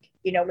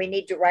 we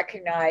need to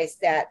recognize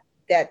that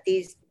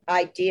these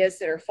ideas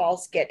that are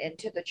false get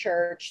into the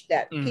church,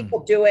 that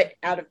people do it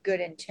out of good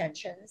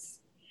intentions.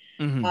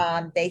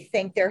 They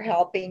think they're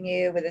helping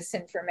you with this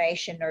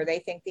information, or they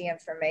think the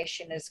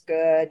information is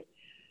good.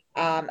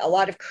 A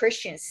lot of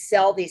Christians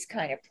sell these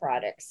kind of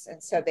products.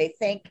 And so they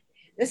think,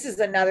 this is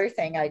another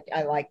thing I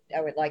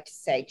would like to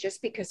say,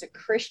 just because a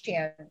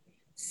Christian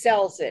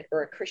sells it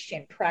or a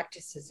Christian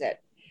practices it,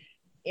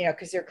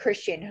 because they're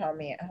Christian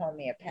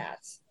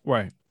homeopaths.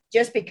 Right.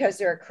 Just because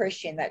they're a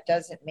Christian, that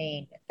doesn't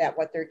mean that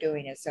what they're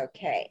doing is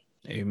okay.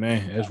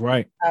 Amen. That's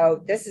right.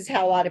 Oh, this is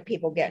how a lot of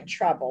people get in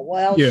trouble.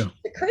 Well, she's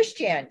a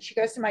Christian. She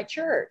goes to my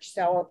church.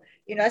 So,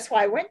 that's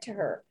why I went to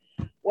her.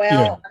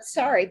 Well, I'm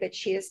sorry, but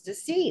she is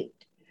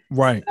deceived.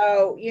 Right.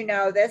 So,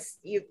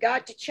 you've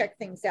got to check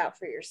things out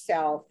for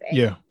yourself. And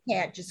you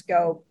can't just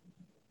go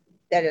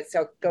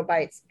by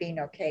it's being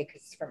okay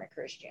because it's from a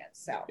Christian.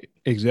 So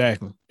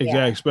exactly.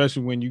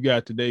 Especially when you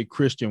got today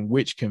Christian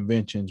witch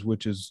conventions,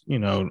 which is,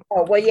 Oh,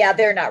 well, yeah,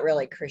 they're not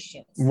really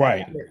Christians.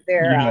 Right.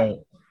 They're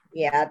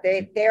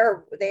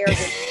they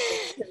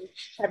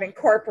have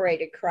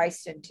incorporated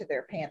Christ into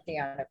their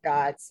pantheon of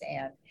gods,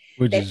 and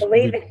they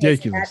believe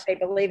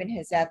in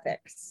his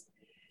ethics.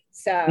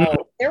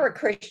 So there were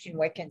Christian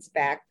Wiccans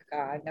back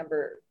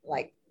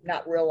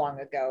not real long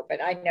ago,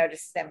 but I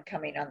noticed them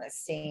coming on the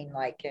scene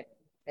like in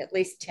at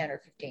least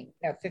 15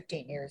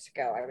 years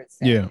ago, I would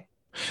say. Yeah.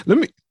 Let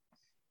me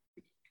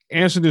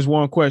answer this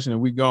one question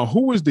and we go.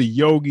 Who was the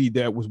yogi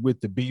that was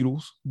with the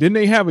Beatles? Didn't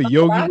they have a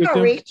yogi with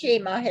them?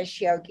 Maharishi Mahesh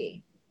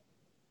Yogi.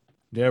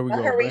 There we go.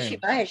 Maharishi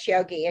Mahesh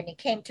Yogi, and he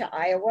came to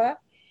Iowa.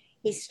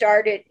 He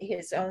started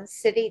his own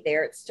city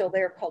there. It's still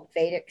there, called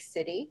Vedic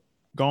City.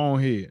 Go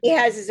ahead. He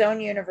has his own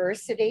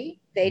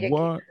university, Vedic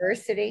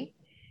University,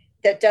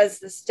 that does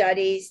the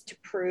studies to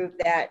prove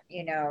that,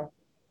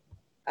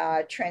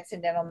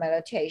 transcendental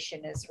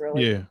meditation is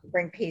really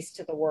bring peace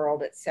to the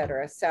world,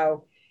 etc.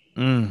 So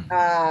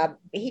Mm.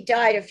 He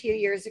died a few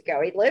years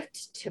ago. He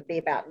lived to be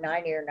about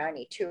 90 or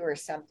 92 or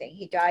something.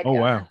 He died. Oh,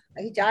 wow.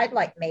 He died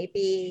like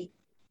maybe,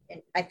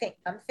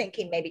 I'm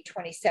thinking maybe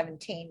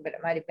 2017, but it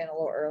might have been a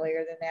little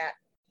earlier than that.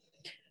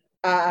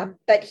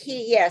 But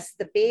yes,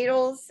 the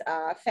Beatles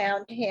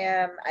found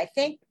him. I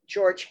think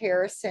George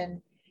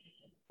Harrison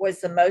was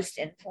the most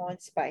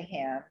influenced by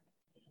him.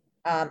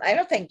 I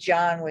don't think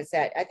John was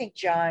that. I think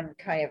John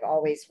kind of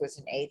always was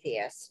an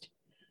atheist.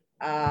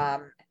 I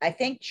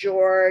think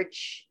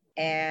George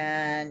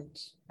and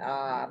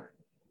I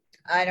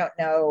don't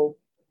know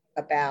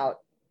about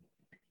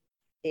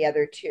the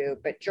other two,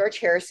 but George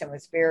Harrison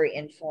was very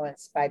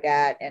influenced by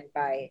that and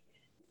by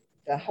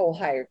the whole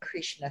Hare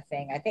Krishna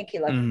thing. I think he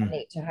left Mm.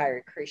 money to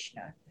Hare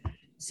Krishna.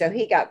 So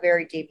he got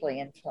very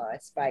deeply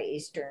influenced by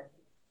Eastern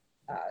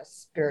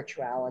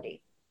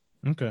spirituality.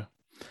 Okay.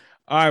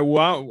 All right.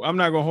 Well, I'm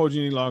not gonna hold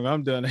you any longer.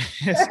 I'm done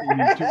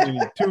asking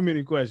you too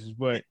many questions.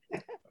 But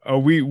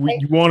we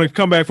you want to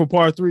come back for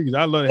part 3? Because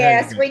I love to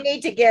have Yes, you. we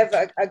need to give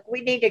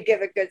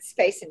a good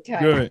space and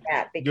time Good. for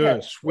that Good.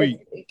 because Sweet.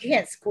 you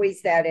can't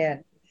squeeze that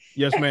in.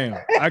 Yes, ma'am.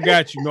 I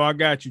got you. No, I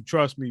got you.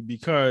 Trust me,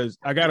 because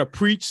I got to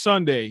preach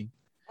Sunday.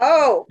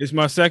 Oh, It's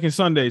my second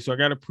Sunday, so I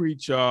got to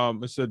preach.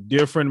 It's a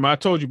dear friend of mine. I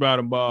told you about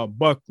him,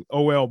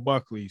 O.L.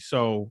 Buckley.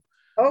 So,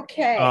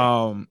 okay.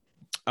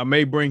 I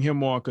may bring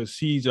him on because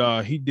he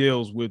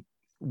deals with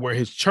where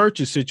his church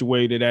is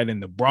situated at in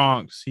the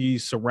Bronx.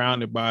 He's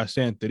surrounded by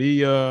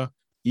Santeria,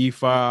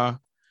 Ifa,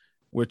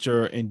 which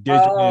are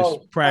indigenous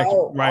practice,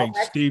 All right?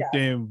 that Steeped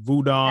stuff. in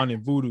voodoo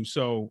and voodoo.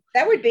 So,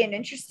 That would be an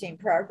interesting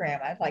program.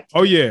 I'd like to.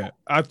 oh yeah,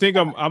 I think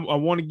I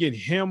want to get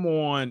him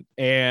on,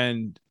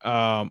 and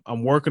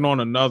I'm working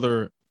on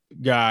another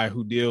guy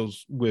who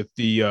deals with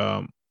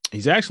the.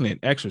 He's actually an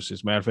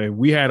exorcist. Matter of fact,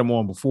 we had him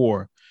on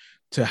before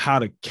to how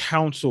to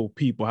counsel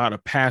people, how to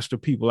pastor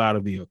people out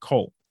of the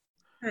occult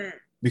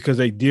because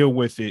they deal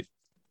with it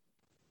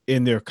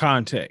in their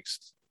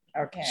context.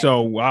 Okay.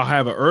 So I'll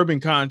have an urban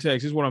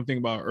context. This is what I'm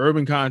thinking about: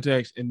 urban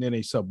context, and then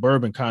a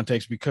suburban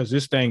context because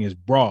this thing is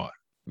broad.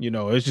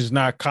 It's just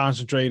not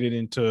concentrated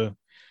into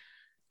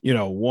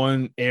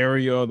one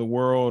area of the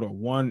world or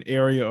one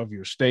area of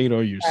your state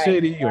or your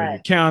city or your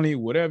county,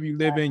 whatever you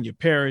live in, your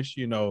parish.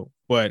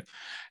 But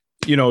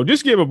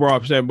just give a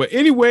broad percent. But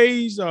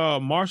anyways,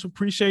 Marshall,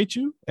 appreciate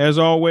you as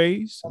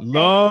always. Okay.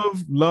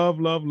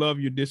 Love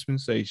your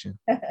dispensation.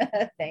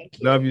 Thank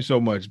you. Love you so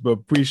much. But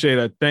appreciate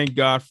it. Thank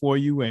God for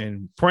you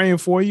and praying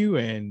for you.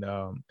 And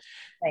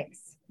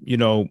thanks.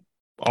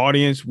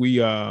 Audience, we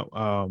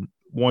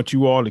want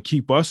you all to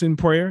keep us in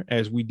prayer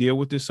as we deal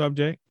with this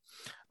subject.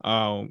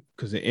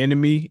 Because the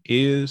enemy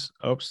is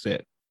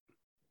upset.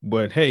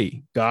 But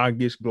hey, God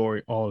gets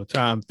glory all the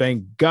time.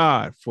 Thank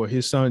God for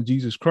his son,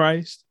 Jesus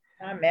Christ.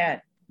 Amen.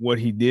 What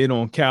he did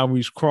on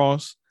Calvary's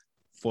cross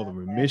for the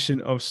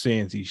remission of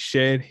sins. He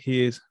shed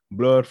his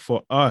blood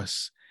for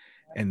us.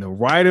 And the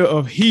writer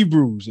of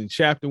Hebrews in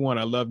chapter 1,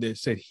 I love that it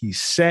said he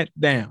sat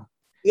down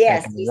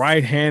at the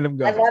right hand of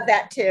God. I love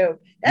that too.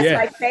 That's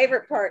my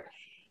favorite part.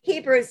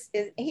 Hebrews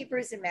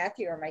and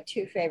Matthew are my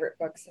two favorite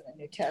books in the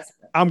New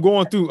Testament. I'm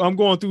going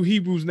through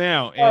Hebrews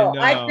now. And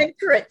I've been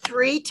through it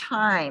 3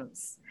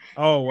 times.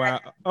 Oh,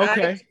 wow.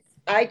 Okay.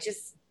 I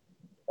just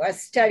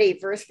study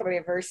verse by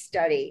verse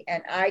study,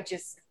 and I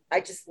just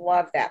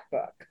love that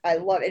book. I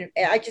love it.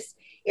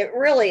 It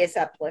really is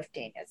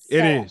uplifting.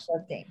 It is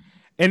uplifting.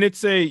 And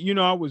it's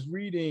I was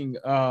reading,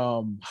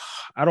 I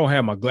don't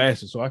have my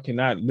glasses, so I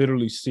cannot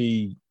literally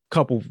see a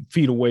couple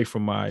feet away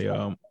from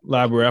my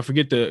library. I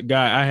forget the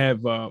guy I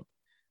have.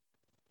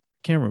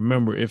 Can't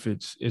remember if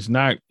it's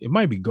not, it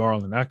might be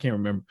Garland. I can't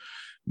remember.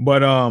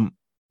 But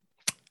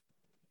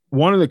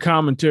one of the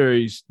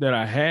commentaries that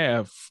I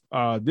have,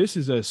 this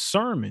is a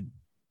sermon,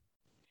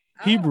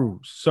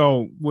 Hebrews.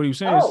 So what he was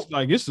saying is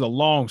like, this is a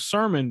long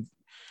sermon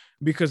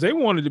because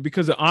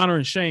because of honor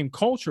and shame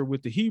culture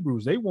with the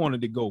Hebrews, they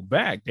wanted to go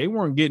back. They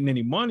weren't getting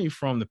any money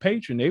from the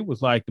patron. They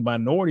was like the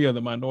minority of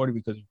the minority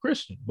because of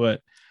Christian.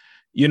 But,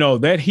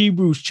 that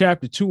Hebrews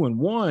chapter 2 and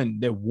 1,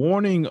 the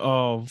warning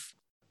of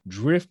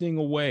drifting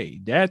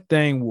away, that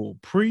thing will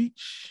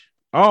preach.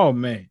 Oh,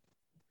 man.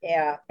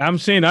 Yeah. I'm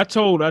saying, I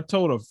told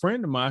a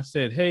friend of mine,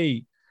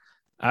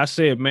 I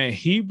said, man,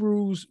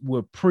 Hebrews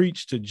will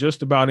preach to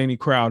just about any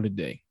crowd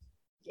today.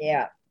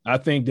 Yeah. I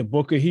think the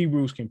book of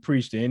Hebrews can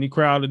preach to any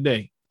crowd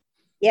today.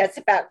 Yeah, it's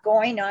about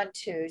going on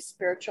to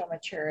spiritual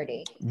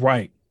maturity.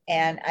 Right.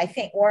 And I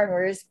think Warren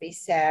Wiersbe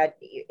said,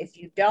 if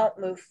you don't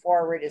move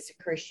forward as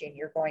a Christian,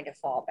 you're going to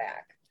fall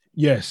back.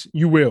 Yes,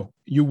 you will.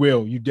 You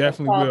will. You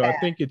definitely will. Back. I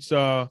think it's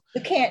you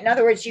can't, in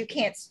other words, you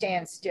can't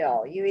stand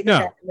still. You either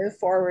have to move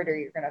forward or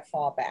you're going to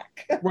fall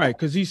back. Right.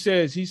 Because he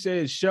says,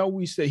 shall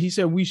we say, he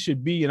said we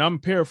should be, and I'm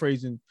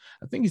paraphrasing,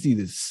 I think it's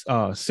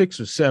either 6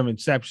 or 7,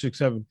 chapter 6,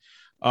 7.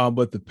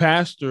 But the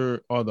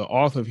pastor or the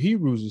author of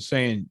Hebrews is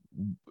saying,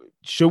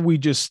 should we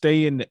just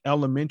stay in the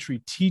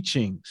elementary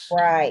teachings?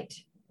 Right.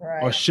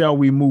 Or shall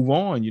we move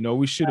on?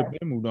 We should have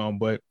been moved on.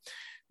 But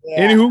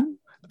anywho,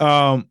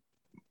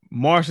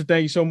 Marsha,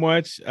 thank you so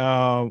much.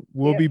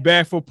 We'll be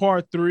back for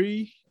part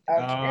 3.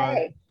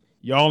 Okay.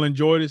 y'all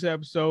enjoy this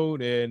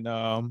episode. And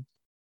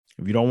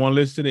if you don't want to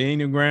listen to the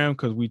Enneagram,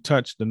 because we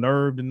touched the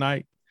nerve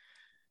tonight,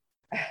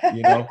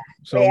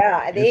 so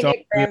yeah, the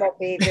Enneagram will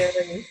be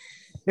very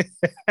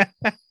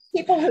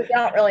people who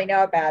don't really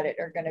know about it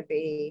are going to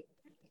be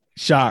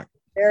shocked,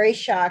 very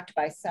shocked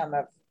by some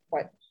of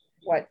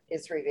what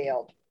is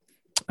revealed.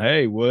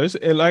 Hey, well,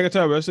 like I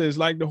tell you, it's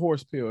like the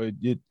horse pill.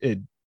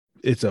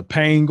 It's a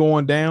pain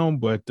going down,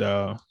 but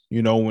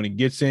when it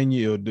gets in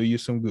you, it'll do you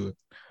some good.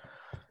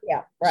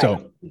 Yeah, right.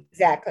 So,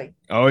 exactly.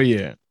 Oh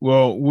yeah.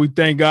 Well, we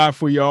thank God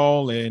for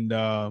y'all, and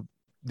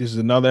this is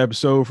another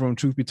episode from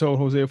Truth Be Told,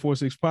 Hosea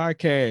 4:6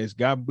 podcast.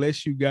 God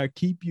bless you. God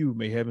keep you.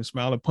 May heaven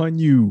smile upon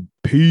you.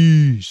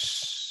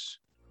 Peace.